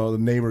soon about the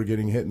neighbor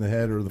getting hit in the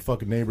head or the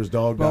fucking neighbor's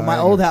dog. Bro, my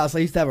old house, I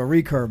used to have a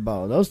recurve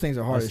bow. Those things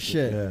are hard as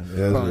shit.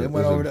 Yeah.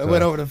 Went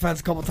over the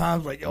fence a couple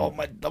times. Like,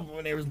 my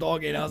neighbor's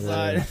dog ate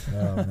outside.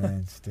 Oh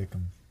man, stick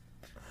them.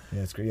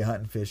 Yeah, it's great. Yeah,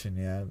 hunting, fishing.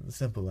 Yeah,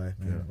 simple life,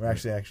 man.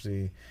 Yeah.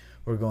 We're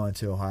we're going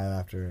to Ohio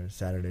after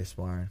Saturday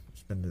sparring.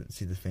 To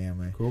see the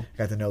family. Cool.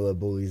 Got to know the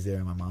bullies there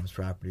on my mom's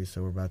property,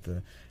 so we're about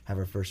to have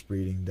our first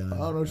breeding done.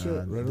 Oh, no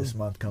shit. Right this on.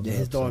 month comes Yeah, up.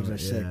 his dogs so, are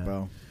sick,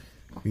 bro.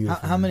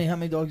 Beautiful. How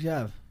many dogs you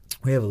have?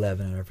 We have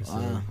 11 at our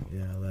facility. Wow.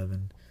 Yeah,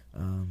 11.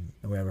 And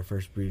we have our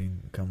first breeding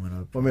coming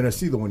up. I mean, I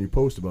see the one you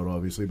post about,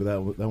 obviously, but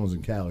that one's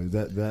in Cali.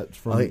 That's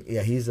from. Oh,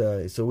 yeah, he's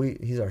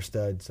our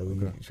stud, so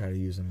we try to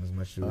use him as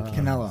much as we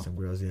can. Canelo. Some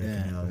girls, yeah.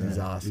 Canelo. Yeah. He's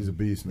awesome. He's a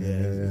beast, man.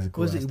 Yeah, he's a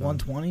cool Was it ass dog.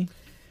 120?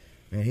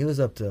 Man, he was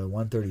up to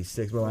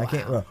 136. Bro,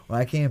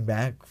 when I came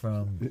back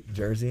from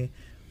Jersey,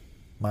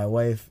 my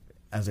wife,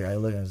 I was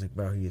like,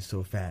 bro, he is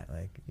so fat.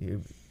 Like,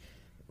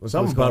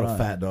 Something about a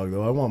fat dog,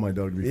 though. I want my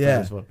dog to be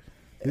fat as fuck.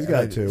 He's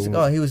got it too.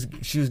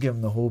 She was giving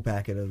him the whole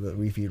packet of the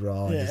refeed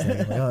raw. And just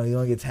thinking, like, he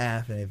only gets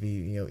half, and if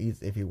he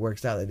eats, if he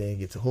works out that day, he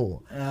gets a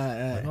whole.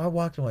 I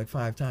walked him like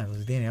 5 times. I was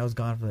like, Danny, I was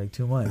gone for like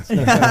 2 months.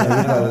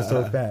 I was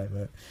so fat,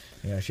 but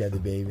she had the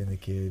baby and the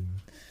kid.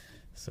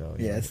 So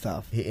it's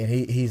tough.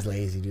 He's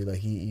lazy, dude.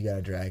 Like you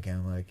gotta drag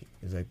him. Like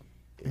he's like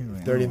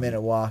 30-minute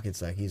walk. It's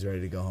like he's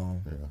ready to go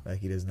home. Yeah. Like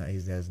he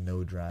has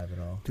no drive at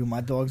all. Dude, my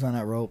dog's on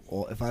that rope.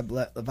 If I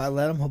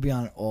let him, he'll be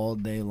on it all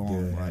day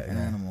long. Dude, like an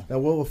animal. Now,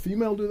 will a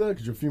female do that?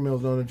 Because your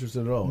female's not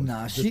interested at all.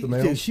 Nah, Just the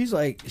male? she's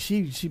like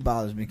she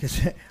bothers me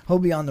because he'll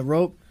be on the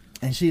rope.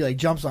 And she like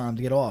jumps on him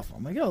to get off.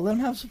 I'm like, yo, let him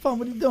have some fun.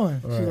 What are you doing?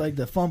 Right. She's like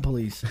the fun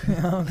police. You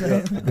know what I'm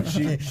saying? But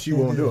she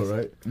won't do it,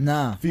 right?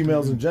 Nah.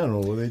 Females in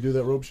general, will they do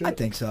that rope shit? I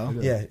think so.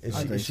 Yeah, I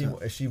think so.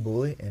 is she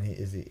bully? And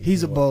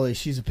he's a bully.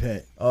 She's a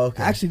pit. Oh,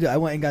 okay. Actually, dude, I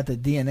went and got the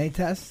DNA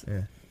test.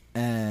 Yeah.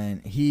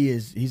 And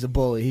he's a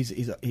bully. He's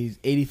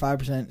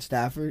 85%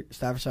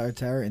 Staffordshire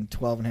Terrier and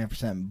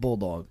 12.5%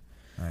 Bulldog.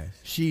 Nice.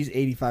 She's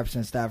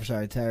 85%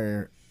 Staffordshire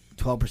Terrier,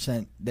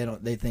 12%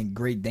 they think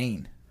Great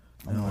Dane.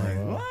 I'm like,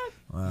 wow. what?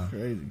 Wow.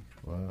 Crazy.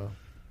 Wow.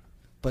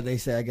 But they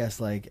say, I guess,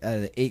 like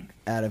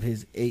out of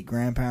his 8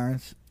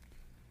 grandparents,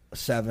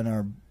 7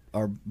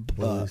 are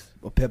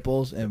pit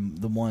bulls, and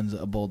the one's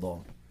a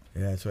bulldog.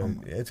 Yeah, that's right.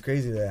 It's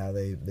crazy that how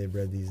they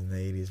bred these in the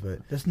 80s,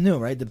 but that's new,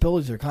 right? The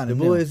bullies are kind of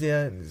new. The bullies,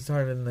 yeah, it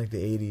started in like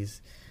the 80s,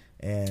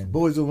 and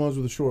bullies are the ones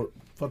with the short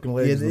fucking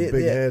legs, and the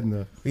big head, and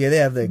the they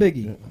have the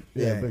Biggie.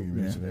 Yeah,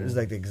 Biggie. Yeah. There's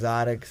like the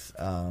exotics,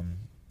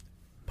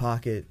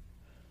 pocket,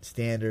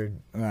 standard,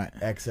 right,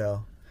 XL.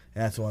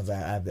 And that's the ones I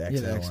have the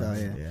XL, XL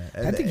ones.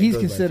 Yeah. I think he's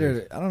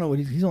considered. I don't know what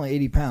he's only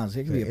 80 pounds.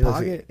 It could be a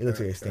pocket. It looks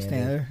like a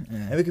standard.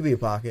 Yeah. Maybe it could be a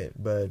pocket,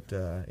 but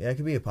it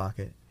could be a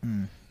pocket.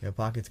 Yeah,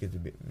 pockets get to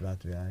be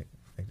about to be like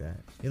that.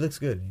 He looks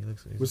good.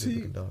 He's a good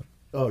looking dog.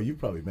 Oh, you've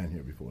probably been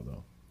here before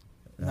though.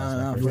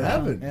 No, you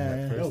haven't.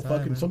 Yeah. Yo,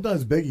 fucking.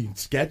 Sometimes Biggie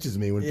sketches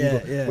me when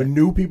people, when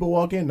new people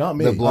walk in. Not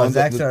me. The blonde,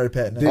 Zach started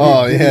petting him.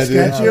 Did he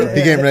sketch you?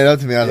 He came right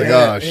up to me. I was like,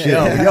 "Oh shit!"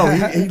 Yo,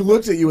 he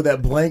looks at you with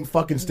that blank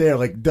fucking stare,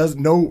 like does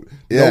no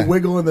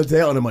wiggle in the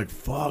tail, and I'm like,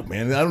 "Fuck,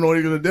 man, I don't know what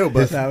he's gonna do."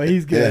 But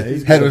he's good.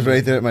 His head was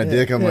right there at my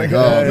dick. I'm like,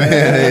 "Oh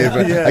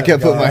man!" I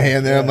kept putting my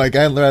hand there. I'm like,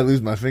 "I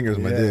lose my fingers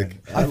with my dick."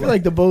 I feel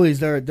like the bullies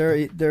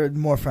they're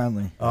more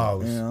friendly.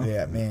 Oh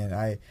yeah,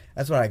 man.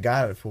 That's what I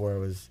got it for.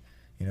 Was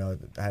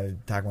I had to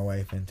talk my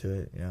wife into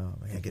it.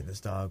 Like I get this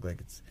dog. Like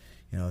it's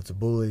it's a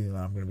bully. I'm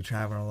going to be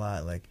traveling a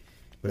lot. Like,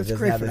 but it's it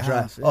doesn't have the drive.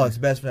 House, Oh, it's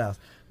best for the house.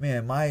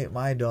 Man,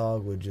 my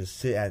dog would just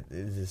sit at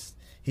this.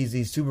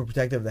 He's super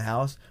protective of the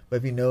house, but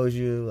if he knows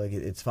you, like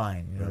it's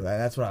fine.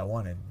 That's what I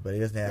wanted. But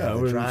he doesn't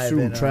have the drive.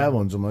 Yeah,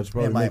 traveling so much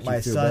probably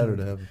makes you feel better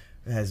to have.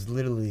 Has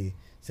literally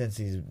since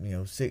he's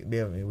sick. We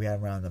had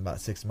him around about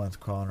 6 months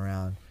crawling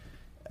around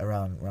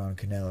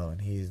Canelo,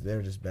 and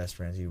they're just best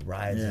friends. He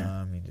rides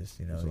him. He just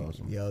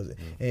awesome. he yells, and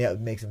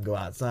he makes him go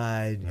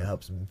outside.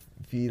 Helps him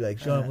feed, like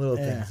show him little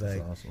things.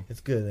 Like awesome. it's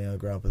good.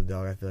 Grow up with a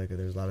dog. I feel like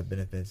there's a lot of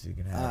benefits you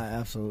can have.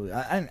 Absolutely.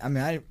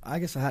 I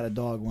guess I had a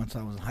dog once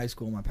I was in high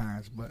school with my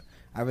parents, but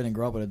I really didn't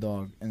grow up with a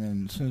dog. And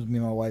then as soon as me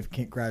and my wife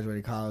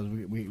graduated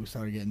college, we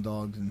started getting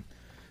dogs, and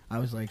I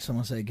was like,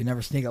 someone said you can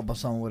never sneak up on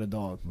someone with a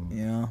dog.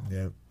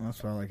 Yep.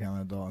 That's why I like having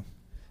a dog.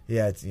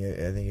 Yeah, I think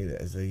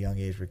as a young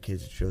age for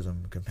kids, it shows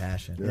them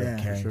compassion,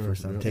 caring for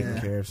someone, taking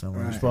care of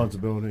someone,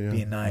 responsibility,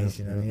 being nice.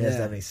 He doesn't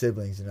have any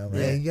siblings. You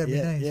gotta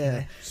be nice.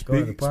 Yeah. Going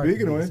to the park.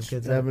 Speaking of which,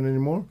 having any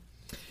more?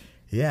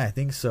 Yeah, I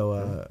think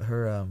so.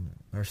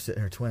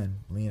 Her twin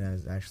Lena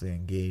is actually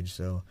engaged,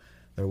 so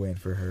they're waiting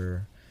for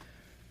her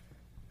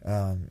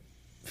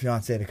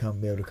fiance to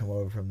be able to come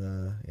over from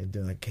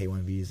doing like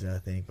K1 visa, I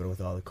think. But with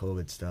all the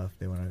COVID stuff,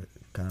 they want to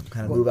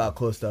kind of move out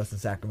close to us in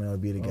Sacramento,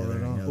 be together.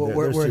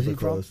 Where is he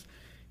close. from?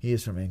 He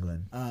is from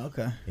England. Oh,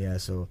 okay. Yeah,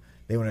 so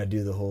they want to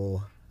do the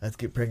whole let's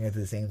get pregnant at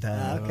the same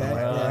time. Okay.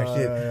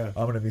 I'm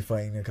going to be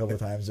fighting a couple of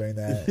times during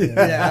that.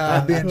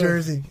 I'll be in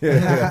Jersey.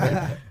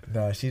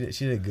 No, she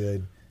did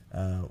good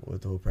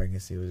with the whole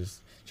pregnancy.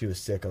 She was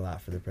sick a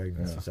lot for the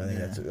pregnancy. So I think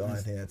that's the only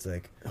thing that's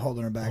like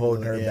holding her back.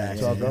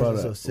 Talk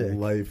about a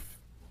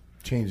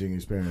life-changing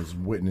experience,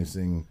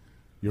 witnessing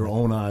your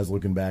own eyes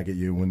looking back at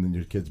you when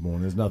your kid's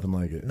born. There's nothing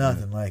like it.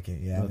 Nothing like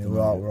it. Yeah,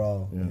 we're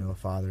all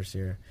fathers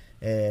here.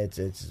 It's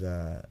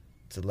a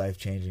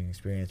life-changing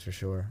experience for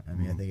sure. I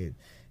mean, I think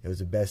it was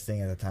the best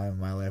thing at the time in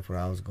my life where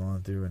I was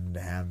going through, and to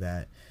have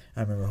that.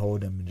 I remember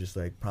holding him and just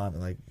just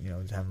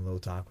having a little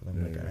talk with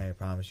him. Hey, I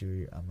promise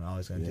you, I'm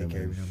always going to take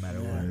care of you no matter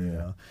what. You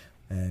know,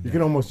 and you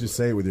can almost just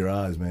say it with your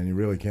eyes, man. You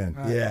really can.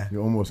 Yeah,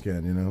 you almost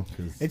can. You know,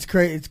 it's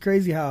crazy. It's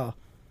crazy how.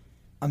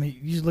 I mean,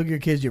 you just look at your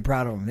kids, you're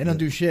proud of them. They don't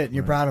do shit, and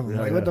you're proud of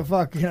them. What the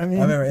fuck? You know what I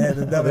mean? I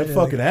remember, they're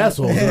fucking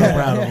assholes, and I'm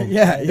proud of them.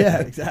 Yeah,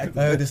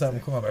 exactly. I would do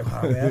something cool. I'm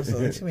like, oh, man, so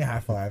give me a high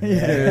five.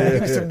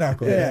 Give me some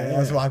knuckles. I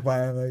just walk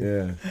by him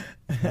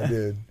like,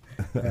 dude.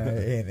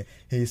 And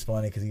he's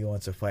funny because he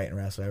wants to fight and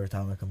wrestle. Every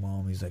time I come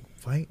home, he's like,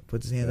 fight,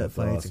 puts his hand up,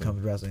 fights, and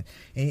comes wrestling.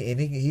 And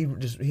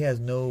he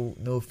has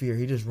no fear.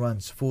 He just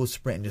runs full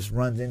sprint and just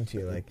runs into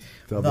you. Like,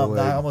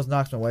 almost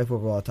knocks my wife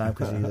over all the time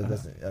because he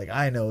doesn't. Like,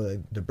 I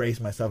know to brace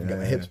myself and get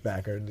my hips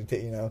back or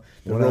to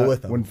roll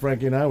with him. When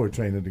Frankie and I were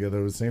training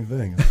together, it was the same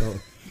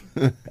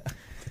thing.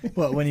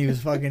 What, when he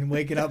was fucking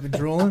waking up and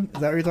drooling?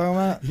 Is that what you're talking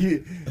about?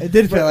 It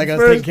did feel like I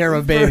was taking care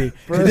of a baby.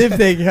 It did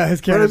think I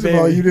was carrying a baby. First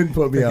of all, you didn't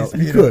put me out.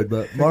 You could,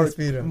 but Mark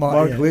Lee.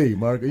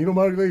 Mark Lee,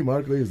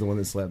 Mark Lee is the one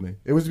that slapped me.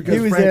 It was because he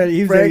was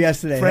there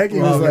yesterday. Frankie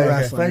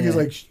was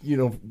like,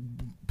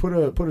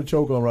 put a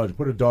choke on Roger,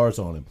 put a darts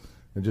on him,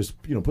 and just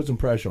put some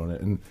pressure on it.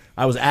 And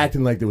I was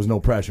acting like there was no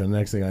pressure, and the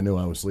next thing I knew,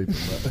 I was sleeping.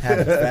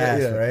 Happened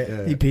fast, right?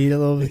 Yeah. He peed a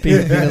little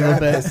bit.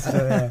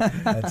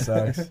 That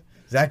sucks.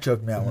 Zach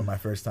choked me out one of my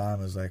first time.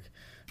 It was like,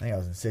 I think I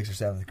was in 6th or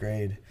 7th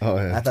grade. Oh,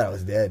 yeah. I thought I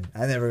was dead.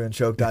 I never been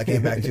choked out. I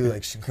came back to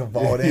like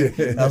convulsing.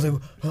 And I was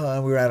like,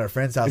 and we were at our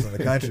friend's house in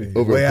the country.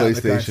 Over way a out in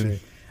the PlayStation.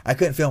 country. I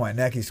couldn't feel my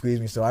neck. He squeezed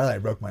me, so I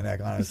broke my neck,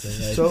 honestly.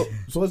 So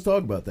let's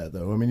talk about that,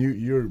 though. I mean,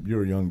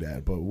 you're a young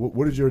dad, but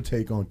what is your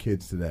take on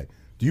kids today?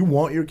 Do you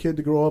want your kid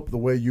to grow up the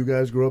way you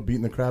guys grew up,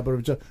 beating the crap out of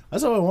each other?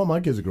 That's how I want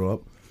my kids to grow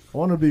up. I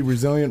want them to be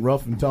resilient,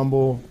 rough and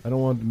tumble. I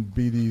don't want them to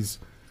be these,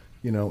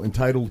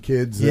 entitled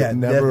kids that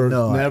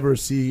never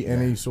see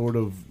any sort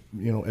of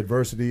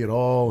adversity at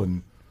all.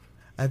 And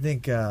I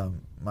think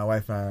my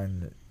wife and I are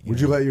in. Would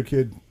you let your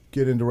kid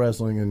get into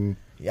wrestling? And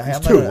I'm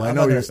not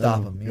going to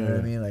stop him. You know what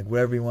I mean? Like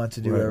whatever he wants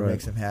to do, whatever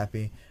makes him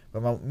happy.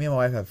 But me and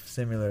my wife have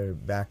similar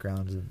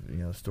backgrounds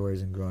of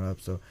stories and growing up.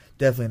 So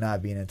definitely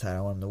not being entitled.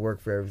 I want him to work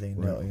for everything.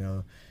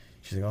 Right.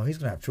 She's like, oh, he's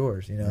gonna have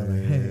chores. He's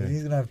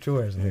gonna have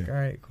chores. I'm like, all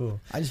right,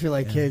 cool. I just feel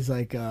like kids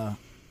like.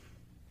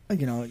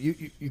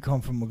 You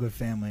come from a good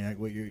family, like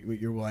with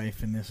your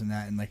wife and this and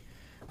that, and like,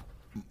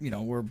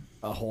 we're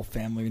a whole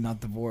family. We're not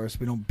divorced.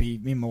 We don't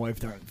beat. Me and my wife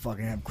don't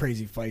fucking have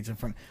crazy fights in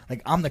front.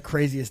 Like, I'm the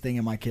craziest thing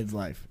in my kid's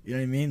life. You know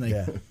what I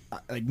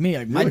mean?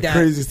 Like, my dad.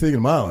 Craziest thing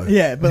in my life.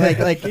 Yeah,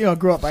 but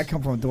grew up. I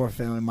come from a Dorf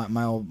family.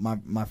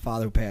 My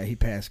father he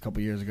passed a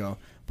couple years ago,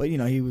 but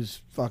he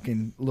was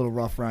fucking a little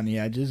rough around the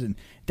edges, and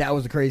that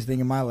was the craziest thing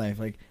in my life.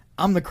 Like,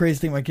 I'm the craziest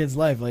thing in my kid's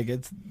life. Like,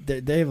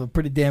 they have a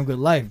pretty damn good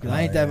life because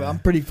I ain't that. I'm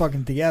pretty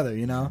fucking together,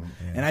 Yeah.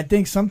 And I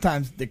think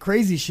sometimes the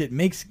crazy shit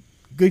makes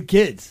good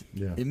kids.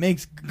 Yeah. It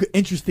makes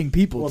interesting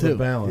people too. The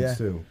balance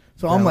too.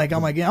 So I'm like, I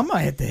might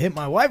have to hit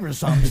my wife or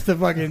something just to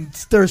fucking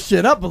stir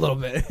shit up a little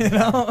bit.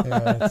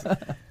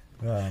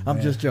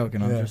 I'm just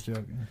joking. I'm just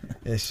joking.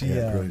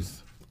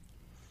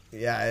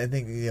 Yeah, I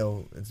think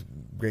it's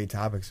great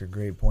topics or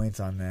great points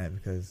on that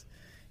because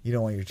you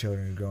don't want your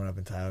children growing up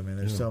entitled. Man,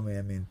 there's so many.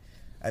 I mean.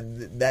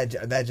 And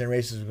that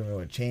generation is going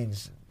to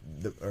change,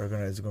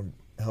 is going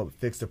to help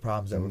fix the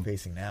problems that we're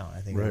facing now.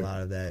 I think a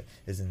lot of that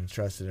is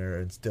entrusted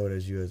or instilled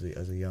as you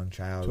as a young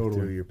child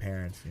through your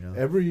parents.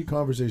 Every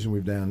conversation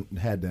we've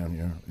had down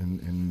here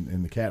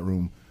in the cat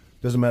room,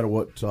 doesn't matter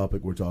what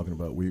topic we're talking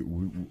about,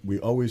 we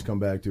always come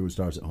back to it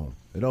starts at home.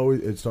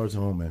 It starts at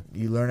home, man.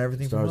 You learn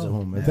everything starts from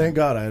home. And thank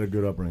God I had a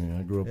good upbringing.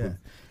 I grew up with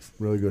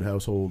really good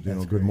household,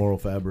 good moral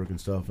fabric and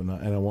stuff, and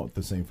I want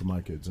the same for my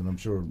kids. And I'm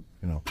sure,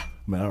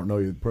 I don't know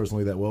you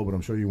personally that well, but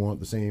I'm sure you want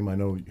the same. I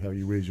know how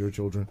you raise your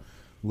children.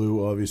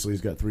 Lou obviously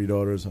has got 3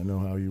 daughters. I know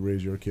how you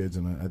raise your kids,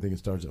 and I think it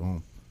starts at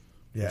home.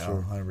 Yeah,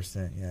 sure.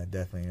 100%. Yeah,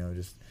 definitely.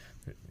 Just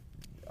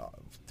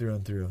through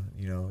and through.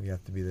 You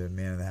have to be the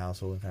man of the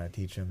household and kind of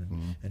teach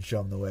them and show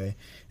them the way.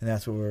 And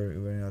that's what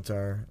it's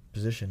our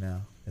position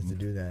now is to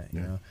do that.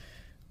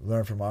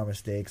 Learn from our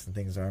mistakes and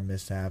things, our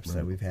mishaps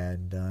that we've had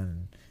and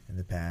done in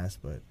the past.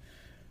 But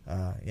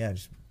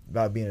just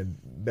about being a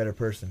better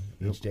person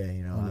each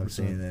day.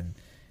 Obviously, and then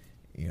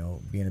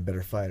being a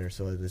better fighter.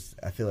 So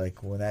I feel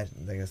like when that,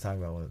 like I was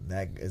talking about, when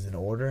that is in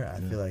order, I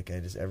feel like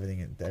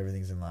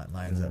everything's in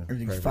lines up.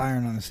 Everything's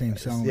firing on the same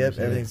cylinder. Yep,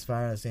 everything's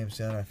firing on the same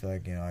cylinder. I feel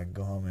like I can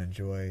go home and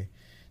enjoy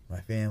my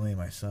family,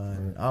 my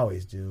son. I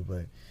always do,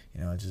 but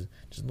just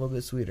a little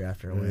bit sweeter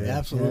after a win. Yeah,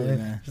 absolutely,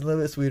 man. Just a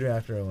little bit sweeter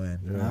after a win.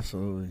 Yeah.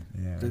 Absolutely.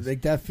 Yeah,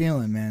 like that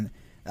feeling, man.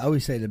 I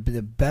always say the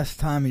best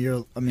time of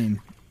your. I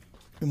mean,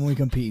 when we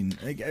competing,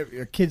 like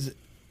your kids.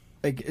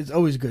 Like, it's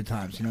always good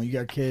times, you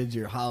got kids,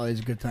 your holidays,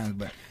 good times,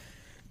 but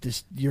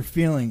just your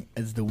feeling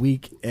as the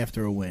week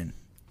after a win.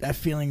 That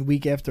feeling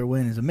week after a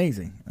win is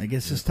amazing. Like,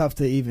 it's just tough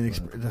to even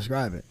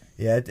describe it.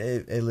 Yeah,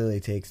 it literally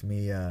takes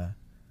me a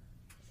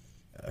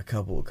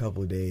couple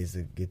of days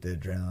to get the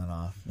adrenaline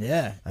off.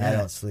 Yeah, I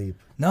don't sleep.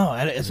 No,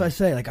 that's what I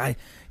say. Like,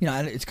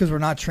 it's because we're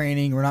not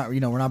training, we're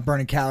not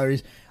burning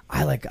calories.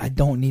 I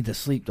don't need to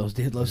sleep those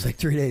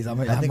 3 days. I'm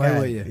right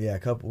with you. Yeah,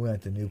 we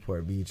went to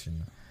Newport Beach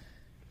and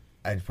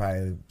I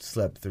probably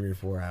slept 3 or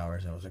 4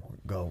 hours. I was like,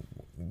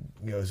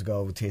 let's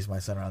go chase my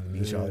son around the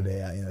beach all day.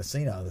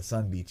 The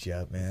sun beats you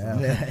up,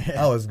 man.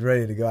 I was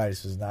ready to go. I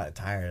just was not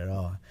tired at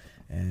all.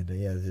 And the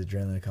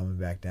adrenaline coming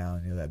back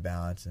down, that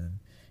balance, and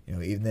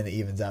even then it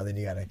evens out. Then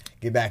you gotta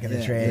get back in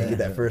the train, get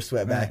that first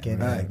sweat back in.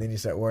 Right. Then you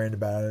start worrying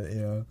about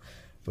it,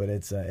 But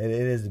it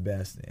is the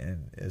best,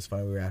 and it's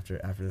funny. We were after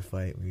the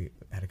fight, we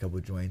had a couple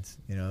of joints,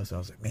 So I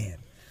was like, man,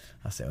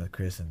 I was sitting with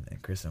Chris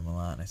and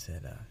Milan, and I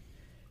said,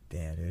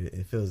 damn, dude,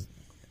 it feels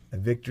a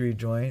victory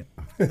joint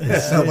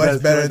is so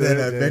much better than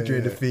a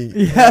victory defeat.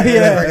 Yeah.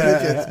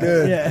 It's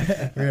good.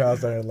 Yeah. We all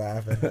started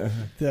laughing.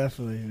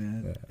 Definitely,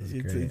 man.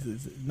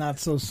 It's not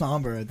so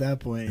somber at that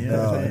point.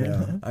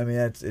 No. I mean,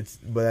 it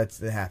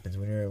happens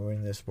when you're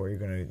in this sport. You're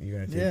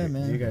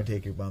gonna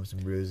take your bumps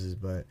and bruises,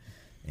 but.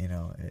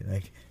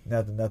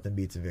 Nothing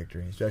beats a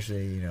victory,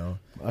 especially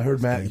I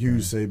heard Matt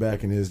Hughes say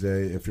back in his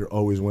day, if you're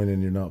always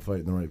winning, you're not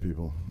fighting the right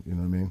people. You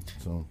know what I mean?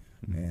 So,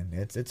 man,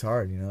 it's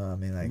hard. I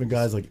mean, like even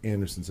guys like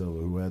Anderson Silva,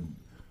 who had,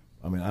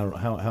 I mean, I don't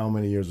know how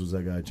many years was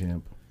that guy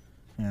champ?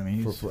 Yeah, I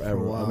mean, for forever.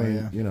 For a while, I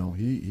mean,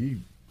 he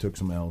took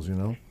some L's.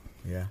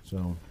 Yeah.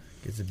 So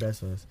gets the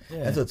best of us.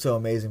 Yeah. That's what's so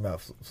amazing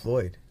about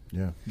Floyd.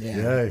 Yeah.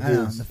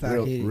 The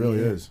fact he really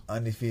is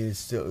undefeated,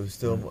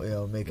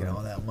 still making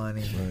all that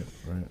money.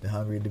 Right.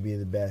 Hungry to be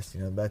the best.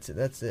 That's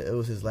it. It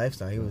was his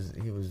lifestyle. He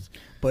was.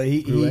 But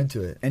he grew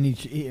into it, and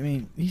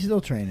he's still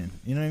training.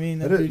 You know what I mean?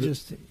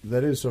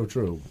 That is so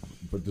true.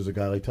 But there's a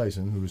guy like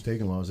Tyson who was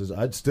taking losses.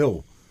 I'd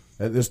still,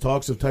 there's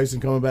talks of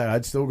Tyson coming back.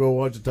 I'd still go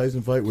watch a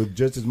Tyson fight with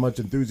just as much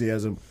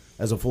enthusiasm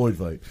as a Floyd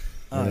fight.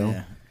 You know?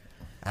 Yeah.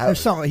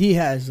 There's something he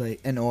has like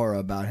an aura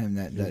about him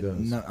that I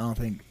don't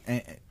think.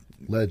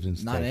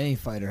 Legends. Not any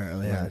fighter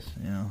really has,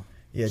 Yeah,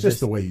 it's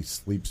just the way he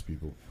sleeps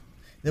people.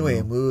 The way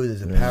he moves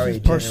is a power. His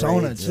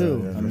persona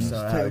too. Yeah. I mean, the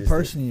type of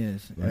person he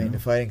is. I mean, the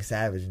fighting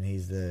savage, and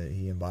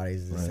he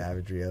embodies the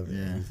savagery of it.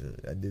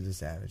 Yeah. Dude's a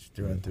savage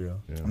through and through.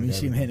 Yeah. I mean, you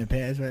see him hitting the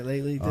pads right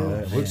lately too.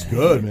 Looks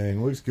good,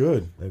 man. Looks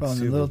good. Bro, in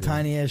the little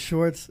tiny ass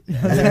shorts.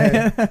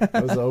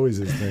 That was always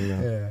his thing.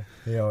 Yeah,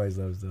 he always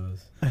loves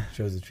those.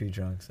 Shows the tree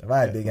trunks. If I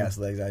had big ass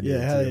legs, I'd do it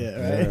too. Hell yeah,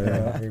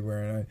 right? I'd be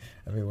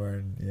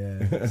wearing.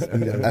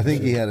 I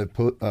think he had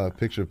a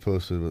picture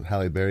posted with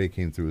Halle Berry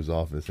came through his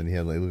office, and he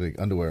had like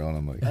underwear on.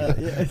 I'm like,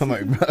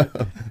 bro,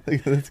 look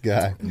at this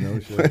guy. No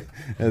shit.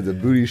 Had the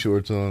booty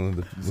shorts on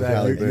with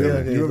Halle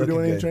Berry. You ever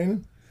doing any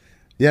training?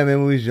 Yeah, man.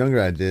 When we was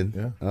younger, I did.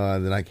 Yeah.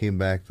 Then I came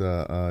back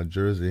to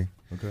Jersey.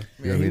 Okay.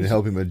 You know what I mean? To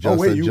help him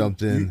adjust. I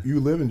jumped in. You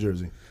live in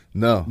Jersey?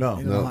 No,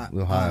 Oh,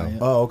 Ohio. yeah.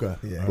 Oh, okay.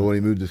 Yeah. But when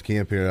he moved his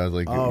camp here, I was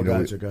like,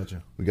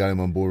 gotcha. We got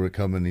him on board. We're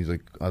coming. I was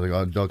like,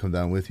 I'll come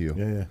down with you.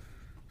 Yeah.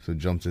 So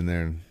jumped in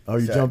there.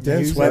 You jumped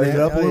in, sweated it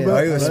up a little bit?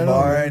 Oh, he was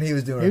sparring. He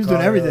was doing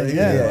everything.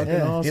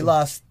 Yeah. Awesome. He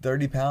lost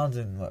 30 pounds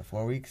in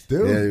 4 weeks?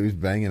 Dude. Yeah, he was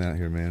banging out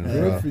here, man.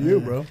 Good for you,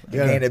 bro. He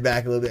gained it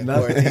back a little bit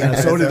more.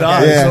 So did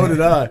I. Yeah. So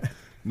did I.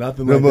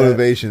 Nothing no like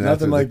motivation. That.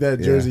 Nothing like that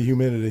Jersey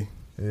humidity.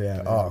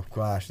 Yeah. Oh,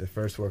 gosh. The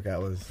first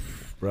workout was...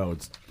 Bro,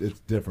 it's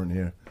different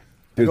here.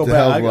 Dude,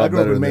 I grew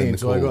up in Maine,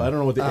 so I don't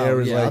know what the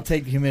air is like. I'll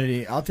take the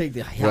humidity. I'll take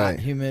the hot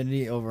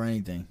humidity over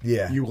anything.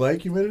 Yeah. You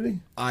like humidity?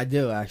 I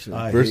do, actually.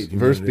 I hate humidity.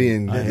 First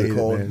being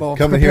cold. Well,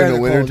 coming here in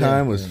the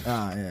wintertime was...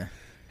 yeah.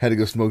 Had to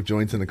go smoke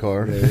joints in the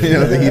car.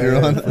 The heater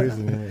on.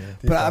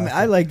 But I mean,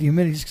 I like the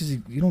humidity just because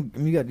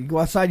you go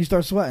outside, you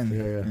start sweating.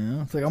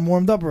 Yeah. It's like I'm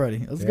warmed up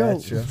already. Let's go.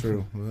 That's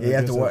true. You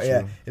have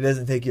to it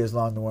doesn't take you as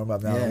long to warm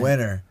up now in the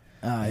winter.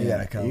 You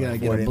gotta come. You gotta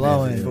get it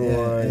blowing. You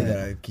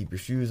gotta keep your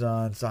shoes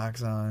on,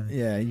 socks on.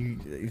 Yeah,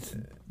 it's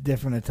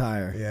different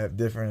attire. Yeah,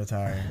 different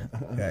attire.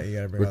 You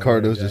gotta bring.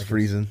 Ricardo's just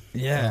freezing.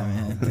 Yeah,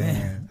 man.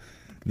 Damn.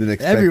 Didn't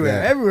expect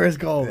that. Everywhere's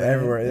cold.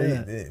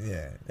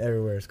 Everywhere,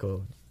 everywhere is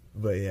cold.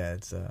 But yeah,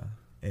 it's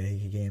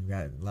he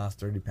lost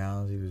 30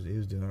 pounds. He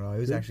was doing it all. He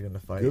was actually going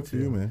to fight. Good for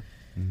you, man.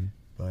 Mm-hmm.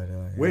 But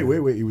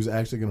wait. He was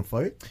actually going to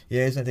fight?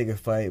 Yeah, he's going to take a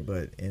fight,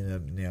 but ended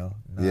up,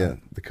 not. Yeah,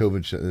 the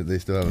COVID they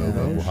still haven't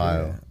opened up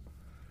Ohio. Yeah.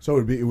 So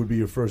it would be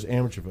your first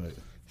amateur fight.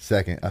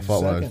 Second, I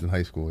fought when I was in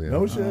high school. Yeah.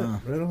 No shit,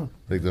 right on.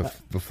 Like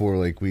before,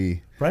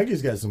 we.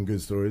 Frankie's got some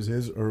good stories.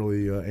 His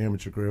early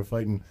amateur career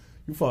fighting.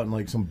 You fought in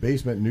like some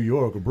basement in New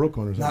York or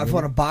Brooklyn or something. No, I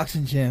fought in a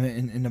boxing gym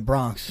in the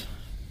Bronx.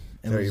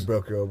 So you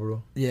broke your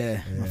orbital?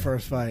 Yeah, my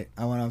first fight.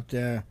 I went up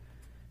there.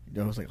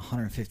 It was like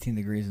 115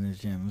 degrees in this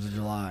gym. It was in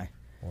July.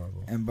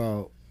 Horrible. And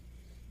bro,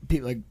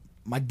 people like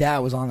my dad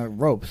was on the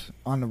ropes,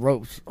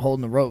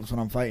 holding the ropes when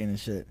I'm fighting and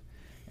shit.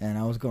 And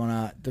I was going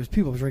out. There's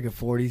people drinking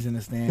 40s in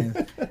the stands.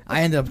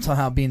 I ended up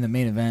somehow being the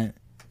main event.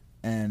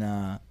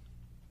 And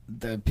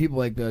the people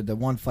like the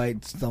one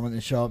fight, someone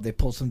didn't show up. They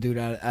pulled some dude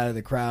out of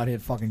the crowd. He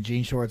had fucking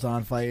jean shorts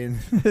on fighting.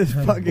 It's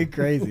fucking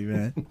crazy,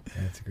 man.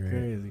 That's great.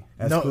 Crazy.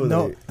 That's cool.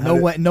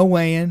 No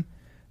weigh-in.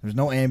 There's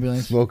no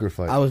ambulance. Smoker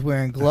fight. I was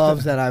wearing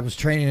gloves that I was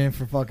training in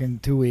for fucking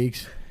 2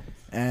 weeks,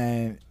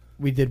 and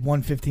we did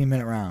one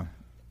 15-minute round.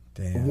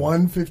 Damn.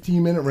 One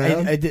 15-minute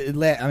round? I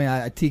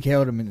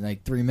TKO'd him in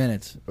like 3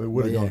 minutes. It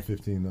would have But gone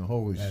 15 though.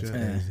 Holy That's shit.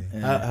 crazy.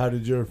 Yeah. How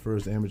did your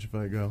first amateur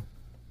fight go?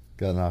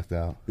 Got knocked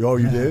out. Oh,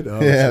 you did? Oh,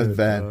 Yeah, it was shit.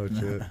 bad. Oh,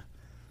 shit.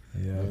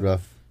 Yeah.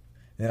 Rough.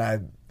 Then I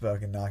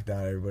fucking knocked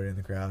out everybody in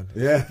the crowd.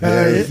 Yeah.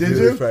 Yeah, Did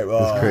you? It's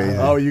crazy.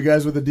 Oh, you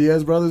guys with the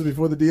Diaz brothers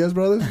before the Diaz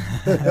brothers?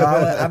 No,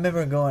 I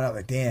remember going, I was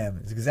like, damn,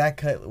 it's because I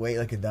cut weight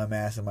like a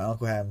dumbass, and my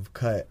uncle had him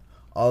cut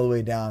all the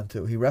way down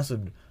to, he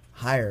wrestled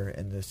higher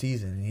in the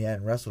season, and he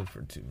hadn't wrestled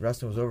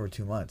wrestling was over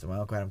 2 months, and my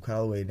uncle had him cut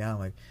all the way down.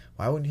 Like,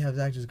 why wouldn't you have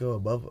Zach just go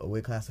above, a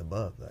weight class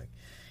above? Like,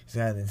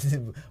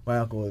 my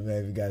uncle,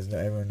 maybe you guys know,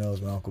 everyone knows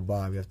my Uncle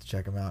Bob, you have to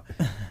check him out.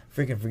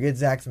 Freaking forget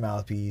Zach's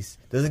mouthpiece,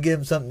 doesn't give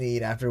him something to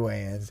eat after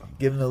weigh-ins,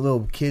 give him the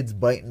little kids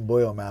biting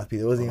boil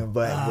mouthpiece. It wasn't even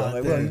biting. I'm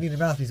like, bro, you need a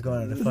mouthpiece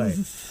going on the fight.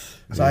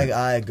 So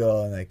I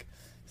go and like,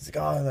 it's like,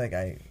 oh,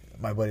 like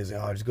my buddy's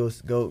like, oh,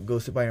 just go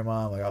sit by your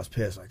mom. Like, I was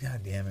pissed, like,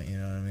 God damn it, you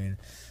know what I mean?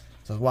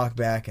 So I walk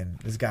back and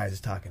this guy's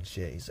just talking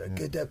shit. He's like,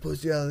 get that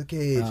pussy out of the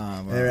cage.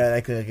 And they're at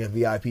like a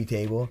VIP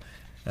table.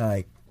 And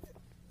I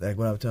like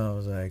went up to him. I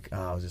was like,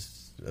 I was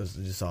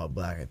just all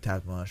black. I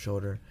tapped him on the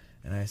shoulder,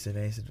 and I said,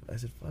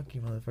 fuck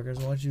you, motherfuckers.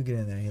 Why don't you get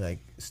in there? And he like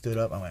stood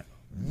up. I went,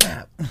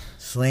 map,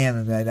 slammed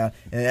him right down,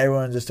 and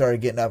everyone just started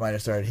getting up. And I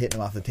just started hitting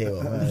him off the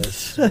table.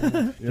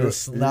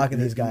 Just knocking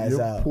these guys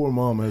out. Poor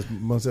mom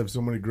must have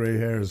so many gray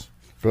hairs.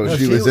 Bro, No,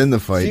 she was in the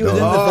fight, She though. was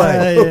in the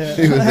fight. Yeah.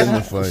 She was in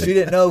the fight. She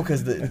didn't know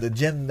because the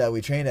gym that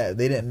we trained at,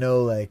 they didn't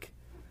know like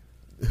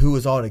who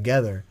was all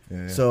together.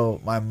 Yeah.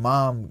 So my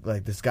mom,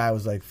 like this guy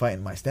was like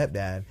fighting my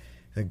stepdad.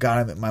 Like,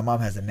 got him. My mom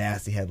has a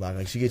nasty headlock.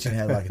 Like she gets you in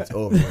a headlock, it's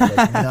over.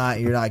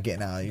 Like, you're not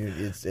getting out.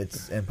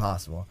 It's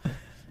impossible.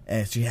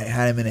 And she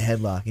had him in a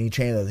headlock, and he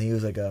trained with him. He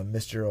was like a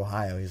Mr.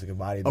 Ohio. He's like a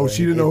bodybuilder. Oh,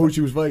 she didn't know who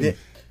she was fighting.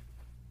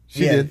 She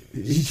did.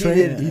 He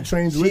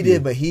trains with She you.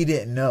 did, but he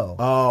didn't know.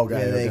 Oh, okay.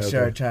 Yeah, they okay,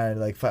 started okay. trying to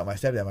like fight my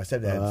stepdad. My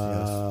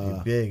stepdad's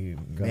he's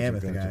big,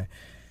 mammoth guy.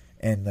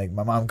 And like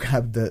my mom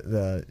grabbed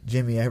the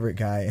Jimmy Everett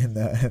guy and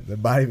the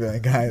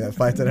bodybuilding guy that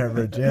fights at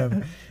her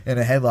gym in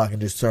a headlock and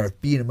just started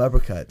feeding him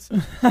uppercuts.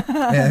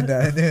 And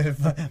then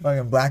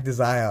fucking blacked his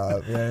eye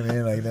out. You know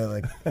what I mean?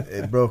 Like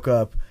it broke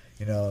up.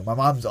 You know, my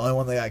mom's the only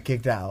one that got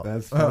kicked out.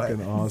 That's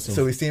fucking awesome.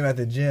 So we see him at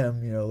the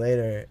gym, you know,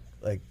 later,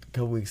 like a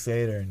couple weeks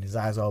later, and his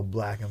eyes all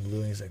black and blue.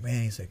 And he's like,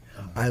 man,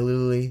 I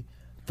literally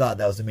thought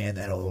that was the man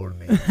that had a hold of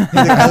me. He's like,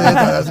 I literally thought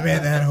that was the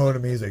man that had a hold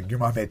of me. He's like, your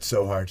mom hit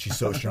so hard. She's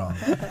so strong.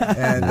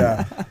 And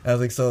I was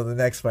like, so the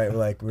next fight,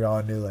 we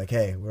all knew, like,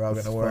 hey, we're all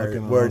going to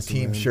wear awesome,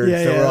 team man. shirts.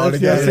 Yeah, so we're all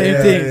together.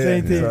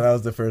 same team. So that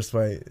was the first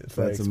fight.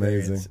 That's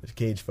experience. amazing.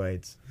 Cage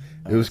fights.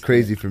 It was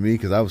crazy for me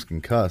because I was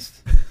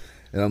concussed,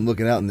 and I'm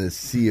looking out in this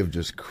sea of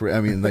just.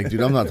 I mean, like,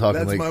 dude, I'm not talking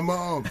That's like my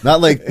mom.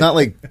 not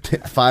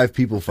like 5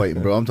 people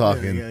fighting, bro. I'm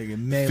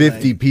talking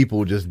 50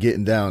 people just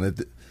getting down.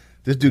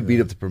 This dude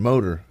beat up the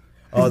promoter.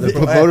 Oh, the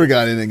promoter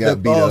got in and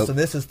got beat up. So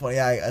this is funny.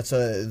 Yeah,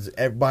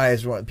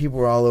 so people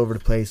were all over the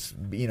place.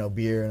 You know,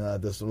 beer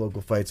and this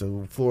local fight.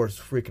 So the floor is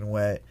freaking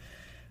wet.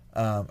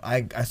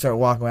 I start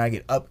walking away. I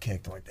get up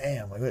kicked. I'm like,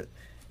 damn. Like, what?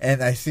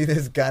 And I see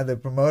this guy, the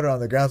promoter, on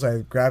the ground. So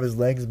I grab his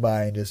legs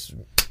by and just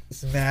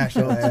smash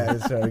him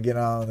and started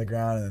getting on the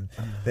ground.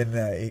 And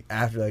then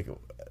after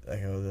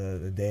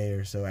the day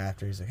or so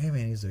after, he's like, hey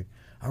man, he's like,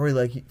 I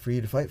really like for you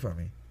to fight for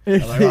me.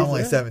 I'm like, I'm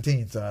only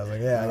 17, so I was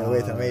like, yeah, I gotta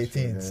wait till I'm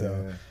 18.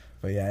 Yeah.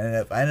 But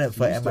yeah, I ended up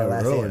fighting my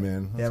last early,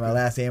 man. That's my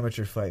last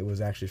amateur fight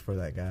was actually for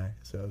that guy.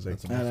 So it was like,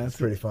 that's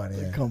pretty funny.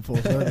 Yeah. Come full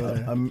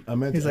circle. I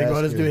meant He's to like, ask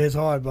well, this you, dude hits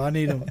hard, but I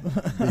need him.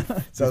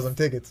 Sell some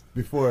tickets.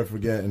 before I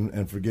forget,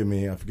 and forgive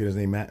me, I forget his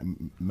name.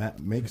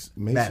 Maddox.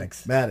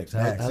 Maddox. Maddox.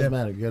 How's yeah.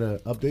 Maddox? You got an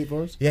update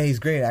for us? Yeah, he's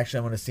great. Actually,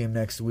 I'm going to see him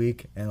next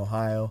week in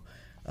Ohio.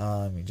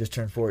 He just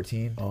turned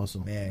 14.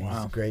 Awesome. Man,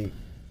 Wow. he's great.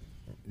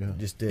 Yeah.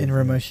 Just did In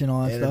remission,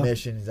 all that stuff.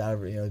 intermission. He's out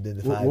of did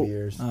the 5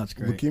 years. Oh, that's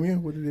great. Leukemia?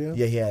 What did he have?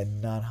 Yeah, he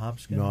had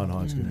non-Hodgkin.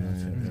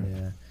 Non-Hodgkin.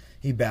 Yeah.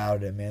 He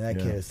bowed it, man. That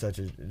Yeah. kid is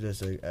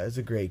it's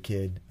a great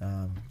kid.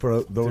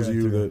 For those of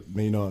you through. that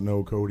may not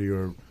know Cody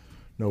or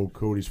know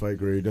Cody's fight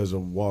career, he does a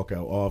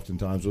walkout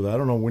oftentimes. With I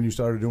don't know when you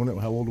started doing it.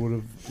 How old would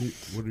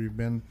have you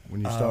been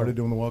when you started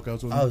doing the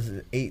walkouts with him? I was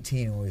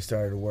 18 when we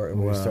started work.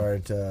 When we Wow.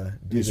 started to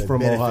do He's the from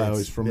benefits- Ohio.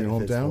 He's from your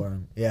benefits hometown? for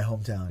him. Yeah,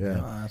 hometown. Yeah.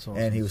 Oh, that's awesome.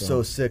 And he was So-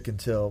 so sick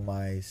until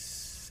my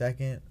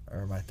second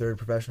or my third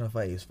professional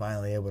fight. He was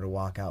finally able to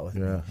walk out with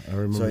me. Yeah, I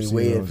remember. So he seeing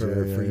waited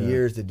those. for Yeah.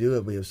 years to do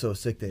it, but he was so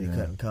sick that he Yeah.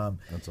 couldn't come.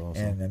 That's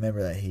awesome. And I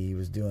remember that he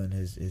was doing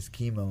his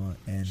chemo.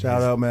 And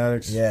Shout out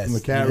Maddox from the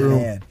cat room.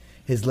 Man,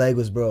 his leg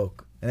was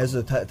broke, and this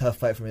was a tough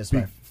fight for me. This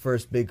was my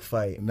first big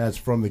fight. And that's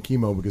from the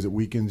chemo because it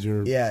weakens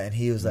your. Yeah, and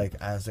he was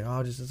like, I was like, oh,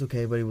 it's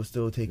okay, buddy. We'll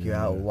still take you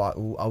out.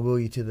 I'll wheel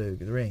you to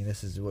the ring.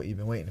 This is what you've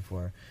been waiting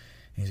for. And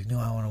he's like, no,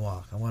 I want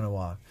to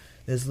walk.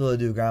 This little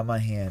dude grabbed my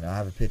hand. I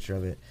have a picture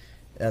of it.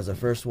 That was the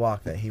first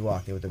walk that he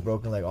walked with a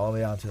broken leg all the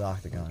way out to the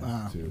octagon.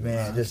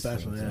 Man, just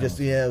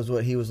it was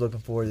what he was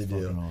looking forward to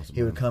do. Awesome,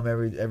 he would come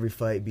every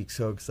fight, be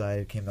so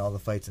excited. Came to all the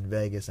fights in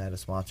Vegas. I had a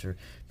sponsor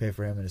pay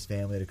for him and his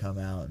family to come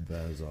out and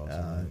That is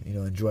awesome.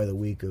 enjoy the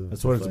week of.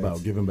 That's what it's fights.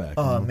 about, giving back.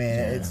 Oh you know?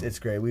 man, it's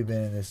great. We've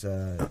been in this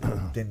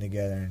thing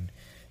together, and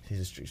He's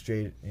a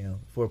straight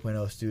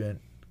 4.0 student,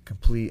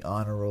 complete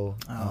honor roll.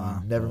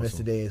 Never missed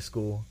a day of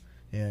school.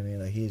 You know what I mean?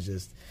 Like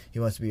he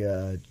wants to be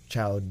a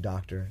child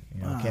doctor,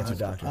 cancer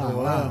doctor. Oh,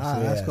 wow.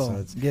 So, That's cool. So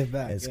it's, Give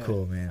back. It's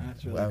cool, man.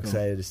 Really I'm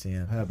excited to see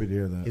him. Happy to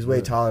hear that. He's way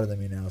taller than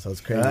me now, so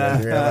it's crazy.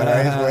 He's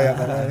way up.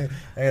 I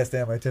gotta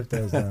stay on my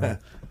tiptoes now.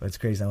 But it's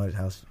crazy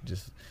how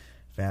just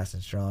fast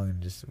and strong,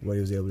 and just what he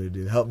was able to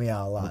do. Helped me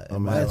out a lot.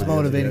 That's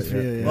motivating for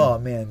you. Oh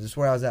man, just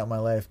where I was at in my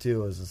life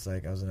too was just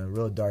like I was in a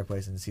real dark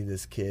place, and to see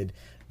this kid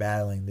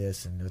battling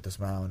this and with a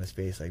smile on his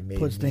face, like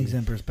puts things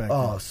in perspective.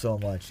 Oh, so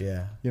much,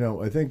 yeah.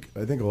 I think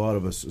a lot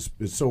of us,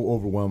 it's so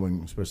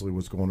overwhelming, especially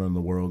what's going on in the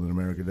world in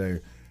America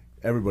today.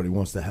 Everybody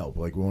wants to help,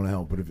 like we want to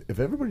help, but if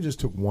everybody just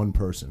took one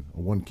person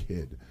or one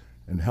kid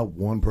and helped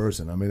one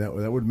person, I mean that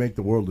would make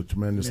the world a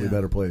tremendously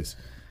better place.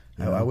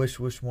 I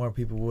wish more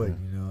people would,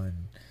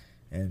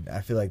 and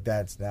I feel like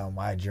that's now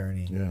my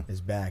journey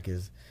is back,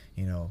 been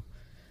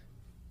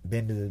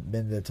to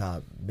the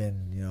top,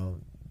 been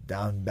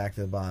down back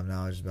to the bottom.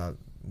 Now it's about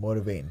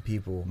motivating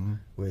people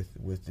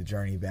with the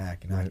journey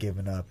back and not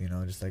giving up,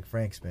 just like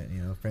Frank spent,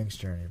 Frank's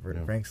journey,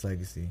 Frank's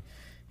legacy,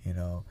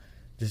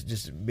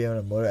 just be able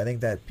to motivate. I think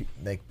that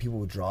like people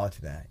will draw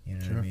to that,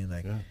 what I mean?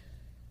 Like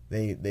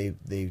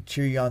they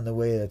cheer you on the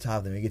way to the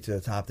top, then when you get to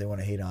the top they want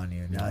to hate on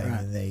you. Now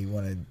and they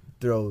want to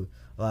throw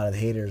a lot of the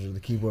haters or the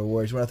keyboard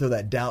warriors want to throw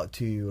that doubt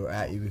to you or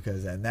at you,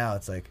 because now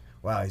it's like,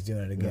 wow, he's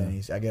doing it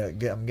again.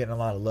 I'm getting a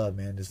lot of love,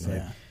 man. Just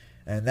like,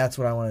 and that's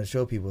what I want to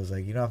show people is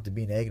like, you don't have to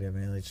be negative,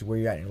 man. It's where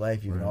you're at in your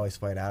life. You can always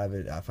fight out of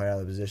it. Fight out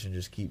of the position.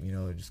 Just keep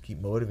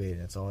motivated.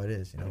 That's all it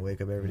is.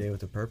 Wake up every day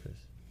with a purpose.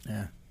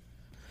 Yeah.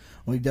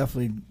 Well, you're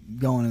definitely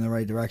going in the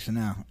right direction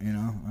now. I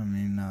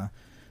mean,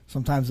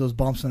 sometimes those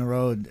bumps in the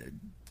road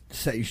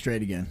set you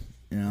straight again.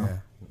 Yeah.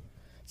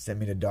 Sent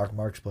me to Dark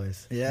Mark's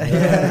place.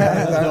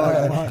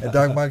 Yeah.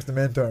 Dark Mark's the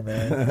mentor,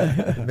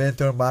 man.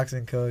 Mentor,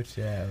 boxing coach.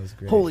 Yeah, it was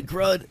great. Holy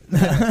crud.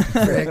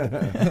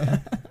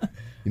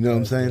 You know what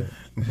I'm saying?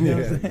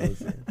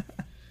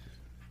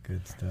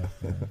 Good stuff.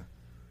 Man.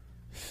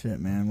 Shit,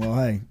 man. Well,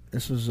 hey,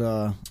 this was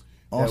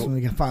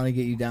awesome to finally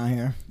get you down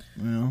here.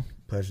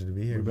 Pleasure to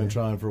be here. We've been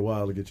trying for a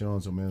while to get you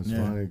on, so man, it's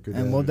finally good.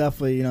 And we'll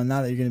definitely,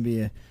 now that you're going to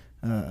be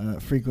a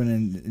frequent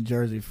in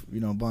Jersey,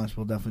 bunch,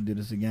 we'll definitely do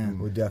this again.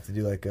 We'll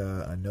definitely do like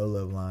a no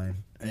love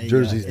line.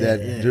 Jersey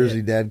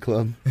Dad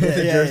Club.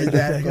 Jersey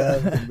Dad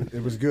Club.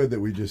 It was good that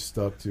we just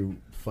stuck to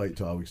fight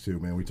topics too,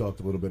 man. We talked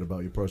a little bit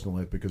about your personal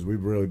life because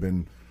we've really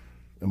been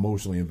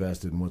emotionally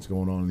invested in what's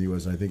going on in the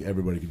U.S. and I think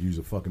everybody could use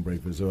a fucking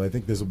break for it. So I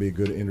think this will be a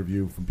good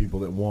interview from people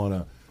that want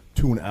to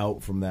tune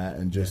out from that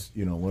and just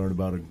learn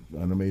about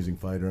an amazing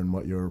fighter and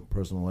what your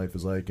personal life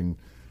is like and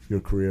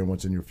your career and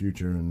what's in your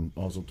future, and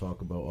also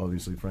talk about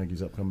obviously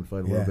Frankie's upcoming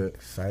fight a little bit,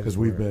 because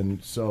we've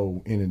been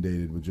so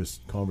inundated with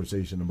just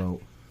conversation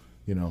about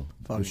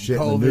the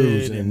shit in the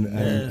news and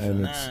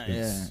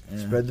it's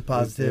spread the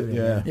positivity.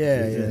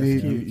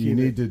 You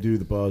need to do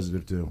the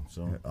positive too.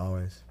 So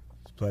always.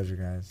 It's a pleasure,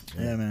 guys.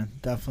 Yeah, man,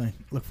 definitely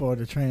look forward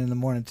to training in the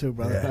morning too,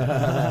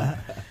 brother.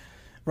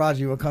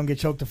 Roger, you will come get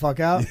choked the fuck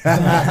out.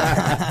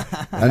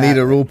 I need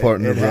a rule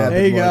partner, bro.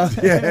 There you go.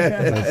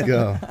 Let's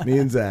go. Me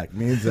and Zach.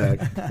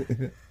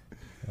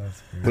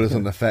 Put us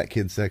on the fat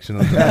kid section.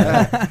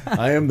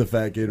 I am the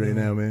fat kid right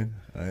now, man.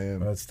 I am.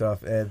 That's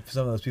tough. And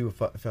some of those people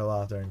fell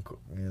off during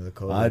the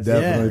COVID. I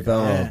definitely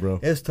fell off, bro.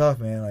 It's tough,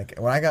 man. Like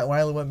when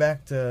I went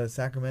back to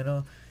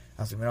Sacramento,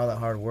 I was like, man, all that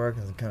hard work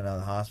and coming out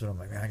of the hospital. I'm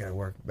like, man, I got to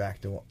work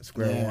back to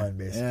square one,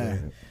 basically. Yeah.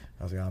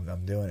 I was like,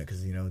 I'm doing it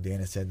because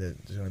Dana said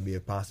that there's going to be a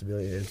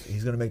possibility.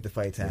 He's going to make the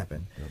fights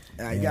happen.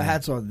 Yeah, you got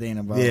hats off to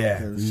Dana, bro. Yeah,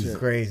 it's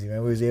crazy,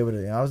 man. We was able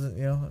to. I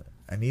wasn't,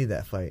 I needed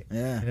that fight.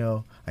 Yeah.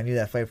 I needed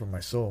that fight for my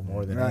soul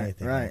more than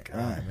anything. Right.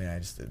 I mean, I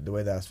just the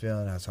way that I was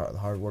feeling, the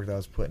hard work that I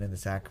was putting in, the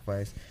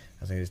sacrifice.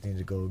 I was like, I just need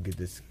to go get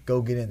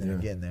in there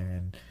and get in there.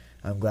 And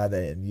I'm glad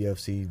that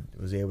UFC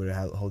was able to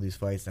hold these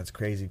fights. That's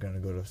crazy. Going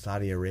to go to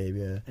Saudi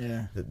Arabia.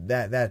 Yeah.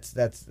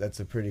 That's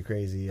a pretty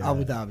crazy.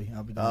 Abu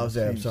Dhabi. I was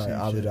there. I'm sorry,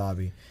 Abu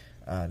Dhabi.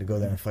 To go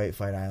there and fight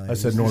Island. I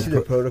said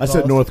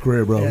North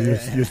Korea, bro.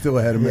 You're still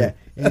ahead of me. Yeah,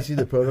 and you see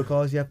the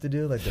protocols you have to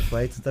do, like the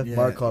flights and stuff. Yeah,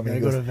 Mark called me. He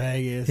goes, go to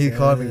Vegas. He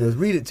called me. He goes,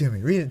 read it to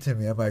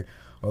me. I'm like,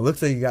 well, it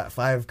looks like you got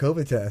 5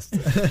 COVID tests.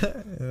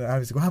 And I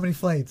was like, well, how many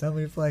flights?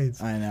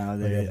 I know.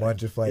 Like a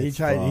bunch of flights. He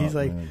tried. He's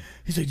like,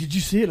 did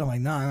you see it? I'm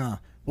like, no.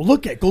 Well,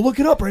 go look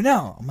it up right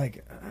now. I'm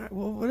like,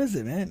 well, what is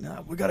it, man?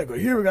 No, we gotta go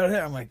here. We gotta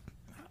there. I'm like,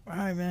 all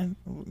right, man.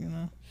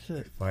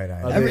 Shit. Fight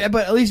Island.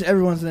 But at least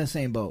everyone's in the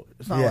same boat.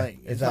 It's not like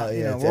it's not.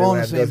 We're all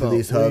in the same boat.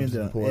 These hubs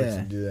and ports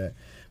and do that.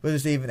 But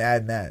just even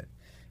adding that,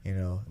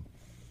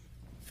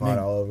 fought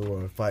all over the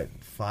world. Fight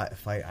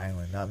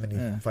Island. Not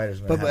many fighters.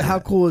 But how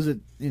cool is it?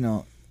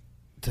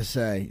 To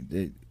say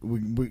that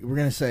we're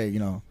gonna say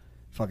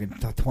fucking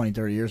 20,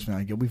 30 years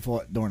from now, we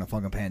fought during a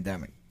fucking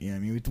pandemic. You know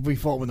what I mean? We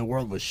fought when the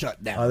world was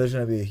shut down. Oh, there's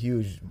gonna be a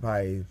huge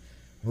probably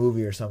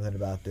movie or something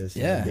about this.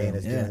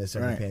 Dana's doing this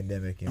during the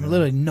pandemic.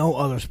 Literally no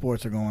other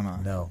sports are going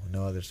on.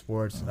 No other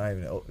sports. Not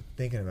even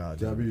thinking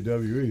about it.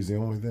 WWE is the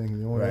only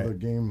thing. The only other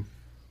game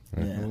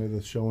Yeah. Only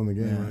the show in the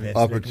game. Yeah. Right? Vince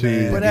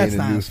Opportunity McMahon. to But that's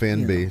gain a new not, fan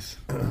you know. base.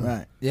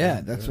 Right.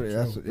 Yeah, that's what.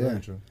 That's what. Very Yeah.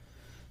 true.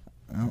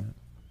 Oh,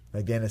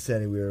 Like Dennis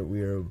said, we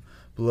were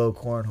below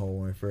cornhole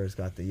when we first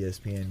got the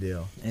ESPN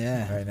deal.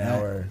 yeah. Right now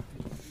we're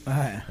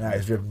Right. now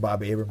he's ripping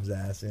Bobby Abrams'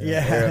 ass. You know,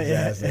 Yeah, Abrams' yeah,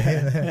 ass.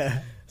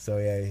 yeah. So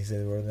yeah, he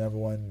said we're the number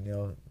one. You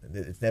know,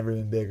 it's never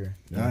been bigger.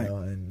 You Right. know,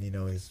 and you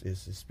know his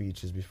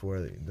speeches before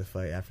the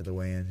fight, after the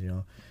weigh-ins. You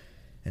know,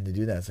 and to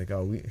do that, it's like,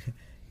 oh,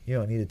 you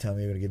don't need to tell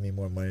me you're going to give me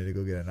more money to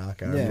go get a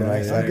knockout. Yeah, I'm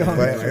right. excited. Yeah.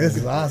 Like, this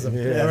is awesome.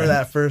 Yeah. Remember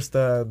that first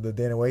the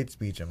Dana White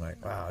speech? I'm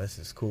like, wow, this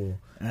is cool.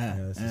 Yeah,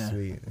 You know, this is yeah.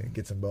 sweet.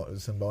 Get some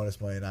bonus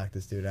money, knock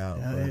this dude out.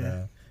 Hell But,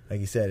 yeah. like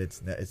you said,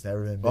 it's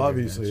never been bigger.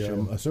 Obviously, That's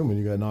I'm true. assuming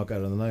you got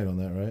knockout of the night on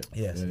that, right?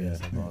 Yes, Yeah, yes,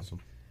 yeah. I did. Awesome.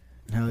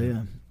 Hell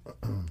yeah.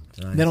 It's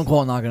nice. They don't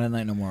call it knocking at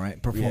night no more, right?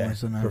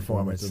 Performance yeah, of the night.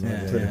 performance. of the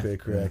night, Politically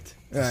correct.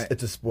 Right.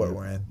 It's a sport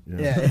we're in.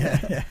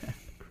 Yeah.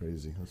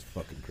 Crazy. That's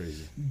fucking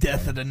crazy.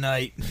 Death of the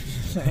night.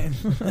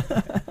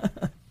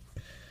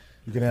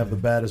 You can have the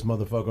baddest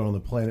motherfucker on the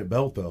planet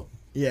belt, though.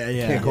 Yeah.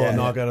 Can't call Yeah. it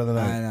knockout of the I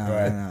night. know.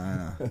 Right.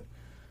 I know.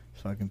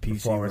 Fucking PC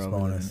Performance rubber,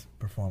 bonus.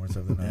 Performance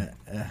of the night.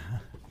 Yeah.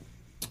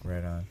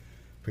 Right on.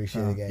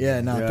 Appreciate it again.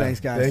 Yeah. No. Yeah. Thanks,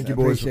 guys. Thank you, I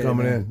boys, for appreciate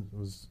coming man.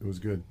 in. It was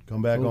good.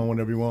 Come back Cool. on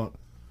whenever you want.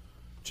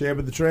 Champ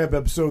of the Tramp,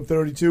 episode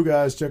 32,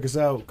 guys. Check us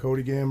out.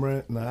 Cody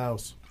Garbrandt in the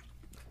house.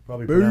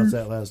 Probably pronounced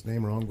that last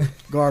name wrong. But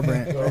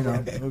Garbrandt.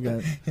 You know,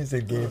 okay. He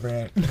said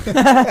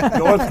Garbrandt.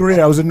 North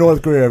Korea. I was in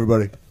North Korea,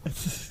 everybody.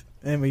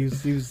 Anyway,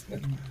 he was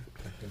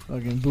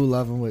fucking boo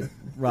loving with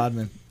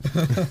Rodman.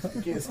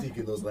 You can't sneak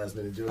in those last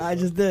minute jokes. I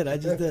just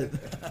did.